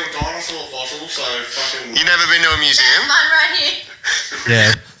 that's real dinosaur fossil, so fucking... You never been to a museum? Mine right here.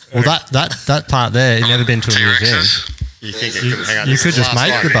 Yeah. Well, that part there, you've never been to a museum. T-Rexes. You think it could hang out? You This could is just last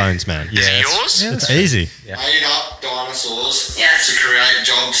make one. the bones, man. Is it yours? It's easy. Made up dinosaurs Yes. to create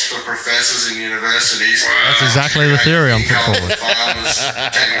jobs for professors in universities. That's exactly the theory I'm putting forward. Farmers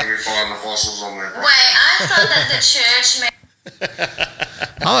genuinely find the fossils on their Wait, I thought that the church made...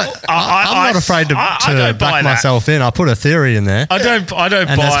 I'm not afraid to don't buy back that. myself in. I put a theory in there. I don't And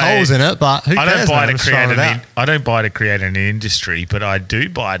there's buy holes in it, but who I cares? don't buy man? to Just create throw it out. I don't buy to create an industry, but I do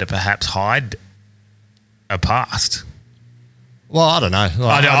buy to perhaps hide a past. Well, I don't know.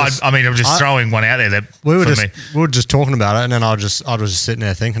 Like, I mean, I'm just throwing one out there that we were for just we were just talking about it, and then I was just sitting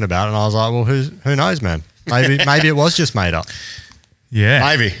there thinking about it, and I was like, well, who knows, man? Maybe it was just made up. yeah.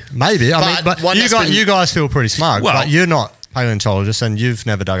 Maybe. I mean, but one that's been- you guys feel pretty smart. Well- but you're not paleontologists, and you've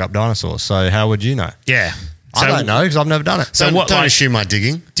never dug up dinosaurs. So how would you know? Yeah. I don't know because I've never done it. So Don't, what? don't Like, assume my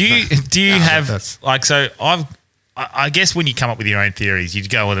digging. do you have that's- like so? I guess when you come up with your own theories, you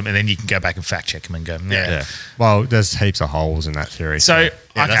go with them, and then you can go back and fact check them and go, Yeah. Well, there's heaps of holes in that theory. So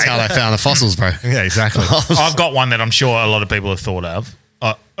Yeah, that's how they found the fossils, bro. yeah, exactly. I've got one that I'm sure a lot of people have thought of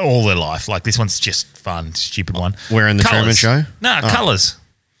all their life. Like this one's just fun, stupid one. We're in the Truman Colours. Show? No, colours.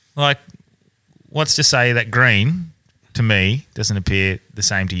 Like, what's to say that green to me doesn't appear the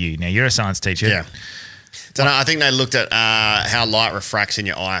same to you? Now you're a science teacher. Yeah. Don't know, I think they looked at how light refracts in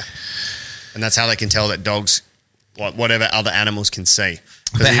your eye, and that's how they can tell that dogs, like whatever other animals can see.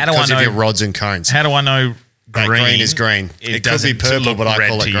 But how do I Because of know- your rods and cones. How do I know That green is green. It could be doesn't purple, look but I red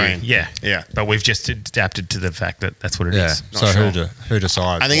call it to you. green. Yeah, Yeah. But we've just adapted to the fact that that's what it is. Yeah. Not So sure. who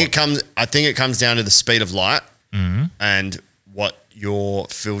decides? I think it comes down to the speed of light and what you're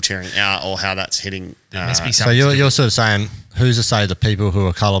filtering out or how that's hitting. There must be So something. you're sort of saying who's to say the people who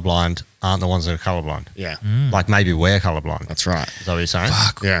are colorblind aren't the ones that are colorblind? Yeah, Like maybe we're colorblind. that's right. Is that what you're saying?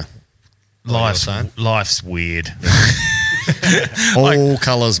 Yeah, Life's weird. all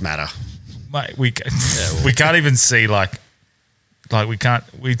colours matter. Mate, we can't even see like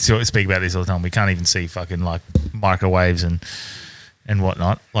we sort of speak about this all the time. We can't even see fucking like microwaves and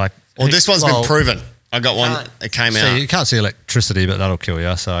whatnot. Like, Well, this one's Well, been proven. I got one. It came So out. you can't see electricity, but that'll kill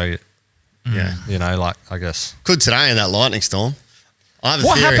you. So Yeah, you know, like I guess. could today in that lightning storm. I have a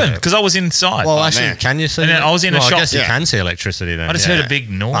what theory. happened? Because I was inside. Well, Oh, actually, man. can you see? And then I was in a well, shop- I guess you Yeah. can see electricity then. I just yeah. heard a big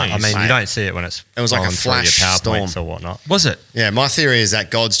noise. I mean, Mate. you don't see it when it's It was like a rolling through flash your PowerPoints storm. or whatnot. Was it? Yeah, my theory is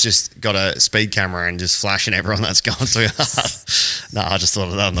that God's just got a speed camera and just flashing everyone that's going through. No, I just thought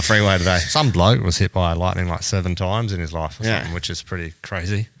of that on the freeway today. Some bloke was hit by lightning like 7 times in his life or Yeah. something, which is pretty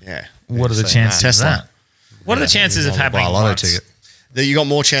crazy. Yeah, What are the seen chances that. of Tesla. that? What are the chances of Buy happening a lotto once? ticket. that you got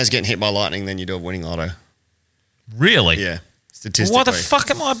more chance of getting hit by lightning than you do of winning lotto. Really? Yeah, Well, statistically. why the fuck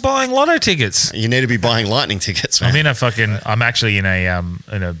am I buying lotto tickets? You need to be buying lightning tickets, man. I'm actually in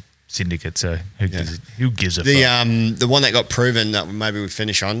a syndicate. So who gives a fuck? The one that got proven that maybe we'd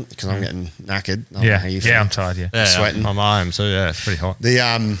finish on because I'm getting knackered. I don't know how you feel. I'm tired. Yeah. Yeah, Sweating. I'm home, so yeah, it's pretty hot. The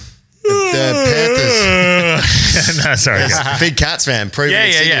Panthers. No, sorry. guys. Big Cats fan. Proven Yeah,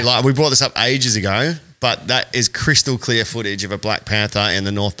 in yeah, Sydney. yeah. Like we brought this up ages ago, but that is crystal clear footage of a black panther in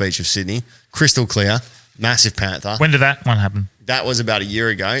the North Beach of Sydney. Crystal clear, massive panther. When did that one happen? That was about a year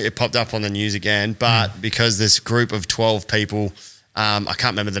ago. It popped up on the news again, but because this group of 12 people, I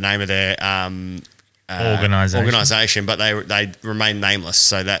can't remember the name of their organisation, but they remain nameless,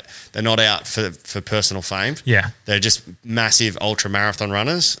 so that they're not out for personal fame. Yeah. They're just massive ultra marathon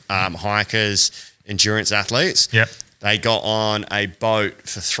runners, hikers, endurance athletes. Yep. They got on a boat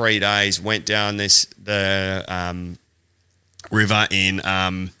for 3 days, went down the river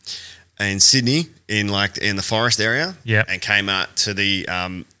in Sydney in the forest area. Yep. And came out to the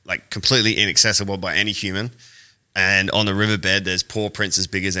completely inaccessible by any human. And on the riverbed, there's paw prints as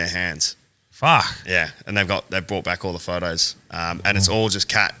big as their hands. Fuck. Yeah, and they've brought back all the photos, and it's all just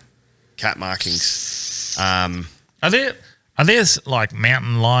cat markings. Are there like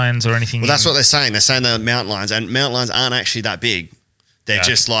mountain lions or anything? Well, that's what they're saying. They're saying they're mountain lions, and mountain lions aren't actually that big. They're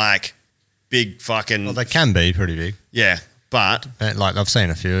just like big fucking. Well, they can be pretty big. Yeah, but Like I've seen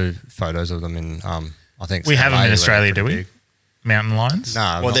a few photos of them in. I think we have them in LA, Australia, they're do we? pretty big. Mountain lions? No,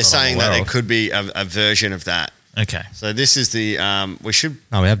 well, not they're that I'm saying that aware it of. could be a version of that. Okay. So this is the we should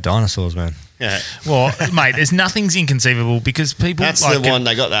No, we have dinosaurs, man. yeah. Well, mate, nothing's inconceivable because people. That's like, the one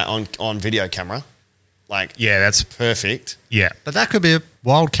they got that on video camera. Like Yeah, that's perfect. yeah. But that could be a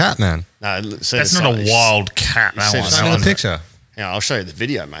wild cat, man. No, see That's the not size. a wild cat. That see the one. size. Show That me one. the picture. Yeah, I'll show you the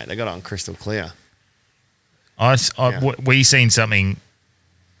video, mate. They got it on crystal clear. We seen something.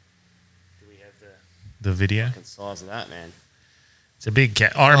 Do we have the video? The size of that, man. It's a big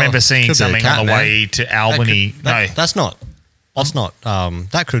cat. I remember seeing something on the way to Albany. That's not.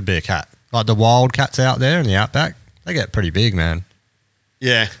 That could be a cat. Like the wild cats out there in the outback, they get pretty big, man.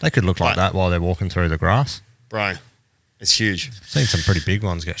 Yeah. They could look like that while they're walking through the grass. Bro, it's huge. I've seen some pretty big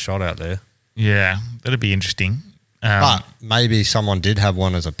ones get shot out there. Yeah, that'd be interesting. But maybe someone did have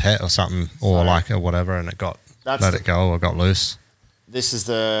one as a pet or something, or or whatever, and it let it go or got loose. This is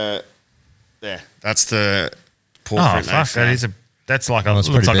that's the paw print. Oh, fuck, that's like a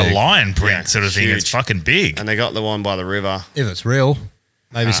lion print sort of thing. Huge. It's fucking big. And they got the one by the river. If it's real,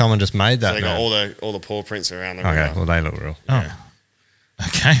 maybe someone just made that. So they got all the paw prints around the river. Okay, well, they look real. Yeah.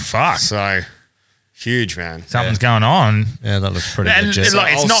 Okay, fuck. So huge, man. Something's going on. Yeah, that looks pretty legit.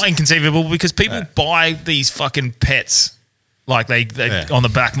 It's not inconceivable because people buy these fucking pets like they on the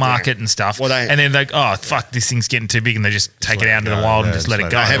black market and stuff. Well, and then they fuck, this thing's getting too big, and they just take it out into the wild and just let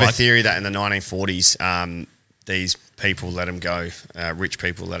it go. I have a theory that in the 1940s, these people let them go. Rich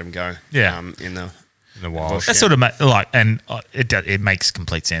people let them go. Yeah, in the wild. That sort of it makes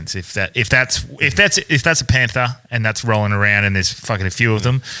complete sense. If that's a panther and that's rolling around and there's fucking a few of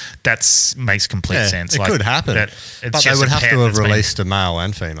them, that makes complete sense. It could happen, but they would have to have released a male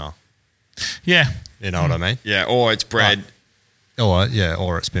and female. Yeah, you know what I mean. Yeah, or it's bred. Or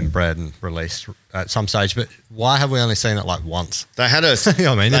it's been bred and released at some stage. But why have we only seen it like once? They had a. You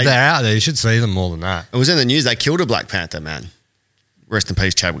know what I mean, if they're out there, you should see them more than that. It was in the news. They killed a Black Panther, man. Rest in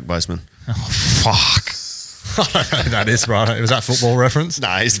peace, Chadwick Boseman. Oh fuck! I don't know that is right. Was that football reference? No,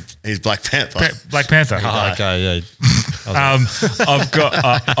 he's Black Panther. Black Panther. Oh, okay, yeah. I've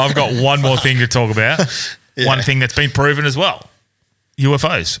got one more thing to talk about. Yeah. One thing that's been proven as well.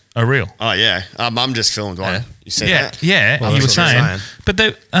 UFOs are real. Oh yeah, Mum just filmed one. Yeah. You see that? Yeah, well, you were saying, but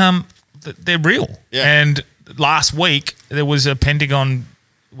they're real. Yeah. And last week there was a Pentagon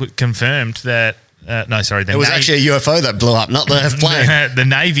confirmed that. It was actually a UFO that blew up, not the plane. The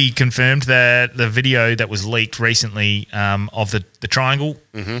Navy confirmed that the video that was leaked recently of the triangle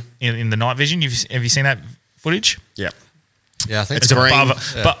in the night vision. Have you seen that footage? Yeah. Yeah, I think it's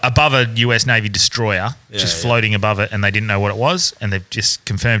above a US Navy destroyer, just floating above it, and they didn't know what it was, and they've just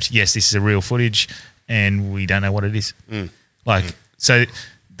confirmed, yes, this is a real footage, and we don't know what it is. So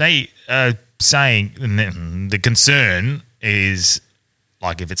they are saying the concern is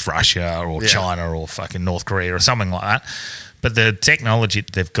like if it's Russia or China or fucking North Korea or something like that, but the technology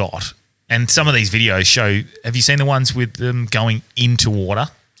that they've got, and some of these videos show. Have you seen the ones with them going into water?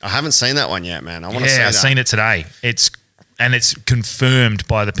 I haven't seen that one yet, man. I want to see that. I've seen it today. It's confirmed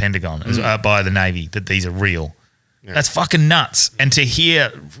by the Pentagon, by the Navy, that these are real. Yeah. That's fucking nuts. And to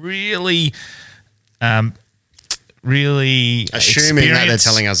hear really assuming that they're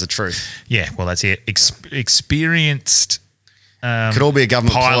telling us the truth. Yeah, well, that's it. Experienced could all be a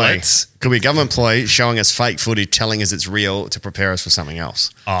government pilots. Employee. Could be a government employee showing us fake footage, telling us it's real to prepare us for something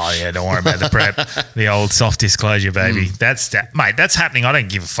else. Oh yeah, don't worry about the prep. The old soft disclosure, baby. Mate, that's happening. I don't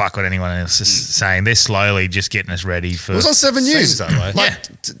give a fuck what anyone else is saying. They're slowly just getting us ready for. It was on 7 News that way.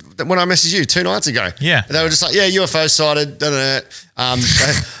 When I messaged you 2 nights ago. Yeah, they were just like, UFO sighted.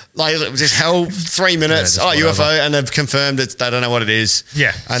 Like just held 3 minutes. UFO, and they've confirmed that they don't know what it is.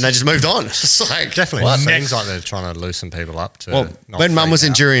 Yeah, and they just moved on. It's like definitely seems like they're trying to loosen people up. When Mum was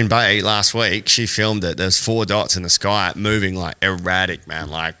in Jurien Bay last week, she filmed it. There's 4 dots in the sky moving like erratic, man,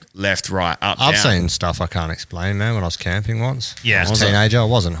 like left, right, up, down. I've seen stuff I can't explain, man. When I was camping once, yeah, I was a teenager. I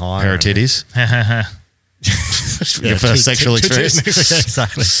wasn't high. Pair of titties. Your first sexual experience.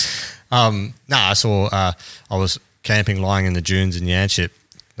 Exactly. I saw. I was camping, lying in the dunes in Yanchep.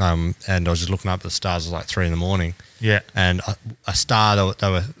 And I was just looking up at the stars. It was like 3 a.m. Yeah. And a star,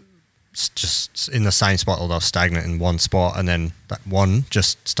 they were just in the same spot, or they were stagnant in one spot. And then that one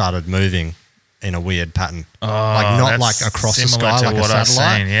just started moving in a weird pattern. Not like across the sky like a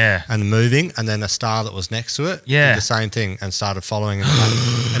satellite. Yeah. And moving. And then a star that was next to it did the same thing and started following it.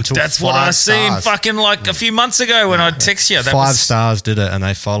 Until that's what I seen fucking like a few months ago when I text you. 5 stars did it and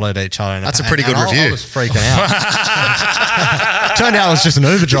they followed each other. That's a pretty good review. I was freaking out. Turned out it was just an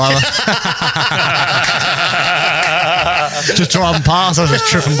Uber driver. Just driving past, I was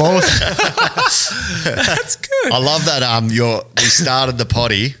just tripping balls. That's good. I love that we started the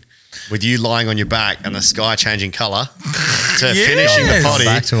potty with you lying on your back and the sky changing colour to finishing the potty.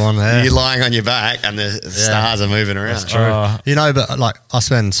 Back to one there. You lying on your back and the stars are moving around. That's true. But like I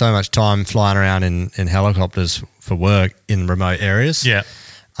spend so much time flying around in helicopters for work in remote areas. Yeah.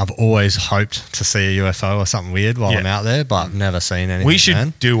 I've always hoped to see a UFO or something weird while I'm out there, but I've never seen anything. We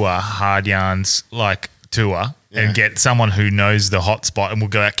should do a Hard Yarns tour and get someone who knows the hot spot, and we'll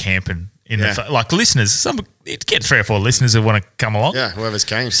go out camping like listeners. Get 3 or 4 listeners who want to come along. Yeah, whoever's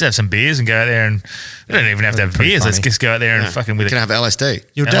keen. Just have some beers and go out there, and we don't even have to have beers. Let's just go out there and fucking with it. Can have LSD.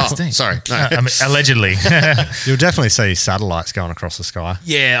 You'll definitely. Sorry, no. I mean, allegedly. You'll definitely see satellites going across the sky.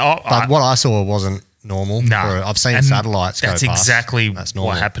 Yeah, but what I saw wasn't normal. No, I've seen satellites go past. That's exactly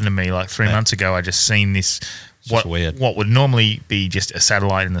what happened to me. Like 3 months ago, I just seen this. Weird. What would normally be just a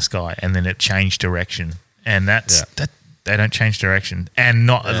satellite in the sky, and then it changed direction, and that they don't change direction, and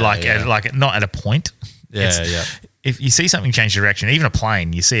not not at a point. Yeah. If you see something change direction, even a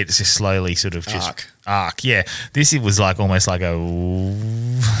plane, you see it just slowly sort of just arc. Yeah, this was like almost like a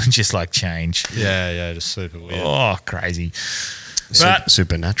just like change. Yeah, just super weird. Oh, crazy. But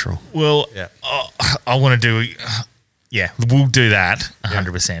supernatural. Well, I want to do. We'll do that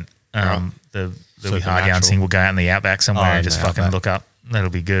 100%. The hard yarn thing. We'll go out in the outback somewhere and just fucking look up. That'll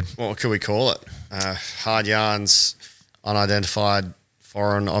be good. What could we call it? Hard yarns, unidentified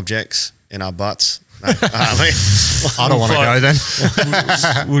foreign objects in our butts. No, I don't want to go then.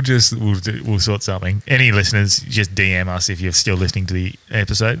 We'll sort something. Any listeners, just DM us if you're still listening to the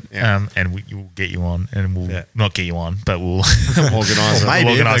episode, and we'll get you on, and we'll not get you on, but we'll organise.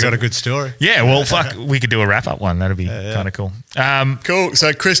 Maybe they got a good story. Yeah, well, fuck, we could do a wrap up one. That'd be kind of cool. Cool.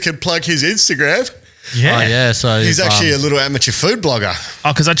 So Chris can plug his Instagram. Yeah, so he's actually a little amateur food blogger.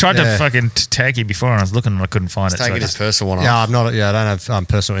 Oh, because I tried to fucking tag you before, and I was looking and I couldn't find it. Taking his personal one off. Yeah, I'm not. Yeah, I don't have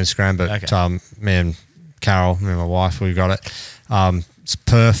personal Instagram, but me and Carol, me and my wife, we've got it. It's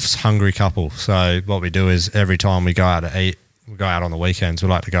Perth's Hungry Couple. So what we do is every time we go out to eat, we go out on the weekends. We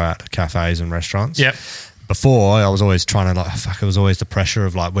like to go out to cafes and restaurants. Yep. Before I was always trying to it was always the pressure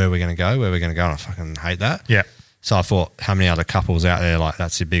of like where we're going to go, and I fucking hate that. Yeah. So I thought, how many other couples out there, like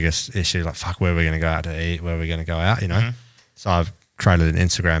that's your biggest issue? Like, fuck, where are we going to go out to eat? Where are we going to go out, you know? Mm-hmm. So I've created an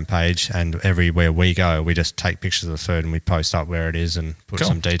Instagram page, and everywhere we go, we just take pictures of the food and we post up where it is and put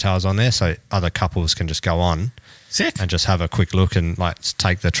some details on there so other couples can just go on and just have a quick look and like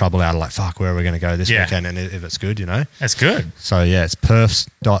take the trouble out of like, fuck, where are we going to go this weekend? And if it's good, you know? That's good. So yeah, it's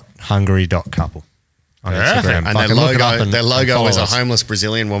perths.hungry.couple. On Instagram. And their logo is a homeless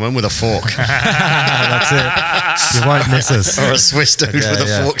Brazilian woman with a fork. That's it. You won't miss us. Or a Swiss dude with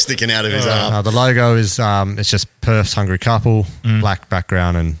a fork sticking out of his arm. The logo is it's just Perth's Hungry Couple, black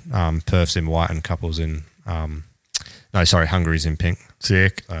background, and Perth's in white and couples in Hungary's in pink.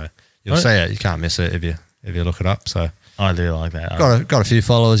 Sick. So you'll see it. You can't miss it if you look it up. So I do like that. Got a few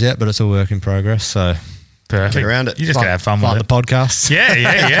followers yet, but it's a work in progress. So. Perfect. Get around it. You just gotta have fun with the podcast.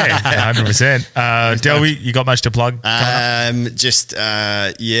 Yeah, 100%. Delby, you got much to plug? I'm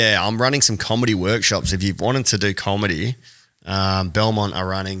running some comedy workshops. If you've wanted to do comedy, Belmont are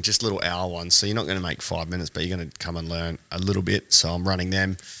running just little hour ones, so you're not going to make 5 minutes, but you're going to come and learn a little bit. So I'm running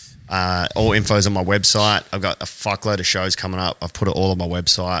them. All info's on my website. I've got a fuckload of shows coming up. I've put it all on my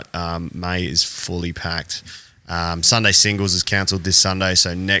website. May is fully packed. Sunday Singles is cancelled this Sunday,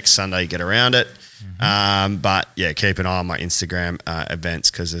 so next Sunday get around it. But yeah, keep an eye on my Instagram events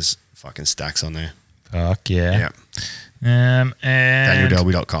because there's fucking stacks on there. Fuck yeah. And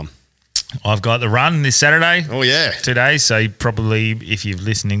DanielDelby.com. I've got the run this Saturday. Oh yeah, today. So probably if you're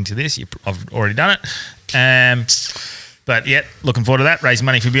listening to this, I've already done it. But yeah, looking forward to that. Raise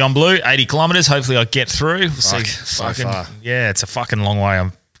money for Beyond Blue, 80 kilometres. Hopefully I get through. So far. Yeah, it's a fucking long way.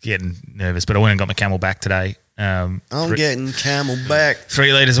 I'm getting nervous, but I went and got my camel back today. I'm getting camel back.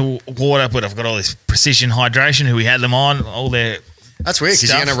 3 litres of water, but I've got all this precision hydration who we had them on, all their That's weird because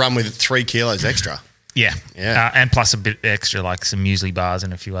you're going to run with 3 kilos extra. Yeah. And plus a bit extra, like some muesli bars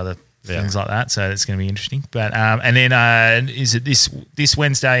and a few other things like that. So it's going to be interesting. But and then is it this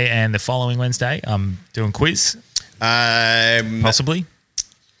Wednesday and the following Wednesday? I'm doing quiz. Possibly.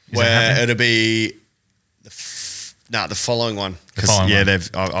 It'll be the following one.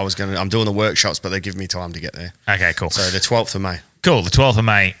 I'm doing the workshops, but they give me time to get there. Okay, cool. So the 12th of May. Cool. The 12th of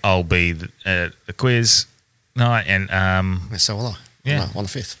May, I'll be the quiz night, and so will I. Yeah, on the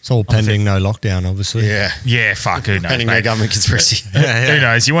 5th. It's all pending no lockdown, obviously. Yeah. Fuck, who knows? Pending no government conspiracy. Who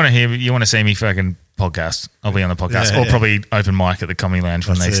knows? You want to see me fucking podcast? I'll be on the podcast, or probably open mic at the Comedy Lounge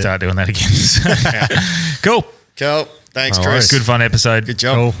when they start doing that again. Cool. Thanks, Chris. Good fun episode. Good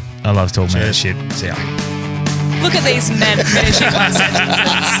job. Cool. I love talking about that shit. See ya. Look at these men finishing on sentences.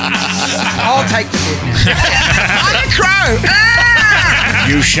 I'll take the bit now. I'm a crow.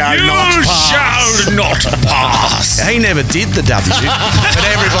 You shall not pass. He never did the W, but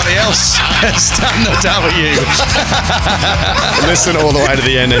everybody else has done the W. Listen all the way to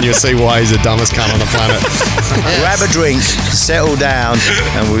the end and you'll see why he's the dumbest cunt on the planet. Grab a drink, settle down,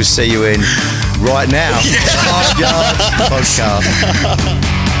 and we'll see you in right now. Podcast.